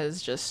trend that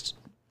has just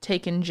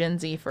taken Gen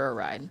Z for a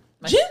ride.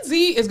 Gen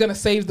Z is gonna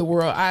save the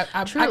world.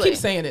 I Truly. keep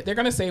saying it. They're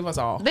gonna save us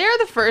all. They're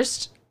the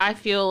first, I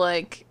feel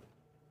like,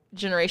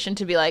 generation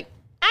to be like,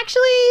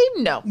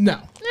 actually, no. No,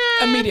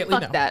 immediately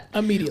Fuck no. that.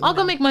 Immediately. I'll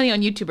go no. make money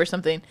on YouTube or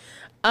something.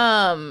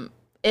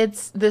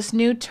 It's this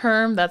new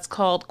term that's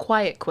called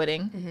quiet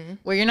quitting,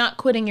 where you're not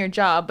quitting your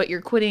job, but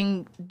you're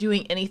quitting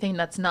doing anything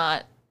that's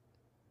not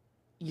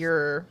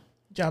your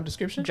job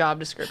description. job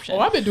description. Oh,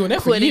 I've been doing that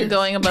for quitting years.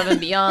 going above and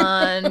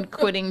beyond,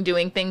 quitting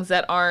doing things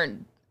that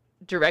aren't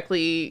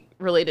directly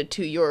related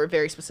to your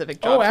very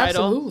specific job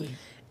title. Absolutely.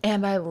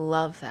 And I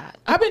love that.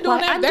 I've been doing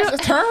that. That's a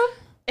term?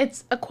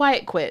 It's a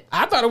quiet quit.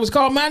 I thought it was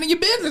called minding your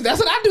business. That's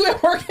what I do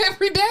at work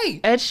every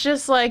day. It's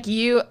just like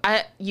you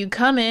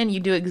come in, you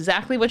do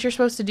exactly what you're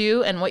supposed to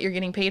do and what you're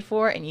getting paid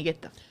for, and you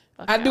get the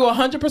fuck I out. do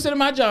 100% of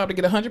my job to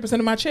get 100%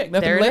 of my check.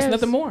 Nothing less,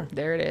 nothing more.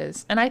 There it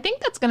is. And I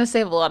think that's going to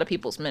save a lot of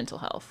people's mental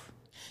health.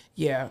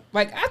 Yeah.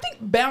 Like, I think,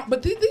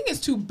 but the thing is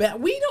too,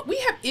 we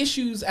have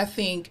issues, I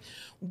think,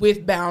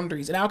 with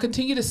boundaries. And I'll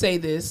continue to say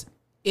this.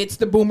 It's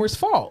the boomers'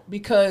 fault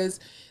because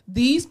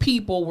these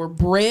people were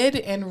bred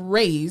and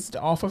raised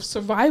off of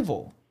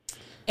survival.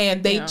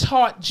 And they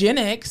taught Gen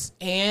X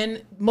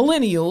and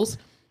millennials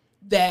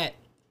that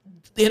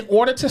in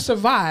order to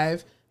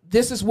survive,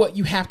 this is what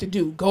you have to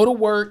do. Go to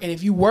work, and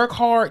if you work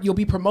hard, you'll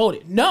be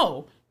promoted.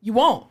 No, you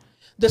won't.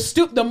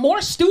 The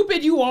more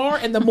stupid you are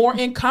and the more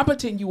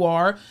incompetent you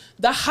are,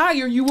 the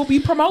higher you will be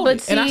promoted.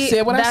 But see, and I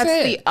said what I said.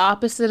 That's the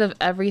opposite of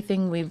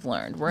everything we've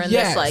learned. We're in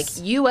this like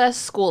U.S.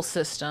 school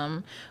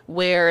system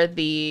where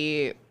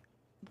the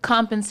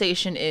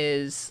compensation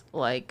is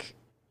like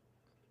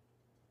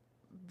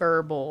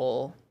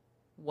verbal.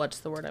 What's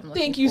the word I'm looking for?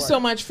 Thank you so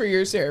much for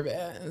your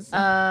service.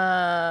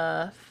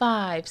 5,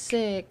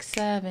 6,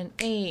 7,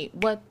 8.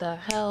 What the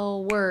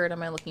hell word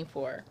am I looking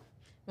for?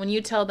 When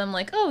you tell them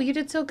like, oh, you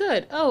did so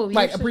good. Oh,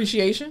 like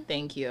appreciation?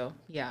 Thank you.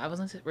 Yeah, I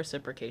wasn't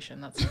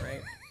reciprocation. That's not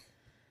right.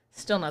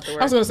 Still not the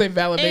word. I was going to say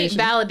validation.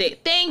 Validate.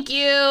 Thank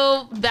you.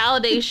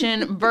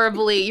 Validation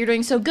verbally. You're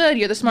doing so good.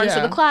 You're the smartest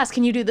of the class.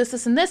 Can you do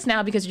this, and this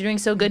now because you're doing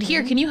so good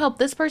here? Can you help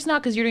this person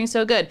out because you're doing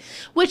so good?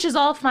 Which is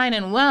all fine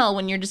and well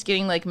when you're just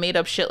getting like made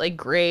up shit like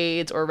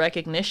grades or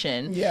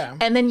recognition. Yeah.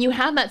 And then you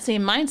have that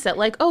same mindset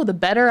like, oh, the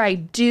better I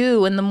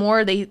do and the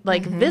more they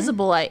like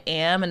visible I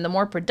am and the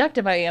more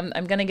productive I am,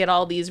 I'm going to get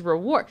all these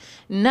rewards.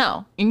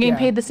 No, you're getting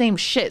paid the same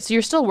shit. So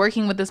you're still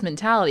working with this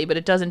mentality, but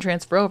it doesn't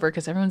transfer over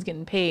because everyone's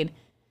getting paid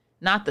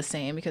not the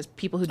same because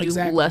people who do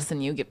less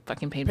than you get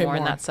fucking paid more,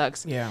 and that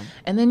sucks. Yeah.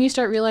 And then you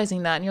start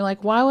realizing that and you're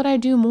like, why would I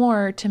do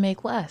more to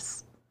make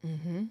less?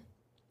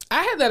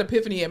 I had that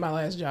epiphany at my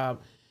last job.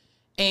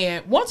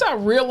 And once I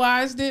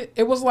realized it,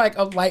 it was like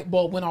a light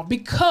bulb went off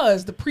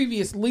because the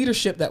previous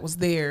leadership that was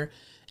there,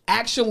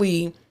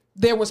 actually,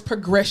 there was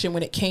progression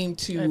when it came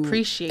to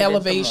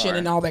elevation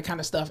and all that kind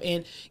of stuff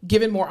and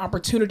given more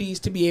opportunities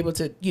to be able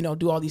to,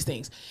 do all these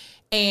things.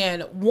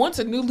 And once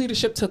a new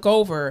leadership took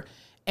over,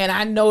 and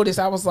I noticed,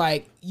 I was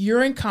like,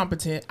 you're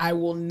incompetent. I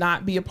will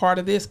not be a part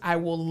of this. I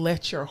will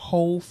let your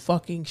whole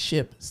fucking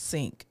ship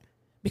sink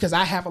because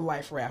I have a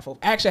life raft.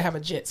 Actually, I have a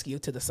jet ski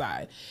to the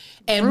side.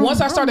 And once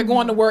I started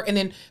going to work and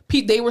then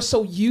they were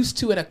so used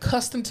to and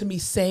accustomed to me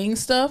saying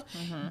stuff,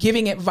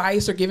 giving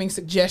advice or giving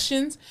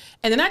suggestions.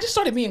 And then I just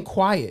started being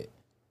quiet.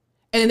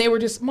 And then they were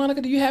just, Monica,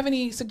 do you have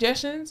any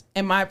suggestions?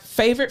 And my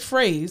favorite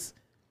phrase,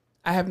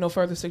 I have no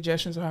further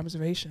suggestions or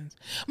observations.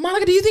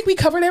 Monica, do you think we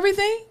covered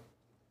everything?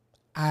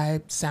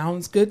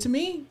 Sounds good to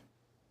me.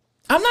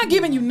 I'm not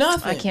giving you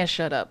nothing. I can't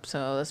shut up,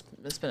 so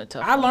that's been a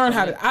tough I one learned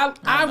for how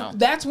me. to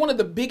that's one of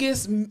the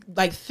biggest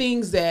like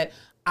things that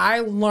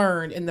I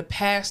learned in the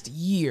past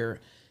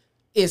year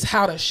is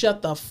how to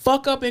shut the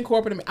fuck up in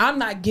corporate. I'm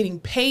not getting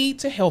paid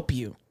to help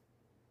you.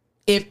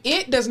 If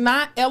it does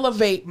not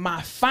elevate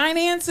my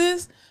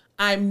finances,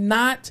 I'm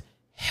not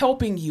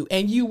helping you,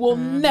 and you will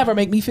never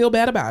make me feel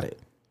bad about it.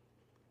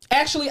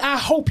 Actually, I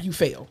hope you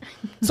fail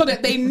so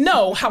that they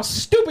know how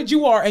stupid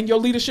you are in your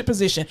leadership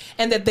position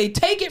and that they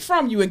take it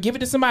from you and give it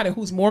to somebody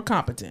who's more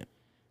competent.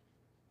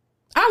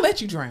 I'll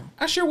let you drown.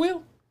 I sure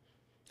will.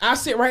 I'll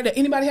sit right there.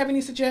 Anybody have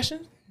any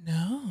suggestions?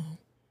 No.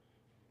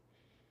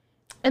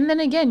 And then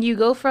again, you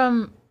go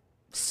from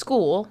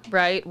school,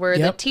 right, where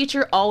the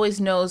teacher always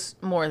knows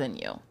more than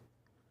you.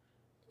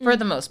 For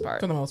the most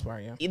part. For the most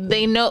part, yeah.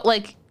 They know,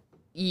 like,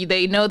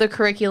 they know the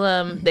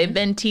curriculum. They've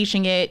been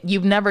teaching it.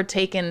 You've never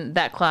taken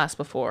that class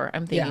before.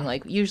 I'm thinking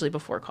like usually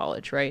before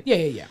college, right?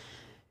 Yeah.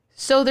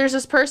 So there's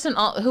this person,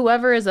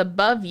 whoever is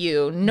above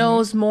you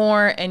knows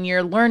more and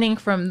you're learning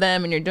from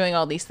them and you're doing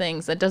all these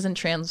things that doesn't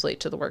translate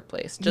to the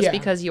workplace. Just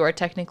because you are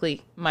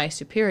technically my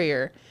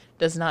superior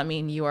does not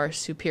mean you are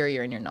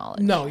superior in your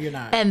knowledge. No, you're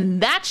not.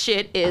 And that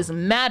shit is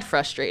mad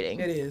frustrating.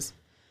 It is.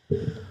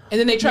 And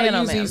then they try to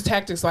use these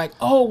tactics like,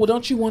 oh, well,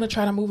 don't you want to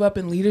try to move up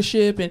in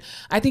leadership? And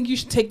I think you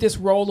should take this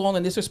role on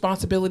and this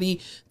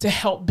responsibility to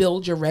help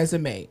build your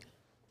resume.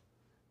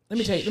 Let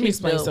me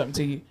explain something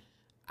to you.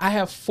 I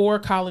have 4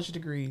 college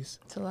degrees.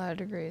 It's a lot of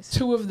degrees.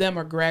 2 of them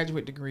are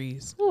graduate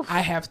degrees. Oof.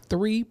 I have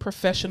 3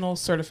 professional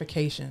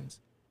certifications.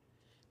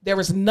 There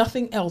is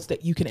nothing else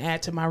that you can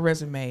add to my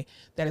resume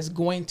that is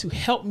going to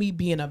help me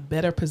be in a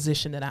better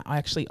position than I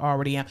actually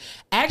already am.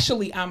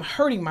 Actually, I'm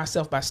hurting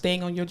myself by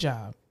staying on your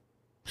job.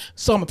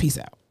 So I'm a peace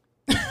out.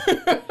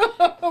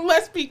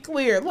 Let's be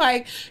clear.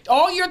 Like,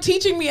 all you're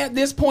teaching me at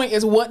this point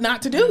is what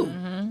not to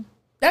do.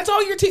 That's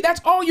all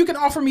that's all you can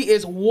offer me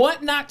is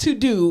what not to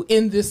do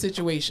in this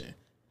situation.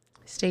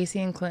 Stacy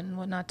and Clinton,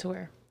 what not to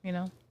wear, you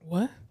know?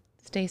 What?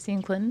 Stacy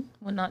and Clinton,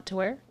 what not to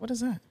wear. What is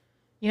that?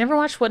 You never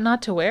watched What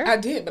Not to Wear? I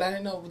did, but I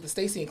didn't know the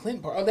Stacey and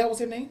Clinton part. Oh, that was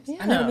their names? Yeah.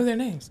 I never knew their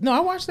names. No, I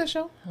watched that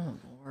show. Oh,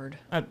 Lord.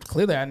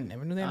 Clearly, I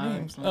never knew their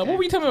names. Okay. What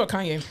were you telling me about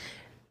Kanye?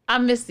 I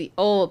miss the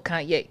old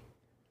Kanye.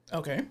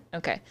 Okay.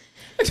 Okay.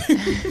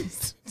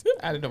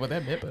 I didn't know what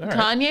that meant, but all right.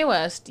 Kanye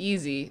West,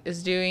 Yeezy,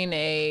 is doing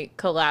a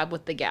collab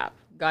with The Gap.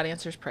 God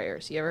Answers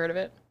Prayers. You ever heard of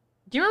it?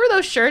 Do you remember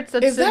those shirts?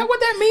 Is that what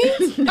that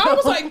means? I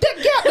was like, that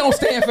Gap don't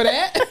stand for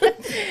that.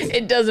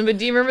 It doesn't, but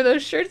do you remember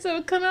those shirts that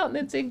would come out and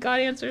they'd say God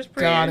Answers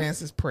Prayers? God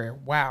Answers Prayer.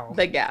 Wow.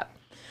 The Gap.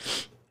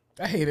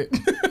 I hate it.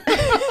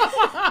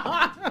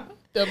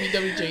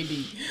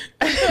 WWJD.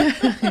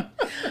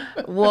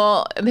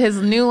 Well, his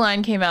new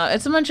line came out.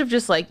 It's a bunch of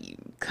just like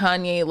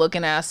Kanye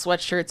looking ass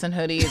sweatshirts and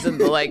hoodies and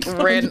the like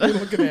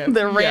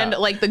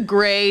like the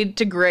gray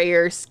to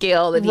grayer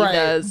scale that he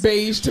does.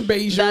 Beige to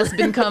beige. That's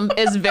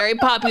is very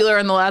popular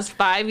in the last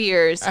 5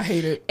 years. I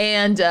hate it.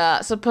 And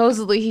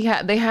supposedly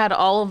they had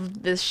all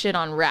of this shit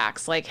on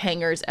racks, like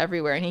hangers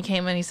everywhere. And he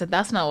came in, he said,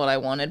 "That's not what I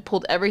wanted."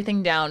 Pulled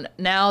everything down.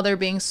 Now they're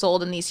being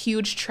sold in these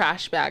huge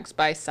trash bags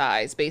by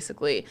size.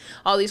 Basically,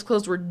 all these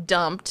clothes were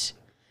dumped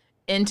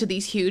into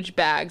these huge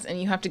bags,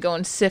 and you have to go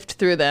and sift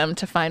through them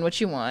to find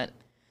what you want.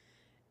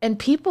 And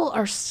people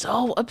are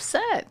so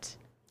upset.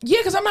 Yeah,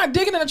 because I'm not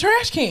digging in a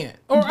trash can.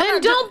 Or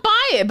then don't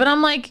buy it. But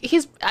I'm like,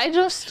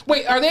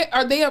 wait. Are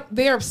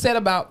they upset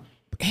about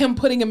him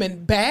putting them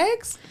in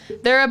bags?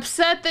 They're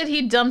upset that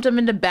he dumped them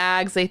into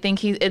bags. They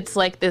think it's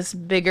like this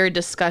bigger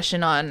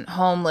discussion on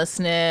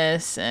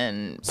homelessness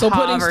and so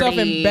poverty. Putting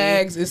stuff in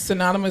bags is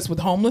synonymous with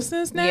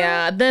homelessness now?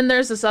 Yeah. Then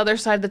there's this other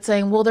side that's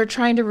saying, well, they're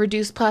trying to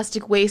reduce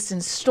plastic waste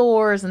in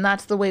stores, and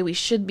that's the way we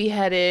should be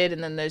headed.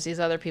 And then there's these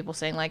other people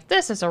saying, like,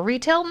 this is a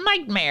retail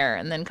nightmare.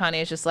 And then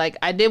Kanye's just like,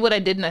 I did what I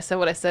did, and I said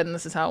what I said, and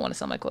this is how I want to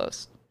sell my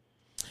clothes.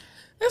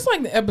 That's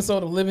like the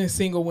episode of Living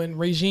Single when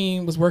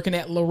Regine was working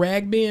at La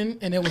Rag Bin,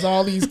 and it was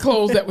all these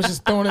clothes that was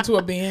just thrown into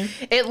a bin.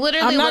 It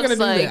literally looks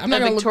like a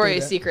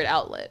Victoria's Secret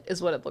outlet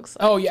is what it looks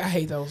like. Oh yeah, I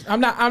hate those.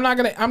 I'm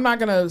not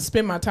gonna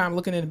spend my time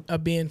looking in a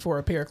bin for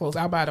a pair of clothes.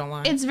 I'll buy it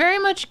online. It's very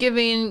much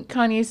giving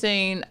Kanye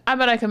saying, I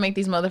bet I could make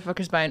these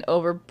motherfuckers buy an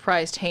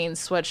overpriced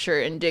Hanes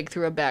sweatshirt and dig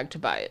through a bag to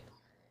buy it.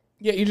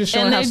 Yeah, you're just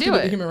showing how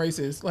stupid the human race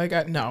is.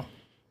 Like, no.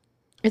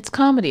 It's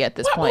comedy at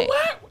this point.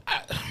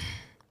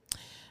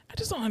 I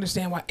just don't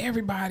understand why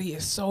everybody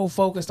is so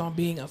focused on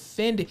being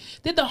offended.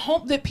 Did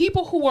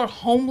people who are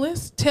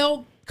homeless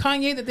tell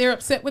Kanye that they're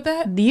upset with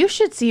that? You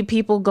should see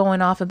people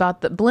going off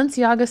about the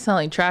Balenciaga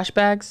selling trash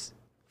bags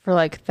for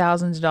like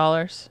thousands of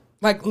dollars.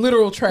 Like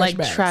literal trash bags.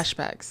 Like trash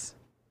bags.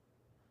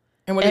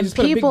 And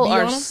people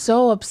are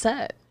so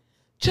upset.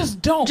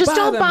 Just don't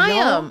buy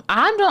them.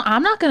 I'm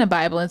not gonna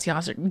buy a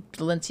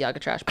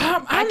Balenciaga trash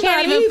bag. I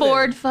can't even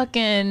afford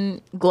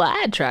fucking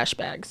Glad trash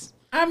bags.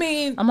 I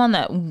mean, I'm on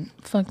that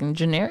fucking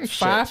generic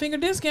shit. 5-finger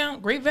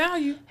discount, great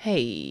value.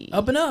 Hey,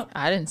 up and up.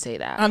 I didn't say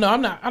that. I know.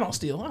 I'm not. I don't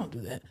steal. I don't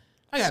do that.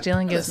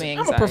 Stealing gives me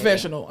anxiety. I'm a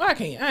professional. I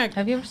can't.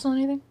 Have you ever stolen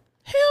anything?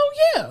 Hell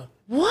yeah.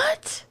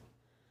 What?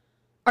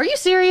 Are you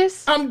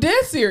serious? I'm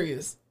dead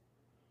serious.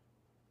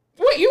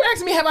 Wait, you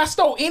asking me have I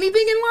stole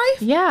anything in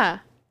life? Yeah.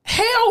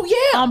 Hell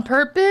yeah. On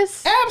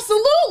purpose?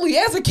 Absolutely.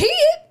 As a kid.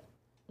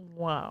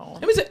 Wow.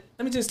 Let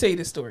me just tell you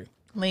this story.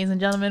 Ladies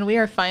and gentlemen, we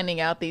are finding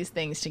out these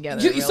things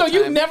together. So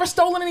you've never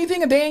stolen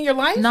anything a day in your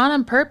life? Not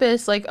on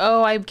purpose. Like,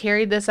 oh, I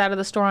carried this out of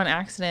the store on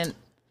accident.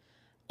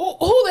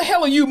 Who the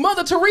hell are you,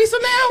 Mother Teresa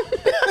now?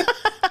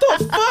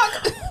 The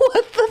fuck?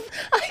 What the?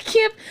 I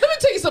can't. Let me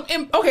tell you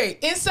something. Okay,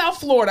 in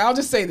South Florida, I'll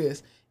just say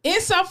this. In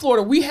South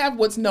Florida, we have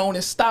what's known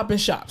as stop and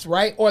shops,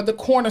 right? Or the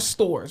corner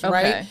stores,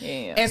 right?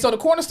 Yeah. And so the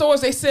corner stores,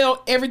 they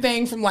sell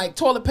everything from like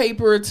toilet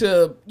paper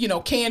to,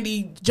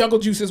 candy, jungle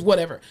juices,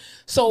 whatever.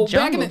 So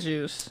jungle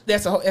juice.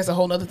 That's a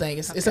whole nother thing.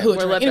 It's a hood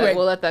trend. Anyway,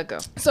 we'll let that go.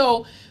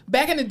 So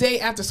back in the day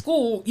after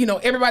school,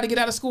 everybody get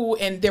out of school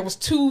and there was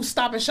 2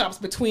 stop and shops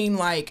between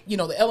like,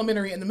 the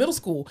elementary and the middle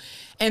school.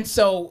 And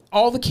so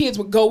all the kids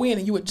would go in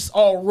and you would just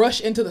all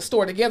rush into the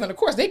store together. And of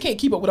course they can't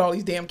keep up with all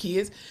these damn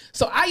kids.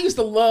 So I used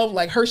to love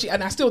like Hershey,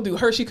 and I still do,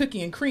 Hershey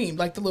cookie and cream,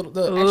 like the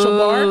actual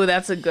bar. Ooh,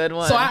 that's a good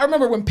one. So I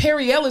remember when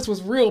Perry Ellis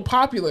was real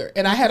popular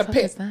and I had a pet.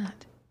 What is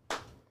that?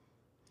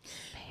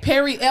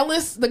 Perry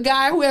Ellis, the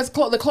guy who has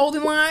the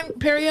clothing line,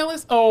 Perry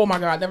Ellis. Oh my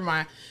God, never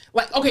mind.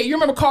 Like, okay, you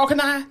remember Carl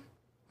Kanai?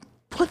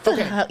 What the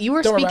hell? You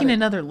were speaking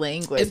another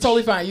language. It's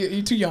totally fine.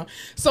 You're too young.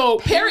 So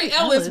Perry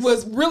Ellis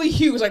was really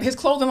huge. Like his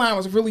clothing line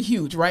was really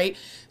huge, right?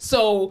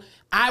 So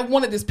I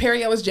wanted this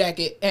Perry Ellis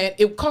jacket and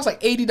it cost like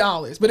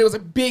 $80, but it was a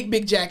big,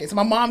 big jacket. So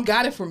my mom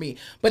got it for me,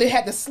 but it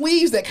had the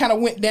sleeves that kind of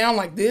went down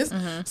like this.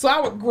 Mm-hmm. So I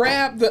would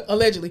grab the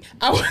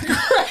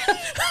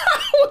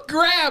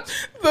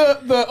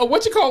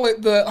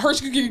the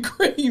Hershey cookie and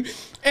cream,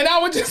 and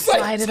I would just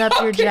slide it up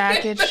your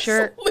jacket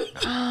shirt.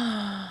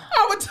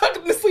 I would tuck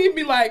it in the sleeve and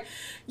be like,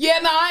 yeah,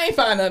 no, I ain't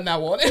find nothing I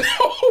wanted.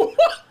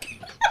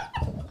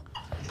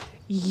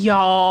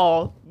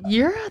 Y'all,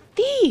 you're a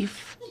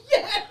thief.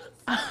 Yes.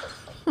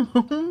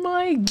 Oh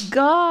my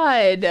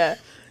God. I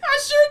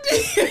sure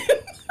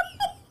did.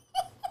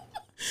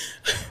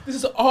 This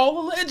is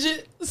all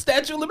alleged. The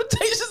statute of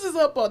limitations is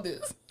up on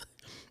this.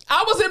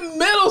 I was in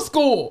middle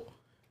school.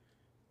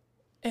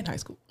 And high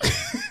school.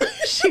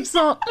 She's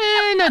all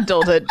in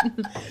adulthood.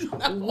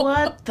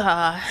 What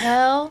the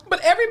hell?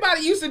 But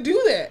everybody used to do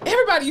that.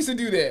 Everybody used to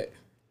do that.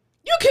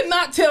 You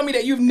cannot tell me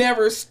that you've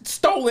never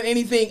stolen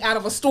anything out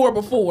of a store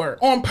before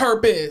on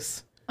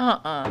purpose.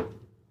 Never.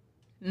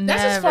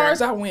 That's as far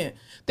as I went.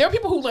 There are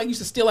people who like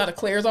used to steal out of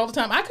Claire's all the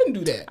time. I couldn't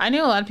do that. I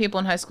knew a lot of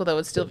people in high school that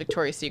would steal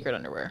Victoria's Secret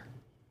underwear.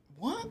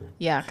 What?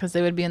 Yeah, because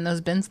they would be in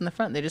those bins in the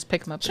front. They just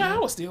pick them up. Child, I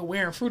was still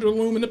wearing Fruit of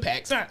the Loom in the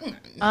packs.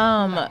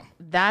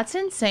 That's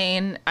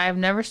insane. I've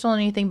never stolen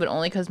anything, but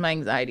only because my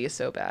anxiety is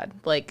so bad.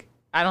 Like,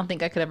 I don't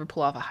think I could ever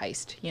pull off a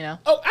heist, you know?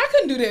 Oh, I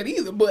couldn't do that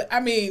either. But, I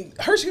mean,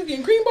 Hershey cookie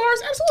and cream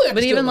bars, absolutely.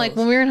 But even, like,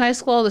 when we were in high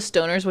school, all the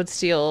stoners would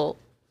steal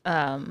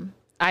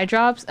eye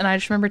drops. And I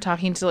just remember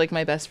talking to, like,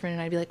 my best friend,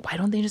 and I'd be like, why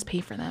don't they just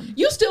pay for them?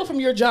 You steal from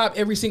your job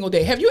every single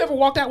day. Have you ever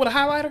walked out with a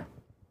highlighter?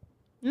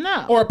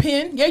 No. Or a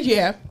pen? Yeah, you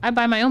have. I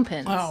buy my own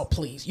pens. Oh,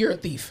 please. You're a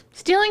thief.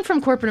 Stealing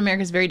from corporate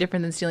America is very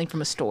different than stealing from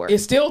a store.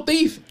 It's still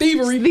thievery.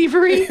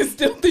 It's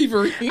still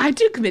thievery. I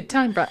do commit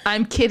time, bro.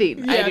 I'm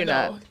kidding. Yeah, I do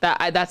not.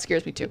 That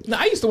scares me too. No,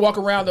 I used to walk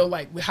around, though,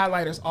 like, with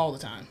highlighters all the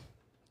time.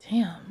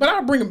 Damn. But I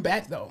would bring them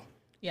back, though.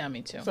 Yeah,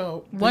 me too.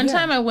 So one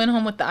time I went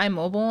home with the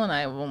iMobile and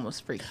I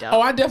almost freaked out. Oh,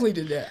 I definitely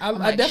did that.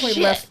 I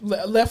definitely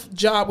left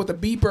job with a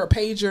beeper, a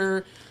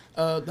pager,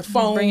 the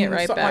phone, bring it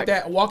right something back.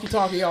 like that,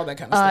 walkie-talkie, all that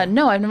kind of stuff.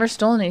 No, I've never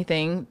stolen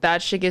anything.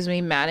 That shit gives me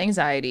mad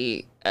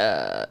anxiety.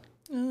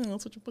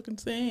 That's what you fucking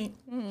saying.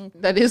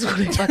 That is what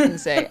I fucking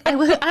say.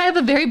 I have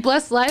a very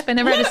blessed life. I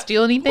never had to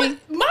steal anything.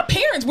 My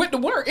parents went to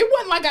work. It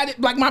wasn't like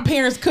like my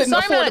parents couldn't So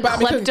afford I'm to not buy a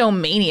me.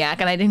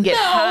 kleptomaniac and I didn't get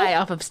high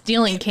off of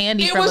stealing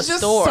candy from a store. It was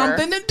just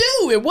something to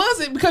do. It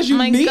wasn't because you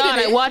needed it.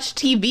 I watched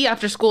TV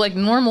after school like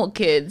normal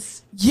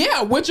kids.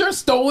 Yeah, with your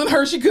stolen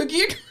Hershey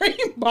cookie and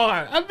cream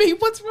bar. I mean,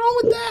 what's wrong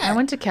with that? I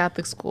went to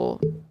Catholic school.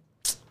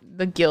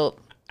 The guilt.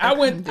 I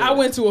went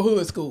to a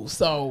hood school,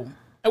 so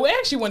it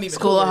actually wasn't even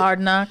School hood. of Hard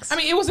Knocks. I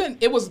mean,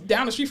 it was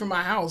down the street from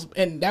my house,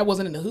 and that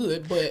wasn't in the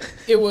hood, but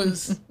it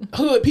was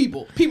hood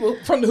people. People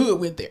from the hood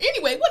went there.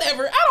 Anyway,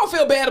 whatever. I don't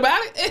feel bad about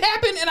it. It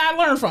happened, and I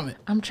learned from it.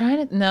 I'm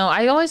trying to. No,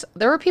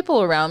 there were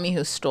people around me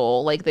who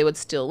stole. Like they would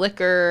steal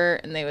liquor,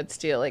 and they would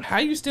steal like How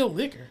you steal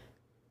liquor?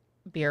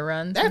 beer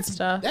runs and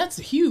stuff. That's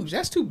huge.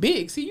 That's too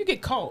big. See, you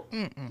get caught.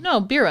 No,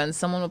 beer runs.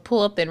 Someone would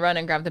pull up, they'd run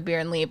and grab the beer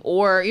and leave.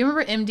 Or you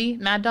remember MD,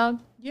 Mad Dog?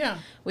 Yeah.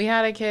 We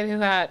had a kid who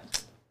had.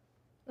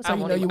 That's how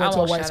you know you went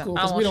to a white school.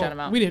 I won't shut him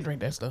out. We didn't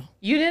drink that stuff.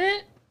 You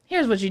didn't?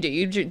 Here's what you do.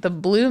 You drink the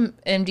blue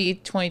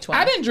MD 2020.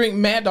 I didn't drink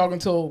Mad Dog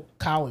until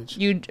college.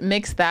 You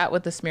mix that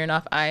with the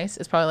Smirnoff Ice.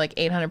 It's probably like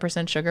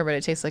 800% sugar, but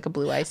it tastes like a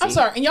blue icy. I'm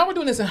sorry. And y'all were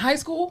doing this in high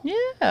school?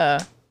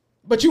 Yeah.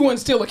 But you wouldn't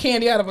steal a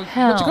candy out of a,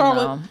 Hell what you call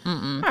no. it?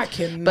 Mm-mm. I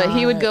cannot. But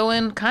he would go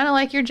in kind of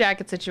like your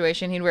jacket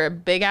situation. He'd wear a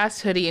big ass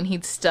hoodie and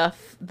he'd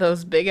stuff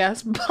those big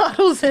ass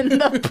bottles in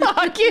the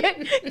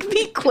pocket.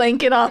 Be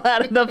clanking all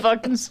out of the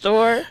fucking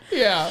store.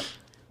 Yeah.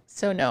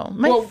 So no,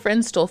 my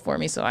friends stole for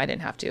me, so I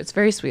didn't have to. It's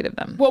very sweet of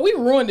them. Well, we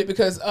ruined it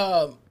because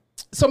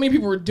so many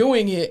people were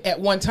doing it at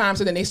one time.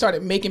 So then they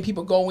started making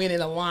people go in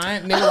a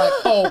line, and they were like,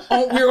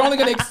 "Oh, we're only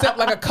going to accept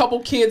like a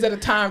couple kids at a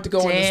time to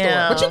go in the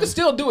store." But you can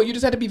still do it. You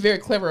just had to be very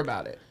clever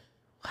about it.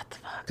 What the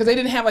fuck? Because they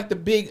didn't have like the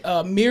big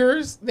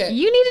mirrors that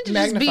you needed to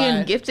just be in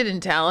magnified. gifted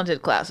and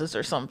talented classes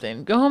or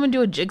something. Go home and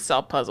do a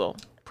jigsaw puzzle.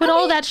 Put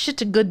all that shit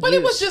to good But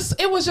use.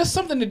 it was just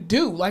something to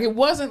do. Like it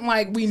wasn't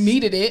like we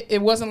needed it.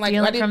 It wasn't like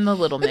Stealing from the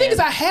little The thing man. is,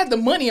 I had the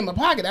money in my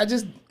pocket.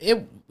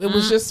 It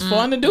was just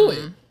fun to do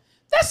it.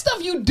 That's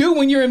stuff you do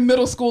when you're in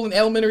middle school and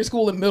elementary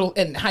school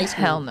and high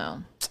school. Hell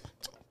no.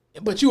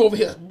 But you over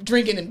here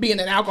drinking and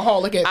being an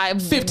alcoholic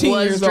at 15 years old.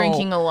 I was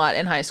drinking a lot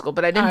in high school,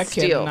 but I didn't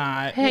steal.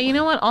 Cannot. Hey, you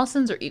know what? All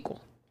sins are equal.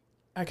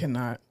 I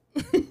cannot.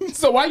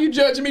 So why you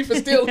judging me for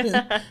stealing?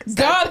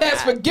 God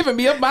has forgiven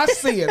me of my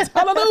sins.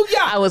 Hallelujah.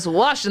 I was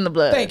washed in the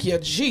blood. Thank you,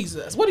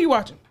 Jesus. What are you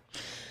watching?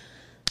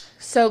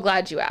 So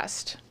glad you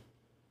asked.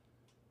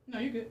 No,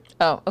 you're good.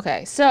 Oh,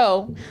 okay.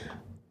 So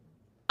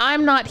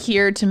I'm not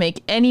here to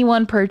make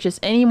anyone purchase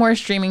any more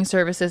streaming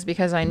services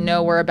because I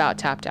know we're about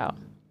tapped out.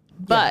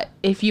 But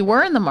if you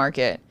were in the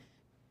market,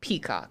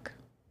 Peacock.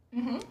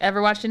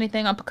 Ever watched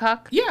anything on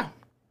Peacock? Yeah.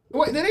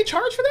 Wait, did they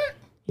charge for that?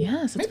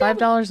 Yes, it's Maybe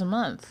 $5 a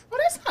month. Oh,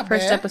 that's not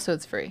First bad.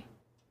 episode's free.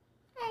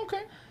 Oh,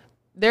 okay.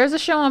 There's a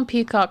show on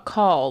Peacock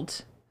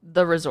called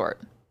The Resort.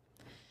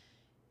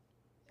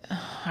 I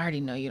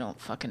already know you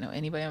don't fucking know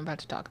anybody I'm about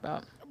to talk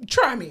about.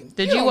 Try me.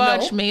 Did you don't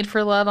watch know. Made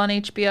for Love on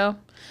HBO?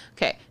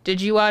 Okay. Did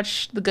you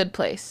watch The Good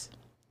Place?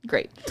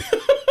 Great.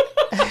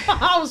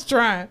 I was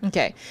trying.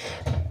 Okay.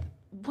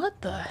 What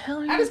the hell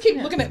are you I just keep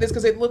looking looking at this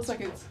because it looks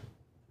like it's...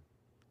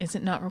 Is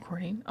it not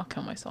recording? I'll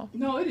kill myself.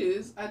 No, it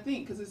is. I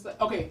think because it's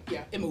like... Okay,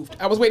 yeah, it moved.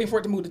 I was waiting for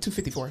it to move to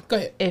 254. Go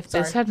ahead. If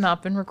Sorry. this had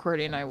not been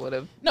recording, I would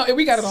have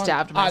we got it on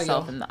stabbed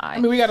myself audio. in the eye. I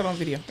mean, we got it on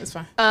video. It's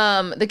fine.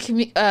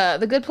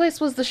 The Good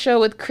Place was the show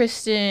with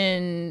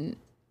Kristen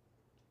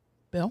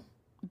Bill?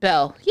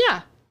 Bell.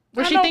 Yeah.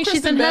 Where I she know thinks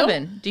she's Kristen in Bell.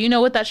 heaven. Do you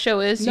know what that show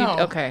is? No.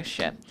 Okay,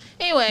 shit.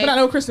 Anyway. But I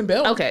know Kristen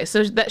Bell. Okay,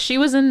 so that she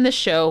was in this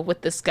show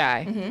with this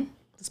guy.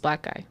 This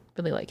black guy.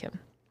 Really like him.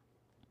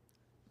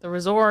 The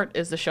Resort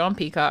is the show on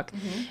Peacock.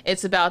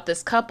 It's about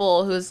this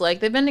couple who's like,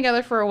 they've been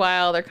together for a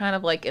while. They're kind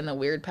of like in the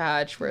weird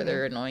patch where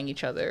they're annoying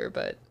each other,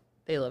 but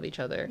they love each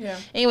other. Yeah.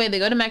 Anyway, they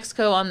go to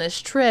Mexico on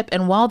this trip,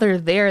 and while they're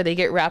there, they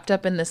get wrapped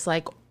up in this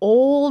like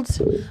old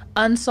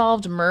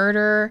unsolved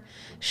murder.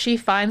 She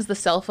finds the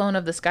cell phone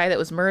of this guy that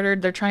was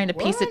murdered. They're trying to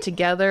piece it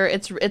together.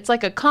 It's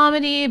like a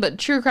comedy, but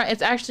true crime.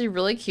 It's actually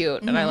really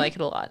cute, and I like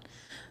it a lot.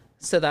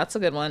 So that's a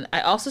good one.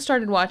 I also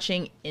started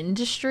watching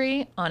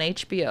Industry on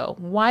HBO.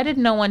 Why did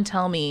no one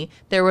tell me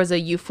there was a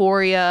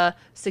Euphoria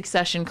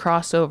Succession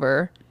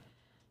crossover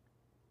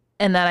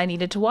and that I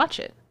needed to watch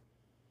it?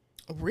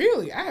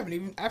 Really? I haven't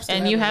even.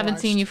 And you haven't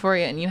seen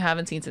Euphoria and you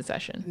haven't seen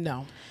Succession.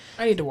 No.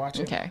 I need to watch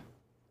it. Okay.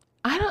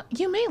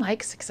 You may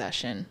like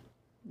Succession.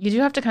 You do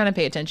have to kind of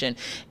pay attention.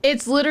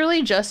 It's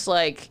literally just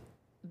like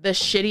the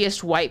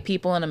shittiest white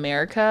people in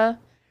America,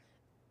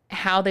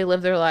 how they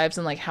live their lives,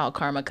 and like how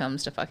karma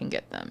comes to fucking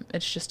get them.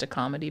 It's just a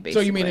comedy,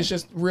 basically. So you mean it's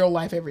just real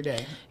life every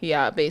day?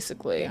 Yeah,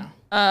 basically. Yeah.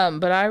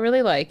 But I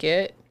really like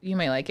it. You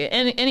may like it.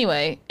 And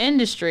anyway,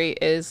 Industry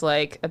is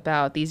like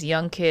about these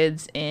young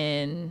kids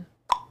in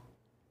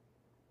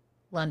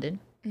London.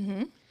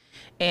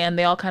 And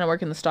they all kind of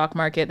work in the stock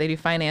market. They do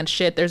finance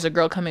shit. There's a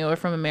girl coming over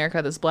from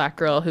America, this black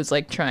girl who's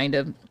like trying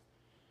to,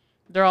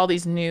 they're all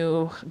these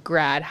new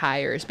grad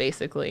hires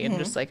basically, and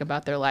just like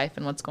about their life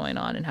and what's going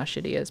on and how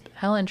shitty is. But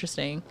hell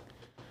interesting.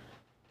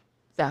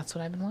 That's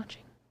what I've been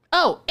watching.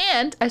 Oh,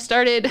 and I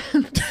started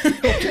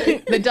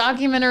the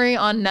documentary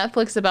on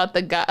Netflix about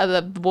the guy,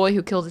 the boy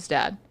who killed his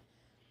dad.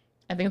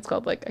 I think it's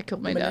called like I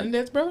Killed My Dad.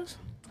 Menendez brothers?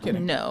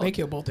 Kidding. No. They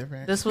killed both their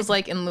parents. This was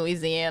like in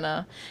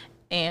Louisiana,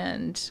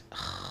 and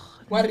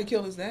Why did he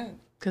kill his dad?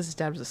 because his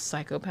dad was a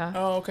psychopath.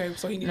 Oh, okay.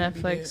 So he needed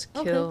Netflix to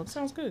be dead. killed Okay,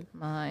 sounds good.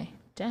 my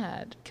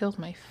dad. Killed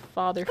my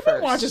father I've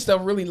been watching first.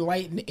 stuff really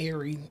light and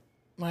airy,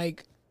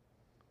 like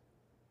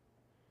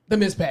the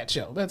Miss Pat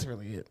show. That's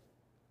really it.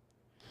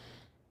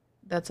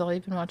 That's all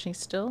you've been watching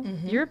still?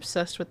 You're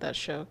obsessed with that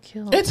show.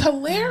 Killed It's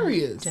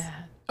hilarious. my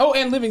dad. Oh,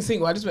 and Living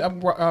Single.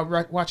 I'm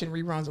watching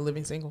reruns of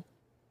Living Single.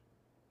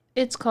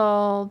 It's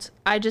called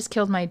I Just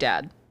Killed My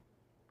Dad.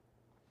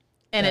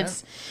 And Yeah.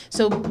 it's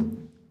so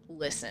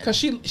listen. Because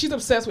she's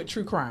obsessed with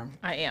true crime.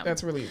 I am.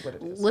 That's really what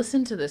it is.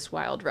 Listen to this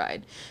wild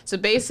ride. So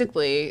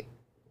basically,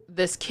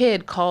 this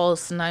kid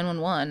calls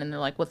 911 and they're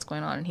like, what's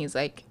going on? And he's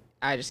like,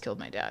 I just killed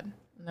my dad.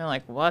 And they're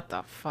like, what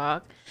the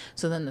fuck?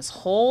 So then this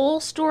whole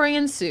story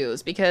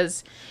ensues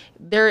because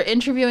they're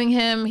interviewing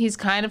him. He's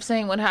kind of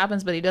saying what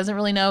happens, but he doesn't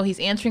really know.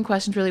 He's answering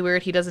questions really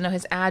weird. He doesn't know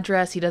his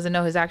address. He doesn't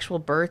know his actual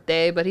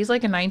birthday, but he's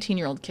like a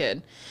 19-year-old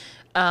kid.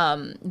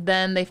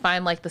 Then they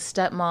find like the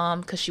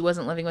stepmom because she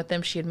wasn't living with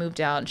them. She had moved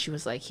out and she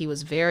was like, he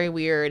was very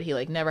weird. He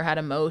like never had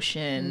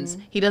emotions.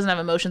 He doesn't have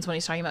emotions when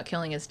he's talking about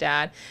killing his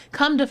dad.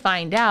 Come to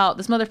find out,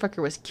 this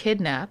motherfucker was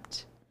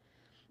kidnapped.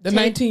 The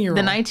 19-year-old.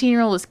 The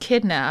 19-year-old was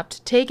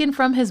kidnapped, taken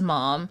from his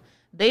mom.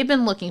 They've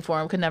been looking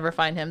for him, could never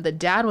find him. The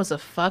dad was a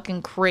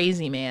fucking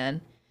crazy man.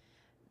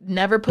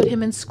 Never put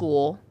him in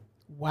school.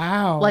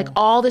 Wow. Like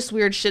all this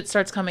weird shit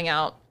starts coming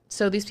out.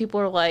 So these people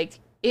are like,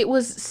 it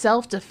was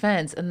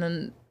self-defense. And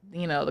then,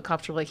 you know, the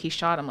cops were like, he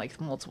shot him like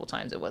multiple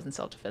times. It wasn't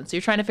self-defense. So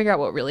you're trying to figure out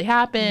what really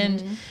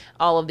happened.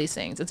 All of these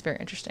things. It's very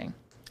interesting.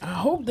 I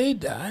hope they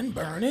die and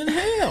burn in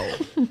hell.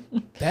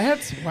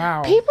 That's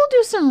wow. People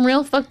do some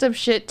real fucked up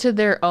shit to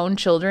their own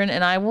children,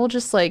 and I will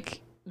just like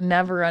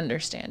never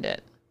understand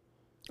it.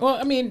 Well,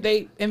 I mean,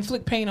 they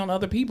inflict pain on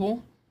other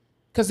people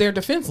because they're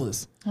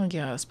defenseless. I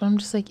guess, but I'm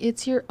just like,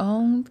 it's your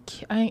own.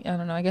 I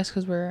don't know. I guess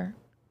because we're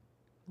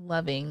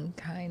loving,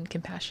 kind,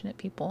 compassionate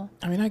people.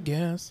 I mean, I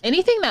guess.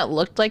 Anything that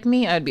looked like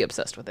me, I'd be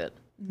obsessed with it.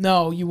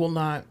 No, you will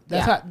not.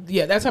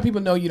 That's how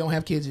people know you don't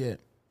have kids yet.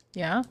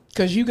 Yeah.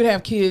 Because you could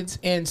have kids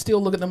and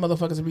still look at them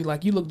motherfuckers and be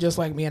like, you look just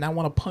like me and I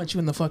want to punch you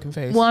in the fucking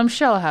face. Well, I'm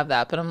sure I'll have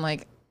that, but I'm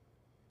like,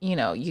 you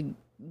know, you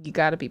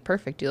got to be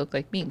perfect. You look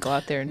like me. Go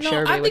out there and show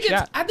everybody what you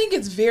got. I think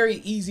it's very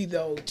easy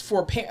though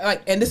for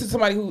like, and this is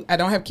somebody who I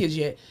don't have kids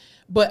yet,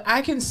 but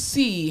I can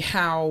see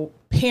how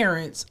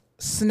parents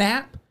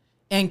snap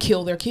and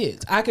kill their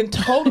kids. I can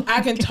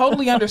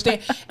totally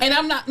understand. And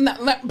I'm not,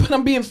 but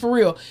I'm being for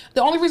real.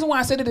 The only reason why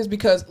I said it is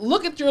because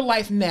look at your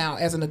life now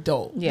as an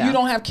adult. Yeah. You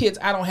don't have kids.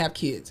 I don't have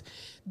kids.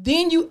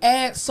 Then you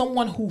add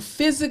someone who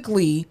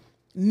physically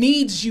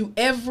needs you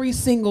every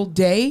single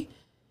day.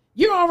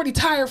 You're already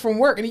tired from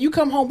work and then you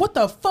come home. What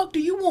the fuck do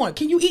you want?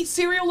 Can you eat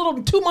cereal,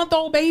 little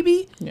 2-month-old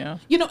baby? Yeah.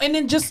 You know, and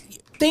then just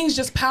things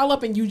just pile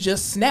up and you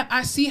just snap.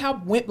 I see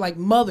how like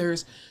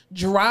mothers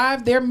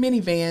drive their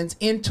minivans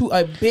into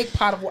a big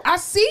pot of water. I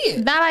see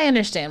it. That I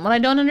understand. What I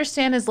don't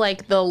understand is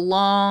like the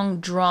long,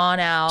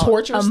 drawn out,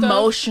 Torture stuff?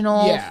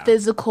 emotional, Yeah.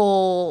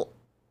 physical,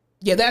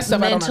 Yeah, that's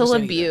stuff I don't mental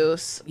understand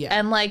abuse. Yeah.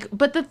 And like,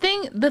 but the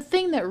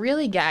thing that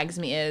really gags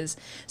me is,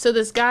 so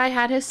this guy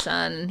had his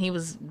son and he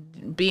was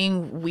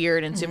being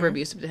weird and super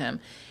abusive to him.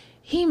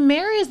 He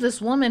marries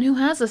this woman who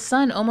has a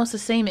son almost the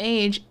same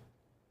age,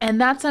 and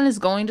that son is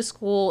going to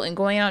school and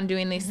going out and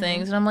doing these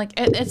things. And I'm like,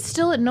 it's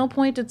still at no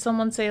point did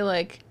someone say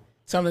like,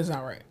 Something's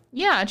not right.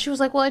 Yeah, and she was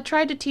like, well, I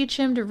tried to teach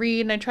him to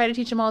read, and I tried to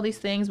teach him all these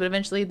things, but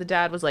eventually the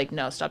dad was like,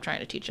 no, stop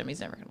trying to teach him. He's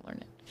never going to learn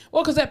it.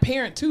 Well, because that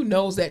parent, too,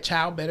 knows that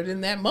child better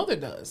than that mother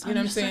does. You know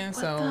what I'm saying?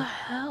 Like, what the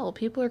hell?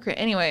 People are crazy.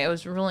 Anyway, it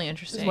was really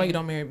interesting. That's why you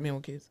don't marry men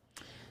with kids.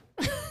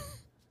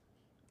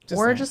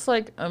 Just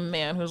like a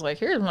man who's like,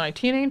 here's my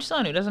teenage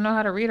son who doesn't know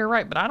how to read or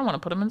write, but I don't want to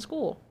put him in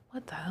school.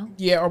 What the hell?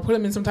 Yeah, or put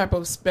him in some type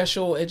of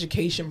special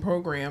education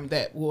program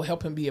that will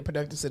help him be a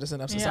productive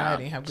citizen of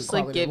society and have good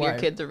quality of life. Just like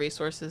give your kid the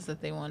resources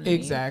that they want to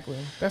Exactly.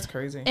 That's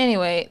crazy.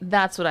 Anyway,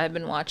 that's what I've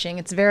been watching.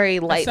 It's very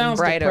light and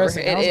bright over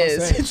here. It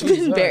is. It's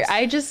been very.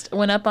 I just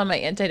went up on my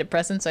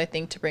antidepressants, so I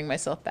think to bring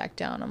myself back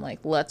down, I'm like,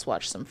 let's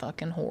watch some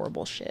fucking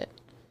horrible shit.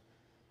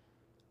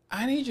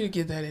 I need you to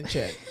get that in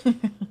check.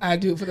 I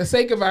do. For the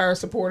sake of our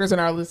supporters and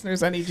our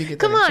listeners, I need you to get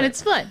that in check. Come on,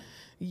 it's fun.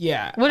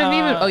 Yeah. What have you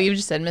even... Oh, you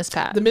just said Miss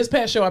Pat. The Miss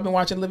Pat show. I've been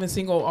watching Living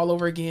Single all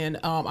over again.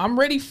 I'm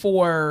ready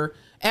for...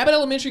 Abbott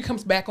Elementary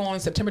comes back on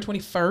September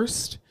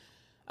 21st.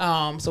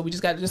 So we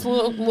just got just a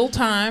little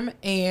time.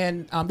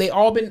 And they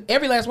all been...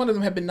 Every last one of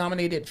them have been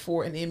nominated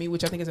for an Emmy,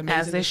 which I think is amazing.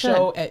 As they the should.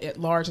 show at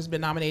large has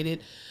been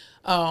nominated.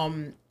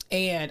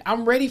 And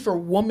I'm ready for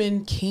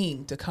Woman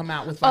King to come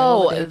out with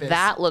Viola Davis.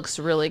 That looks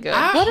really good.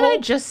 What did I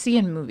just see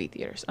in movie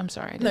theaters? I'm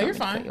sorry. No, you're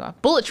fine.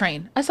 Bullet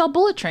Train. I saw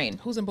Bullet Train.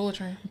 Who's in Bullet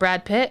Train?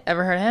 Brad Pitt.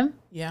 Ever heard of him?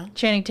 Yeah.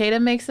 Channing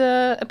Tatum makes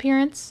a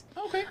appearance.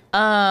 Okay.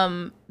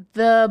 I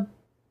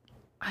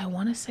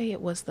want to say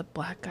it was the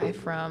black guy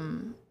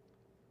from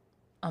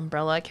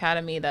Umbrella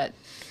Academy that...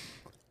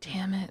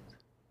 Damn it.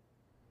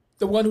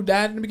 The one who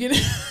died in the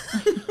beginning?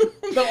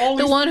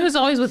 The one who's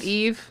always with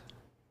Eve.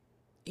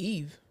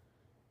 Eve.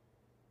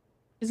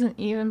 Isn't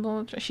Eve in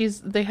Bullet Train?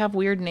 They have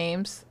weird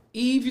names.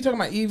 Eve? You talking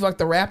about Eve, like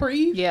the rapper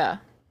Eve? Yeah.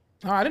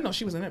 Oh, I didn't know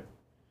she was in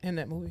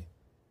that movie.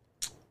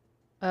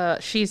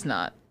 She's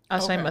not. I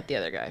was talking about the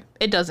other guy.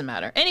 It doesn't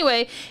matter.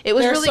 Anyway, it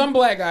was there's some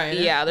black guy in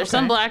it. Yeah, there's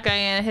some black guy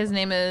in it. His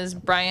name is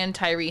Brian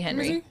Tyree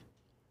Henry.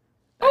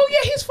 Oh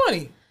yeah, he's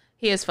funny.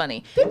 He is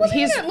funny. Was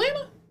he in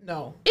Atlanta?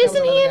 No.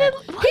 Isn't he in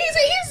Atlanta?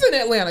 He's in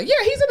Atlanta.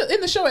 Yeah, he's in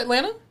the show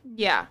Atlanta.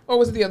 Yeah. Or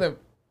was it the other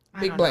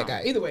big black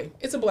guy? Either way,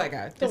 it's a black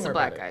guy. It's a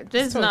black guy.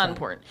 This is not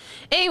important.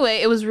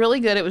 Anyway, it was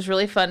really good. It was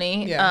really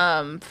funny.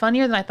 Yeah.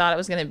 Funnier than I thought it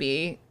was going to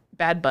be.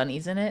 Bad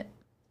Bunny's in it.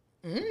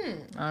 I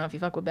don't know if you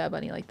fuck with Bad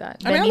Bunny like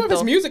that. I mean, I love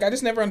his music. I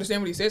just never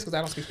understand what he says because I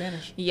don't speak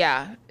Spanish.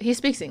 Yeah. He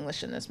speaks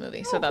English in this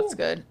movie, so that's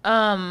good.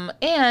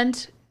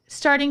 And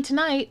starting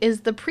tonight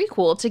is the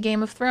prequel to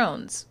Game of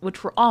Thrones,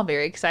 which we're all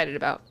very excited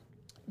about.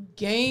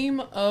 Game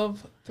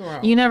of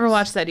Thrones. You never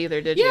watched that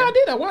either, did you? Yeah, I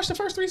did. I watched the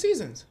first 3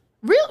 seasons.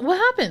 Really? What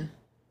happened?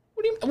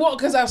 What do you mean? Well,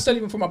 because I was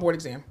studying for my board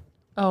exam.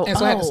 Oh, and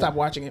so I had to stop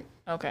watching it.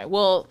 Okay,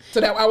 well... So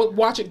that I would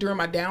watch it during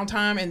my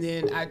downtime, and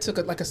then I took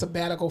a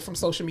sabbatical from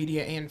social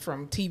media and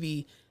from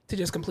TV to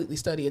just completely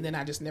study, and then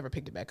I just never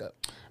picked it back up.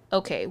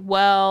 Okay,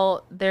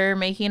 well, they're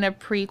making a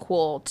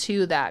prequel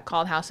to that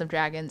called House of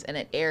Dragons, and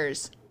it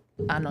airs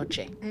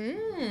anoche.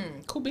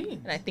 Cool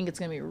bean. And I think it's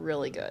going to be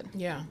really good.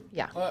 Yeah.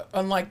 Yeah.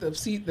 Unlike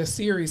the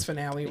series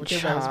finale, which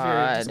everybody was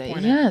very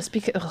disappointed. Yes,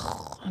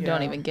 because...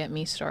 Don't even get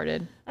me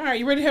started. All right,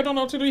 you ready to head on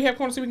over to the rehab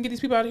corner so we can get these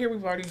people out of here?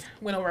 We've already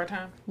went over our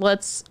time.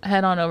 Let's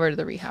head on over to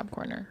the rehab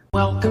corner.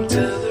 Welcome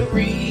to the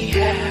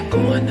rehab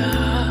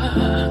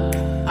corner,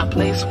 a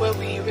place where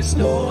we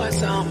restore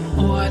some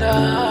order.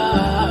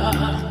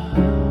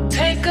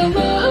 Take a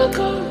look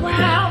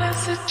around and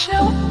sit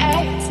your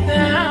ass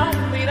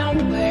down. We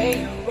don't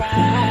play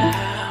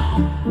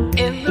around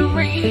in the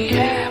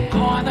rehab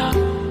corner.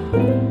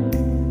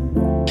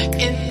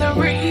 In the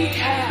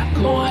rehab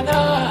corner.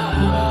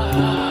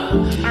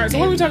 All right, so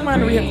what are we talking about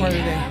in the rehab corner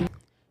today?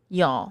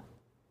 Y'all,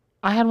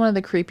 I had one of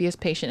the creepiest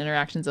patient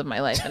interactions of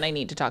my life, and I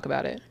need to talk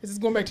about it. Is this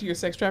going back to your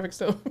sex traffic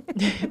stuff?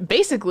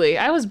 Basically,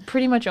 I was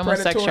pretty much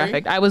almost sex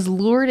trafficked. I was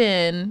lured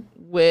in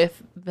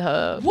with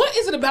the what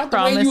is it about the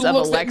way you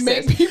look that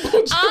make people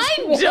just I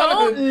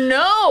don't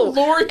know.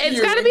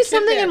 It's got to be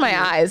something in my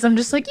eyes. I'm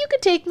just like, you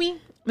could take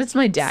me. It's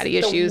my daddy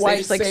issues. They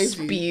just like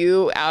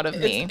spew out of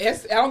me. I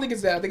don't think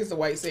it's that. I think it's the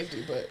white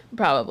safety, but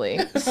probably.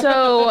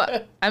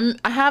 So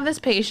I have this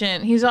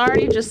patient. He's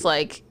already just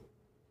like,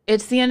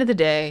 it's the end of the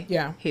day.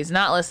 Yeah. He's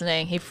not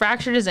listening. He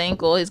fractured his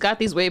ankle. He's got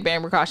these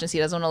weight-bearing precautions he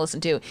doesn't want to listen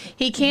to.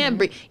 He can't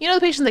breathe. You know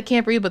the patients that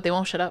can't breathe, but they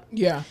won't shut up?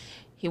 Yeah.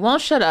 He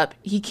won't shut up.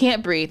 He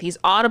can't breathe. He's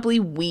audibly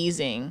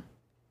wheezing.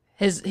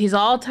 He's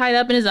all tied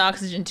up in his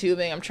oxygen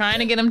tubing. I'm trying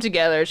to get him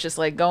together. It's just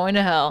like going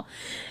to hell.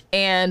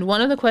 And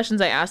one of the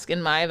questions I ask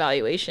in my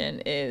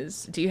evaluation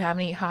is, do you have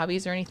any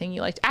hobbies or anything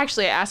you like to...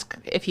 Actually, I ask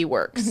if he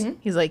works.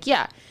 He's like,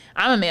 yeah,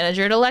 I'm a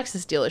manager at a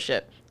Lexus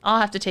dealership. I'll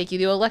have to take you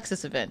to a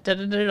Lexus event.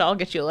 I'll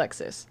get you a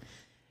Lexus.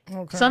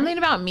 Okay. Something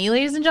about me,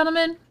 ladies and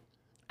gentlemen,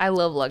 I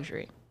love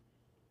luxury.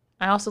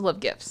 I also love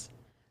gifts.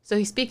 So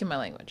he's speaking my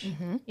language.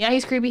 Yeah,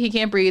 he's creepy. He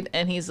can't breathe,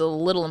 and he's a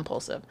little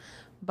impulsive.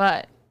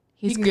 But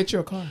he can get you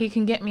a car. He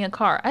can get me a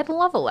car. I'd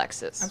love a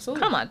Lexus.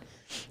 Absolutely. Come on.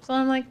 So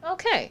I'm like,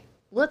 okay,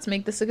 let's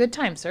make this a good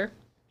time, sir.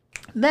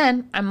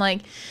 Then I'm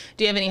like,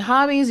 do you have any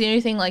hobbies?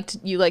 Anything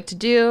you like to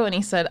do? And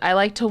he said, I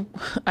like to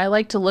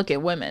look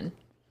at women.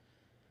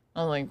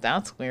 I was like,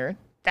 that's weird.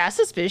 that's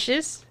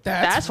suspicious.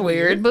 That's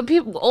weird.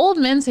 weird. But old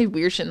men say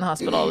weird shit in the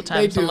hospital all the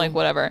time. They So I'm do. like,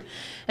 whatever.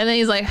 And then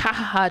he's like, ha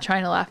ha ha,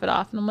 trying to laugh it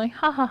off. And I'm like,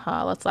 ha ha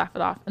ha, let's laugh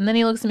it off. And then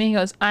he looks at me and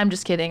goes, I'm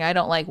just kidding. I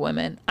don't like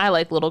women. I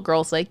like little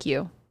girls like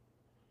you.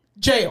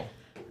 Jail.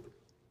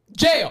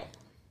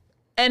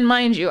 And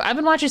mind you, I've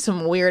been watching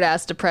some weird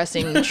ass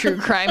depressing true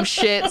crime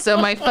shit. So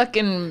my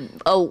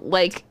fucking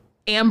like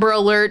Amber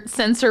Alert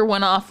sensor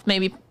went off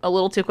maybe a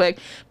little too quick.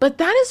 But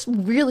that is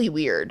really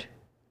weird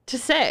to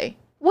say.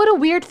 What a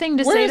weird thing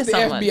to say to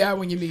someone. Where's the FBI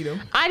when you need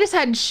them? I just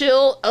had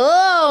chill.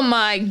 Oh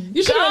my god!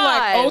 You should have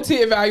like OT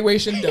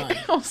evaluation done.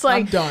 I was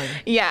like, I'm done.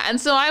 Yeah,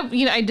 and so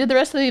I did the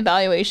rest of the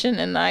evaluation,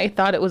 and I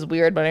thought it was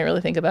weird, but I didn't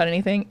really think about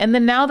anything. And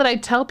then now that I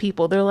tell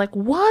people, they're like,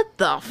 "What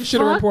the fuck? You should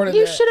have reported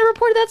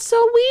that. That's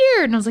so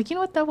weird." And I was like, you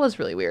know what? That was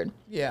really weird.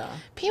 Yeah.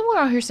 People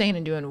are out here saying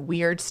and doing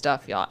weird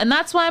stuff, y'all, and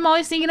that's why I'm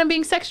always thinking I'm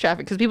being sex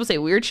trafficked because people say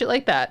weird shit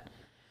like that.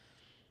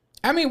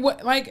 I mean,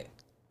 what like?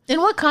 In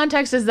what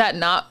context is that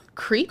not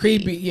creepy?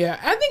 Yeah.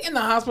 I think in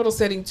the hospital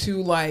setting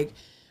too, like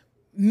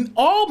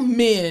all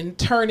men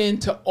turn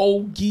into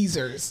old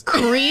geezers.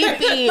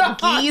 Creepy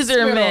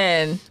geezer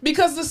men.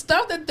 Because the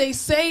stuff that they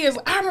say is,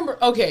 I remember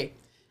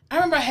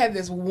I had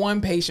this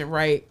one patient,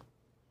 right?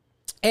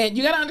 And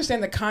you got to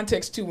understand the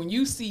context too. When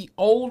you see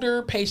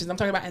older patients, I'm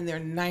talking about in their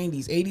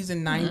 90s, 80s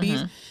and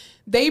 90s,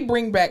 they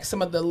bring back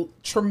some of the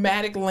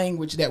traumatic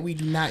language that we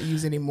do not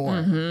use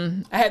anymore.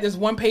 I had this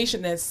one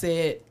patient that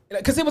said,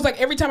 because it was like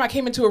every time I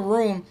came into a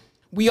room,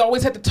 we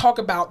always had to talk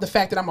about the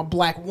fact that I'm a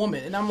black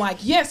woman. And I'm like,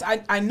 yes,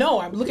 I know.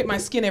 I look at my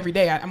skin every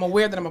day. I'm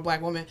aware that I'm a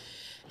black woman.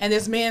 And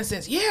this man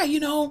says, yeah,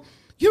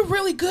 you're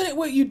really good at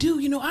what you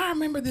do. I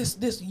remember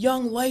this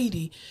young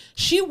lady.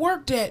 She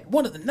worked at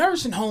one of the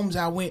nursing homes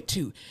I went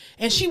to.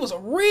 And she was a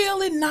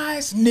really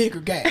nice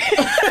nigger gal.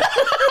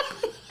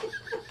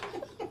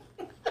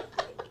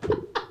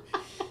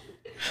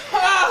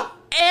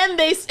 And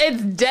it's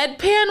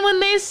deadpan when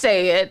they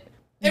say it.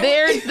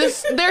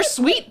 They're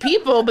sweet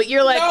people, but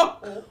you're like,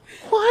 no.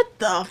 What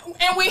the?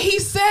 And when he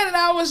said it,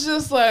 I was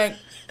just like,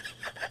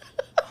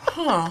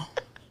 huh.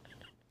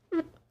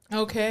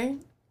 Okay.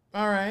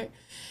 All right.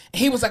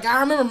 He was like, I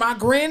remember my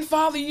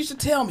grandfather used to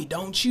tell me,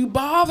 don't you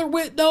bother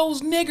with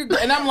those nigger.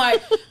 And I'm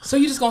like, so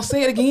you just gonna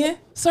say it again,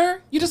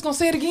 sir? You just gonna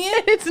say it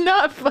again? It's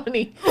not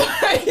funny. But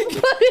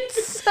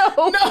it's so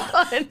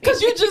funny.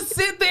 Because you just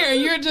sit there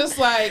and you're just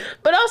like.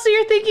 But also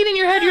you're thinking in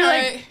your head, you're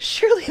like,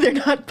 surely they're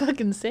not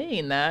fucking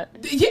saying that.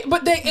 Yeah,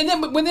 but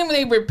when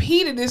they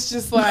repeat it, it's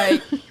just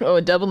like. Oh,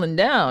 doubling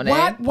down,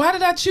 Why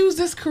did I choose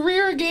this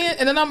career again?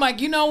 And then I'm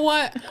like, you know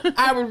what?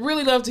 I would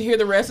really love to hear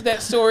the rest of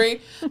that story.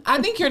 I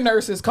think your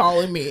nurse is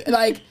calling me.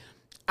 Like,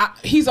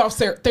 he's off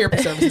therapy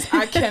services.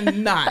 I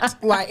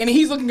cannot. And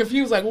he's looking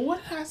confused. Like, well,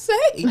 what did I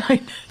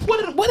say?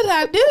 What did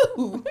I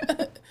do?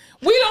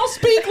 We don't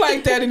speak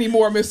like that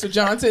anymore, Mr.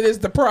 Johnson. Is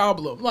the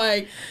problem?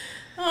 Like,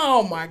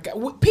 oh my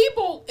God!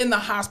 People in the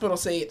hospital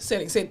tell you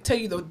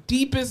the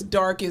deepest,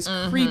 darkest,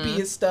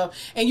 creepiest stuff,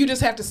 and you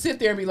just have to sit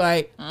there and be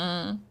like.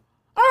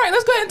 All right,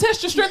 let's go ahead and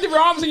test your strength of your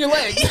arms and your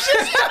legs.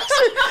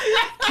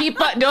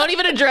 Don't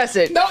even address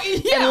it. No,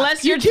 yeah,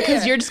 unless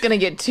because you're just gonna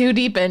get too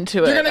deep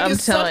into it. You're gonna get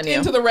sucked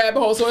into the rabbit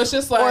hole. So it's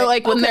just like, or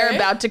like when they're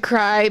about to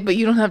cry, but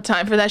you don't have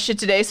time for that shit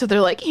today. So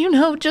they're like,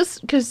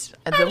 just because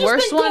the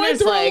worst one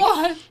is like,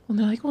 well,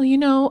 they're like,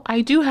 well,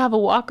 I do have a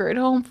walker at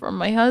home from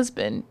my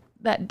husband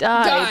that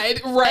died.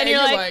 Right. And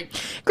you're like,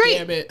 great,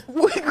 damn it.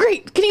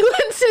 Great. Can you go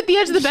ahead and sit at the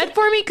edge of the bed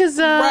for me? Because,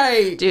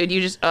 right. Dude,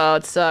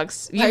 it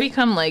sucks. You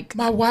become like.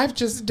 My wife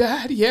just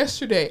died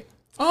yesterday.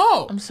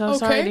 Oh. I'm so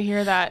sorry to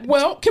hear that.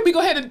 Well, can we go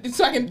ahead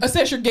so I can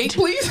assess your gait,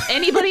 please?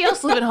 Anybody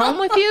else live at home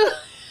with you?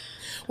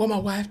 Well, my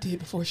wife did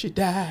before she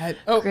died.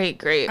 Oh,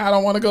 great. I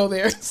don't want to go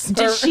there.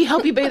 Did she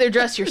help you bathe or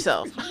dress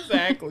yourself?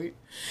 Exactly.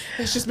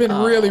 It's just been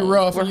really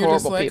rough. We're and you're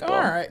just like, people.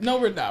 all right. No,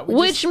 we're not.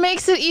 Which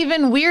makes it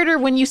even weirder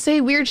when you say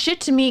weird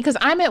shit to me because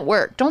I'm at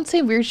work. Don't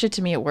say weird shit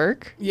to me at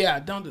work. Yeah,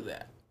 don't do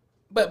that.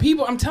 But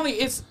people, I'm telling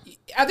you,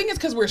 I think it's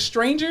because we're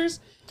strangers.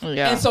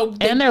 Yeah. And so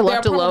they're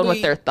left alone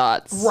with their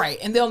thoughts. Right.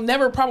 And they'll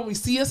never probably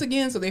see us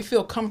again. So they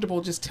feel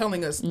comfortable just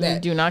telling us that.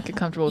 You do not get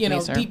comfortable with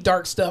me, sir. Deep,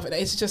 dark stuff. And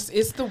it's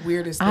the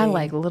weirdest thing. I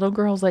like little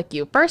girls like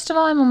you. First of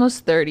all, I'm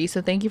almost 30. So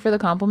thank you for the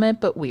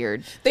compliment, but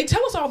weird. They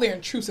tell us all their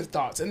intrusive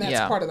thoughts. And that's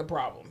part of the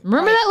problem.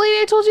 Remember that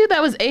lady I told you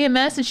that was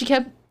AMS and she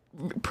kept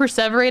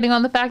perseverating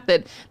on the fact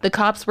that the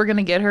cops were going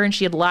to get her and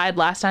she had lied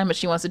last time, but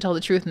she wants to tell the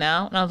truth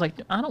now. And I was like,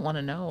 I don't want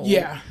to know.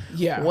 Yeah.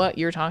 What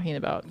you're talking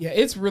about. Yeah,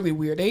 it's really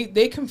weird.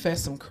 They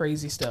confess some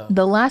crazy stuff.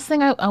 The last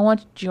thing I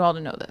want you all to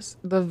know this.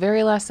 The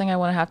very last thing I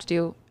want to have to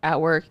do at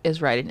work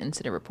is write an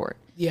incident report.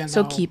 Yeah.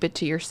 So keep it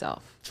to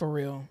yourself. For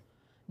real.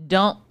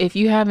 If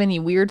you have any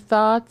weird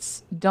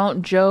thoughts,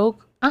 don't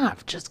joke. I'm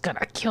just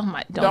gonna kill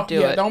don't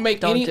do it. Don't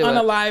make any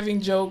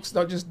unaliving jokes.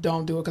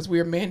 Don't do it because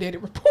we're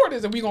mandated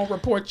reporters and we're gonna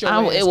report your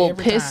ass it will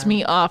every piss time.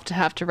 me off to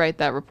have to write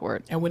that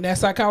report. And when that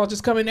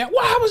psychologist come in there,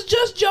 I was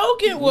just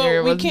joking.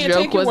 Well, we can't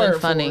take your word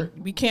for it.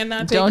 We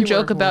cannot take your word for it. Don't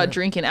joke about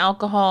drinking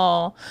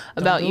alcohol,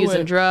 about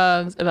using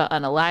drugs, about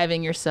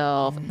unaliving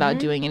yourself, about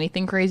doing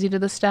anything crazy to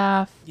the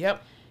staff.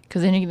 Yep.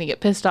 Because then you're going to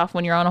get pissed off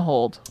when you're on a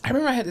hold. I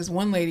remember I had this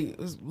one lady, it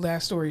was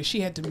last story, she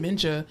had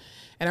dementia.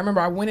 And I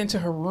remember I went into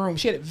her room.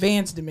 She had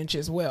advanced dementia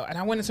as well. And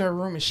I went into her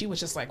room and she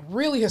was just like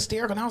really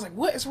hysterical. And I was like,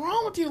 what is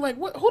wrong with you? Like,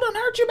 what? Who done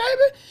hurt you,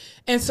 baby?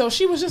 And so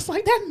she was just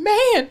like, that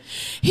man,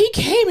 he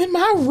came in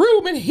my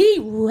room and he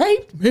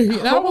raped me.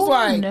 And I was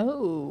like,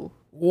 no.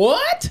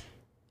 What?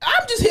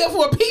 I'm just here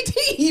for a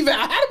PT eval.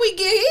 How did we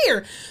get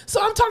here?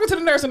 So I'm talking to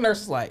the nurse and the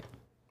nurse is like,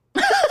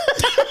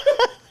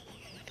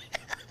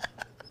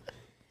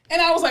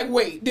 and I was like,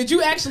 wait, did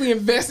you actually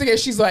investigate?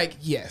 She's like,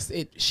 yes.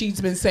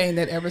 She's been saying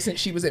that ever since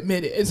she was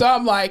admitted. And so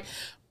I'm like,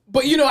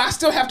 but I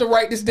still have to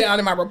write this down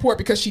in my report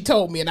because she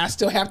told me and I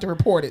still have to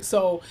report it.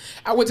 So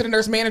I went to the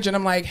nurse manager and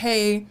I'm like,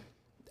 hey,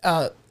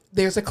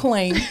 there's a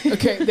claim.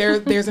 Okay,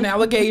 there's an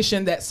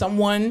allegation that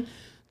someone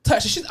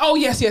touched. She's, oh,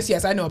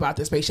 yes. I know about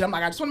this patient. I'm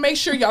like, I just want to make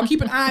sure y'all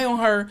keep an eye on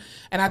her.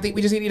 And I think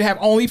we just need to have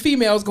only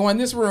females go in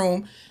this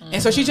room. Mm-hmm.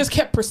 And so she just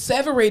kept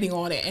perseverating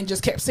on it and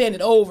just kept saying it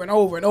over and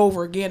over and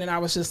over again. And I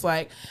was just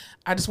like,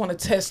 I just want to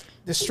test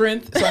the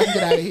strength so I can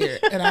get out of here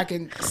and I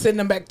can send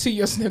them back to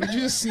you. Did you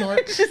just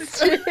snort?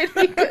 Just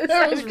because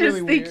I was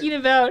really just thinking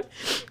about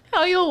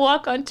how you'll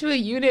walk onto a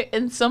unit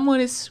and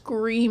someone is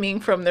screaming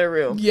from their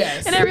room.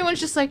 Yes. And everyone's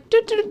just like,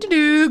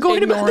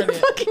 going about their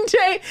fucking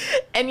day.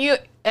 And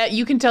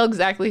you can tell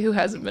exactly who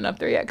hasn't been up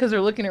there yet because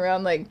they're looking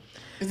around like,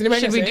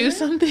 should we do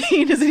something?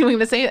 Is anyone going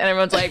to say it? And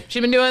everyone's like,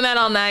 she's been doing that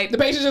all night. The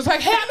patient's just like,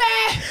 help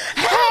me!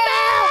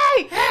 Help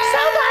me!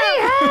 Somebody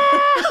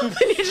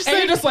help! And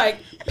you're just like,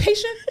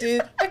 patient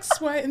did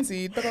X, Y, and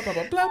Z. Blah, blah, blah,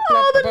 blah, blah,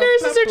 oh, the blah,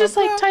 nurses blah, are just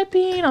blah, like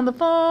typing on the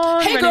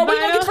phone. Hey, girl, what are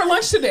you going to get for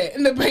lunch today?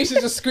 And the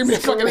patient's just screaming their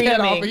fucking head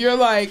off. And you're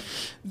like,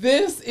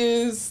 this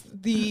is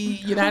the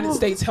United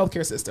States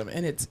healthcare system,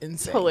 and it's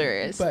insane.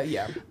 Hilarious. But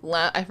yeah.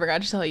 I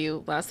forgot to tell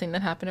you, last thing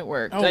that happened at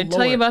work. Did I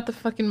tell you about the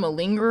fucking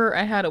malingerer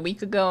I had a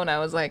week ago? And I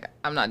was like,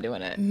 I'm not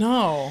doing it.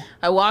 No.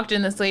 I walked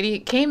in, this lady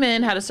came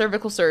in, had a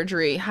cervical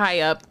surgery, high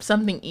up,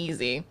 something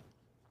easy.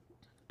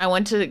 I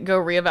went to go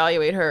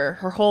reevaluate her.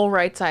 Her whole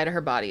right side of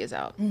her body is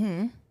out.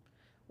 Mm-hmm.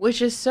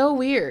 Which is so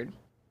weird.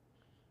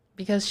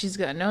 Because she's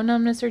got no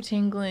numbness or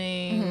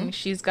tingling. Mm-hmm.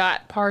 She's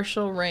got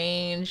partial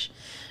range.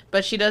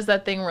 But she does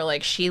that thing where,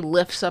 like, she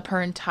lifts up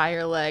her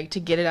entire leg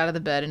to get it out of the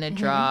bed and it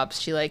drops.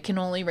 She, like, can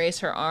only raise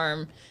her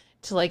arm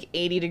to, like,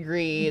 80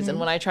 degrees. And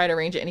when I try to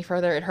range it any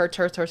further, it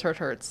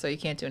hurts. So you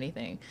can't do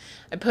anything.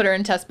 I put her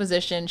in test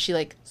position. She,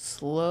 like,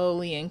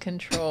 slowly in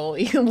control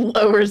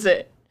lowers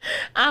it.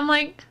 I'm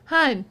like,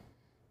 hun,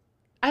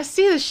 I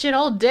see this shit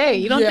all day.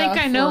 You don't think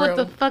I know what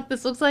the fuck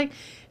this looks like?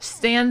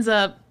 Stands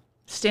up,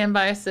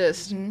 standby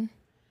assist.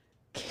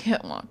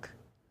 Can't walk.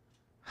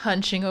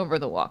 Hunching over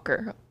the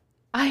walker.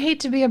 I hate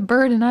to be a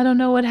burden. I don't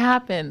know what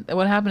happened.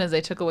 What happened is they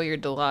took away your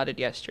Dilaudid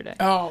yesterday.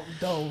 Oh,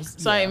 those.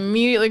 So I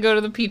immediately go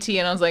to the PT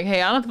and I was like,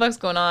 hey, I don't know what the fuck's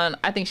going on.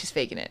 I think she's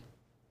faking it.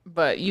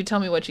 But you tell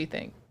me what you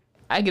think.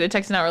 I get a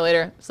text an hour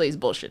later. Slade's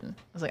bullshitting. I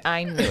was like,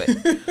 I knew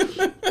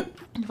it.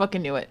 I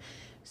fucking knew it.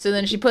 So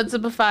then she puts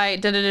up a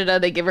fight,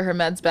 they give her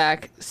meds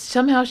back.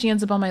 Somehow she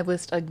ends up on my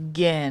list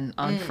again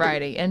on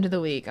Friday, end of the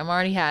week. I'm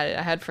already had it.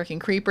 I had freaking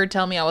Creeper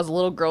tell me I was a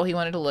little girl he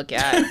wanted to look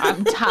at.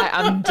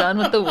 I'm done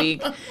with the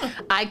week.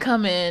 I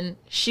come in,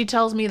 she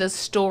tells me the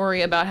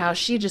story about how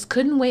she just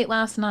couldn't wait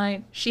last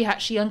night. She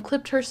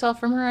unclipped herself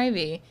from her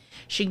IV.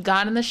 She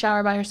got in the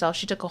shower by herself.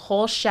 She took a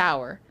whole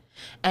shower.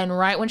 And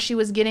right when she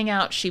was getting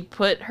out, she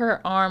put her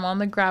arm on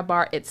the grab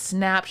bar. It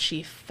snapped.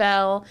 She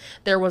fell.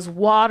 There was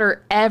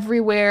water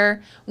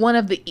everywhere.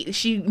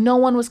 No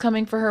one was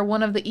coming for her.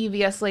 One of the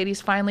EVS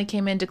ladies finally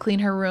came in to clean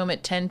her room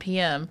at 10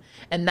 p.m.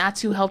 And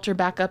that's who helped her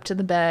back up to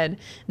the bed.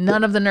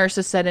 None of the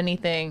nurses said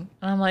anything.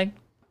 And I'm like,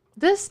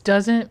 this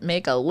doesn't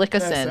make a lick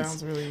of sense.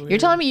 Sounds really weird. You're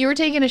telling me you were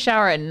taking a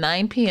shower at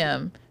 9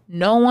 p.m.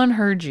 No one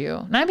heard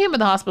you. 9 p.m. at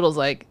the hospital's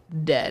like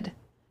dead.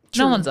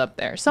 True. No one's up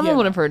there. Someone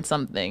would have heard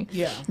something.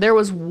 Yeah. There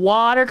was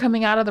water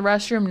coming out of the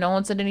restroom. No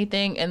one said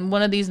anything. And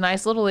one of these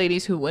nice little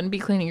ladies who wouldn't be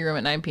cleaning your room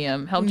at 9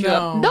 p.m. helped you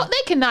up. No,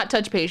 they cannot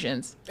touch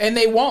patients. And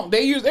they won't.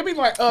 They'd be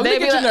like, let me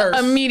get your nurse.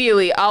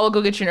 Immediately, I will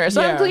go get your nurse.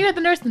 So I'm cleaning at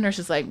the nurse. The nurse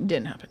is like,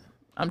 didn't happen.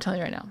 I'm telling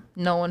you right now.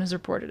 No one has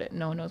reported it.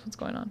 No one knows what's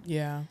going on.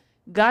 Yeah.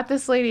 Got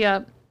this lady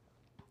up.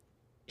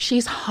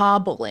 She's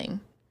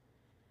hobbling.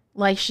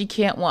 Like she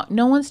can't walk.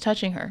 No one's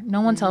touching her. No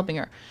one's helping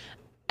her.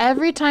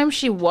 Every time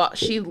she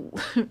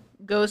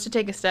goes to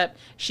take a step,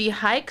 she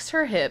hikes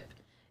her hip,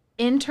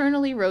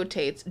 internally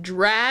rotates,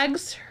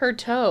 drags her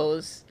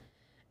toes,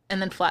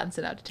 and then flattens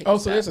it out to take a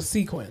step. So there's a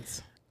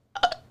sequence.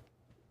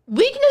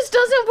 Weakness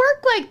doesn't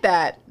work like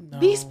that. No.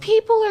 These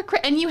people are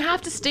and you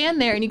have to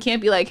stand there and you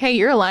can't be like, hey,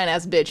 you're a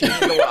lying-ass bitch. You need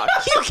to walk.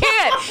 You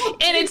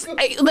can't.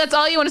 And that's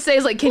all you want to say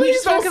is like, can you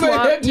just fucking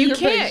walk? You can't.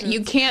 Patients.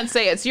 You can't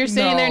say it. So you're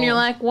sitting there and you're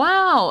like,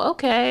 wow,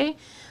 okay.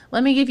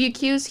 Let me give you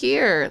cues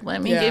here.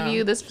 Let me give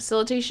you this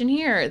facilitation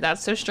here.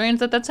 That's so strange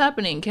that's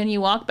happening. Can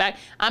you walk back?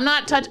 I'm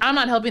not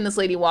helping this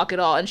lady walk at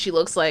all. And she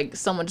looks like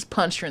someone just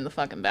punched her in the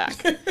fucking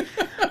back. And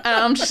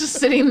I'm just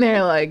sitting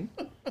there like.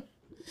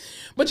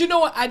 But you know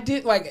what? I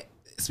did like,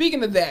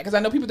 speaking of that, because I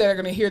know people that are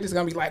going to hear this are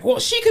going to be like, well,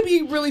 she could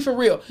be really for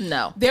real.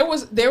 No. There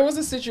was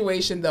a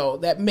situation, though,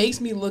 that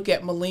makes me look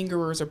at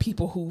malingerers or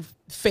people who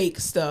fake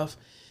stuff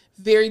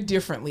very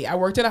differently. I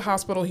worked at a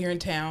hospital here in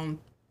town,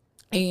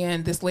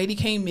 and this lady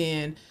came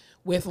in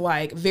with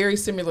like very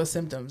similar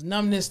symptoms,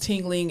 numbness,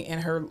 tingling in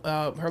her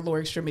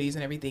lower extremities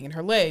and everything in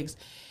her legs.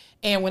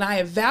 And when I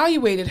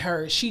evaluated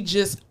her,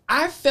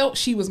 I felt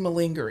she was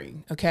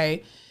malingering,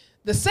 okay?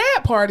 The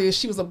sad part is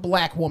she was a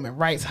black woman,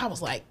 right? So I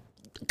was like,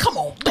 come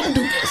on, don't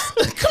do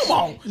this. Come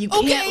on. You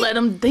can't let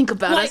them think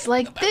about us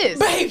like this.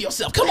 Behave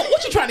yourself. Come on,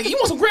 what you trying to get? You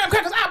want some graham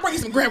crackers? I'll bring you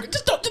some graham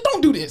crackers. Just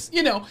don't do this,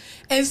 you know?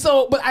 And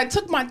so, but I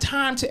took my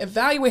time to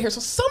evaluate her. So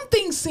some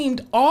things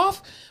seemed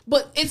off,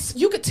 but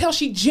you could tell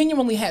she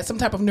genuinely had some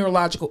type of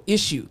neurological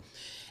issue.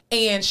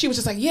 And she was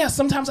just like, yeah,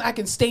 sometimes I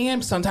can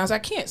stand, sometimes I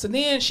can't. So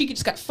then she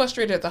just got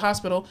frustrated at the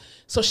hospital.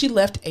 So she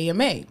left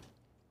AMA.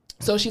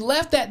 So she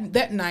left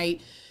that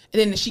night. And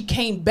then she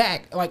came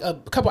back like a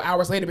couple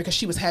hours later because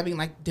she was having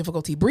like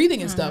difficulty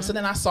breathing and stuff. So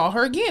then I saw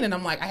her again and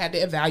I'm like, I had to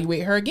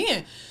evaluate her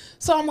again.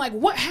 So I'm like,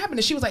 what happened?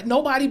 And she was like,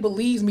 nobody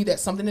believes me that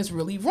something is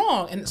really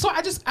wrong. And so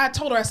I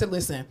told her, I said,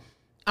 listen,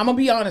 I'm going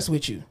to be honest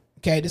with you.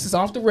 Okay. This is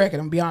off the record.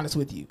 I'm going to be honest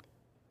with you.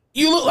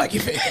 You look like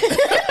you're faking.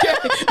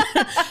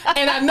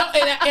 And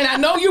I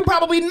know you're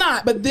probably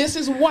not, but this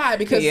is why,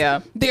 because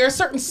there are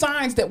certain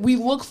signs that we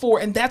look for,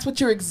 and that's what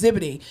you're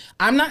exhibiting.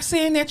 I'm not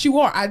saying that you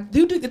are. I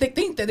do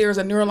think that there's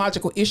a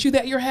neurological issue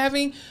that you're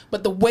having,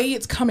 but the way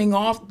it's coming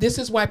off, this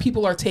is why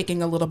people are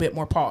taking a little bit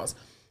more pause.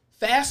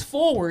 Fast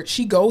forward,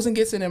 she goes and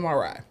gets an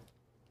MRI.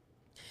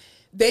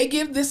 They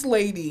give this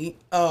lady,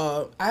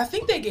 I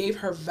think they gave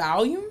her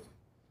Valium.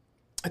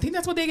 I think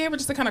that's what they gave her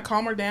just to kind of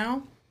calm her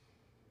down.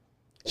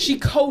 She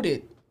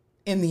coded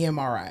in the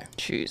MRI.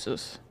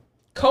 Jesus.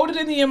 Coded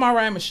in the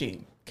MRI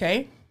machine,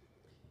 okay?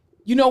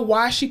 You know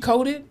why she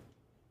coded?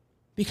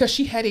 Because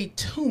she had a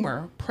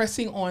tumor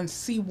pressing on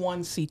C1,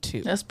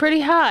 C2. That's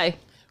pretty high.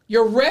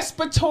 Your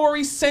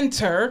respiratory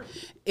center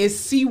is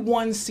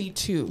C1,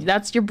 C2.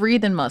 That's your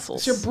breathing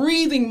muscles. It's your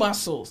breathing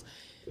muscles.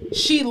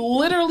 She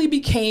literally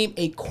became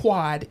a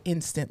quad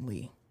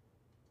instantly.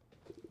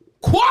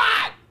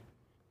 Quad!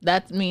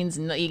 That means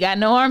you got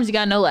no arms, you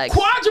got no legs.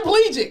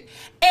 Quadriplegic.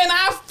 And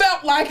I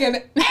felt like an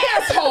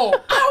asshole.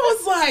 I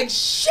was like,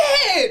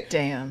 shit.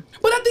 Damn.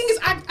 But the thing is,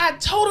 I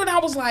told her and I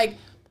was like,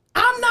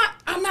 I'm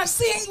not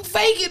saying you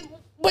faking,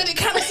 but it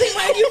kind of seemed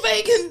like you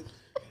faking.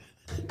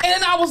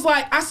 And I was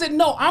like, I said,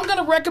 no, I'm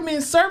going to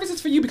recommend services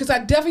for you because I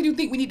definitely do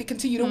think we need to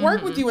continue to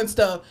work with you and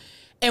stuff.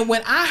 And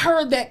when I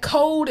heard that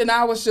code and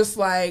I was just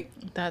like,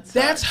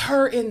 that's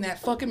her in that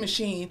fucking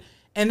machine.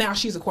 And now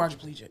she's a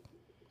quadriplegic.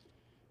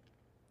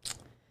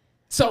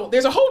 So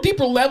there's a whole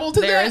deeper level to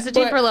that. There is a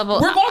deeper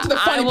level. We're going to the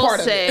funny part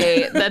of it.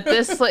 I will say that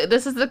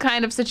this is the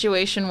kind of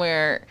situation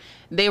where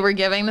they were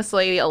giving this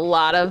lady a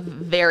lot of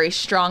very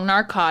strong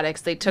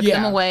narcotics. They took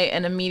them away,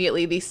 and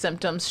immediately these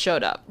symptoms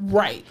showed up.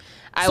 Right.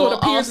 So it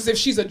appears as if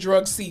she's a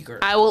drug seeker.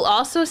 I will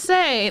also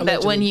say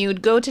that when you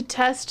go to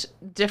test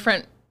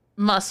different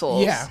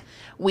muscles,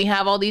 we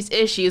have all these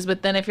issues,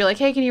 but then if you're like,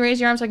 hey, can you raise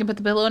your arm so I can put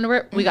the pillow under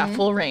it? We got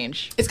full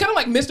range. It's kind of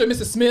like Mr. and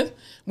Mrs. Smith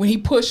when he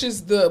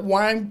pushes the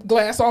wine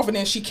glass off and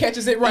then she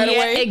catches it right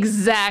away.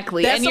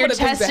 Exactly. And you're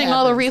testing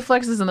all the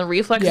reflexes and the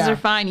reflexes are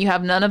fine. You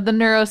have none of the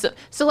neuro.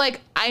 So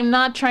like, I'm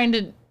not trying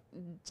to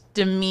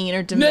demean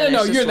or diminish.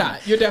 No, you're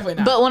not. You're definitely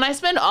not. But when I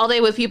spend all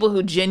day with people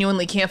who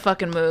genuinely can't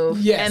fucking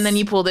move, and then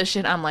you pull this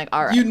shit, I'm like,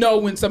 all right. You know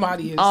when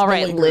somebody is all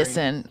right,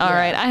 listen. All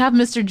right. I have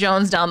Mr.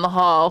 Jones down the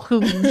hall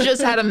who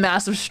just had a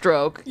massive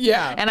stroke.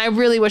 Yeah. And I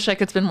really wish I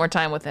could spend more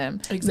time with him.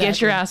 Exactly.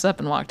 Get your ass up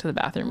and walk to the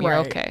bathroom. You're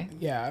okay.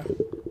 Yeah.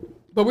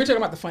 But we're talking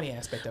about the funny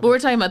aspect of it. But we're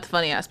talking about the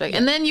funny aspect. Yeah.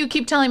 And then you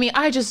keep telling me,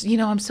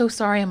 I'm so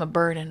sorry I'm a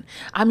burden.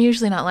 I'm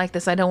usually not like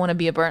this. I don't want to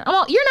be a burden. I'm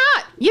all, you're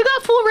not. You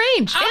got full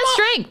range and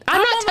strength.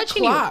 I'm not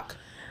touching you.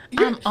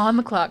 I'm on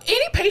the clock.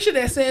 Any patient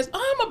that says,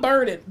 I'm a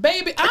burden,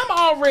 baby, I'm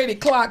already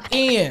clocked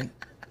in.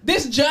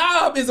 This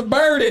job is a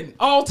burden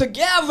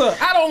altogether.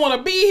 I don't want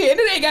to be here. And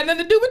it ain't got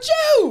nothing to do with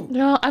you.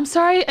 No, I'm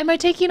sorry. Am I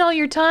taking all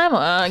your time?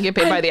 I get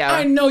paid by the hour.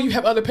 I know you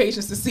have other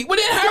patients to see. Well,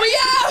 then hurry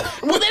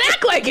up. Well, then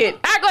act like it.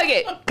 Act like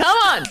it. Come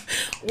on.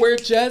 We're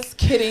just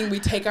kidding.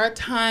 We take our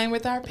time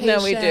with our patients.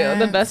 No, we do.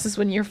 The best is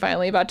when you're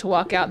finally about to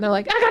walk out and they're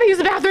like, I got to use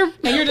the bathroom.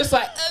 And you're just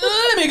like,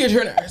 let me get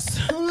your nurse.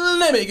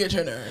 Let me get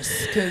your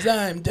nurse because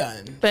I'm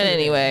done. But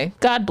anyway,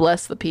 God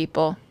bless the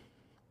people.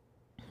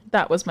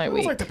 That was my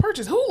week. I was like, to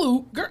purchase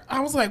Hulu? Girl, I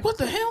was like, what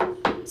the hell?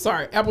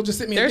 Sorry, Apple just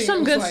sent me a There's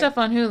some good stuff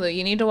on Hulu.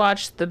 You need to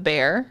watch The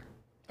Bear.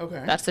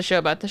 Okay. That's the show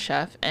about the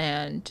chef.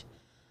 And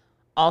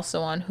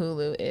also on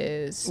Hulu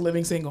is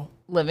Living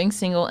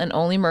Single and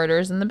Only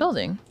Murders in the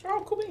Building.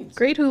 Oh, cool beans.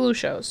 Great Hulu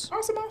shows.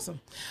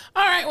 Awesome.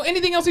 All right. Well,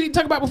 anything else we need to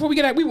talk about before we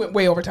get out? We went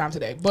way over time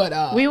today,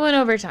 but we went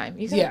over time.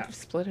 You could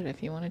split it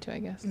if you wanted to, I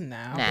guess.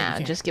 Nah,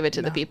 just give it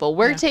to the people.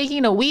 We're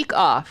taking a week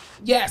off.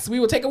 Yes,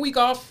 we will take a week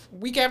off.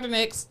 Week after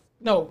next.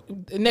 No,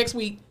 next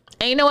week.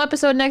 ain't no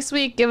episode next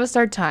week, give us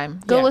our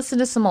time. Go listen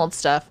to some old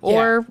stuff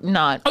or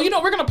not.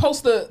 Oh, we're gonna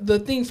post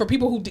the thing for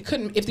people who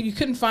couldn't, if you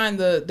couldn't find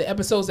the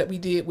episodes that we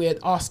did with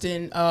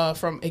Austin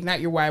from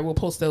Ignite Your Why. We'll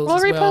post those. We'll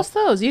repost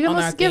those. You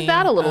can give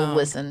that a little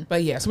listen.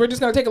 But so we're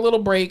just gonna take a little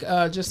break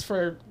just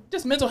for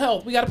mental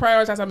health. We got to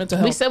prioritize our mental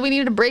health. We said we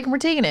needed a break and we're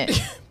taking it.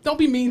 Don't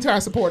be mean to our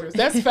supporters.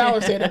 That's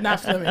Fowler said it, not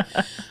Fleming.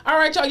 All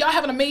right, y'all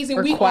have an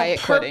amazing week.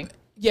 Quiet quitting.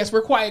 Yes,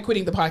 we're quiet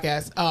quitting the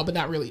podcast, but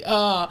not really.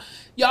 Y'all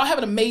have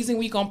an amazing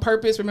week on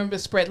purpose. Remember to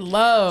spread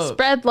love.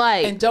 Spread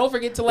light. And don't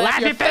forget to laugh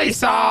your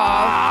face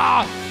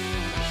off.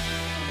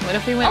 What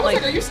if we went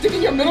like... are you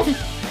sticking your middle...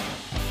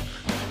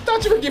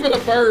 thought you were giving a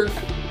bird.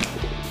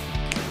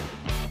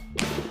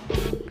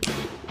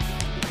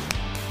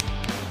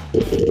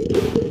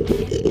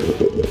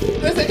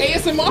 That's an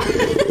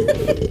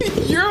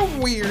ASMR. You're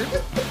weird.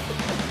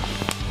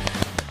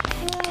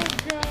 Oh,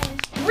 gosh.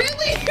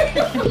 Really?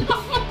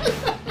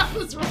 I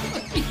was wrong.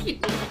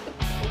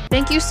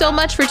 Thank you so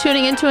much for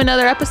tuning into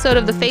another episode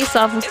of The Face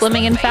Off with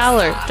Fleming and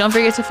Fowler. Don't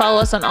forget to follow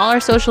us on all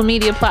our social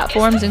media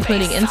platforms,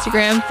 including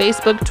Instagram,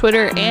 Facebook,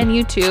 Twitter, and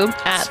YouTube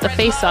at The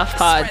Face Off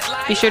Pod.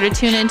 Be sure to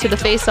tune in to The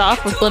Face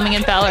Off with Fleming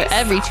and Fowler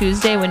every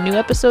Tuesday when new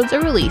episodes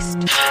are released.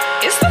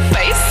 It's The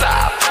Face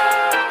Off.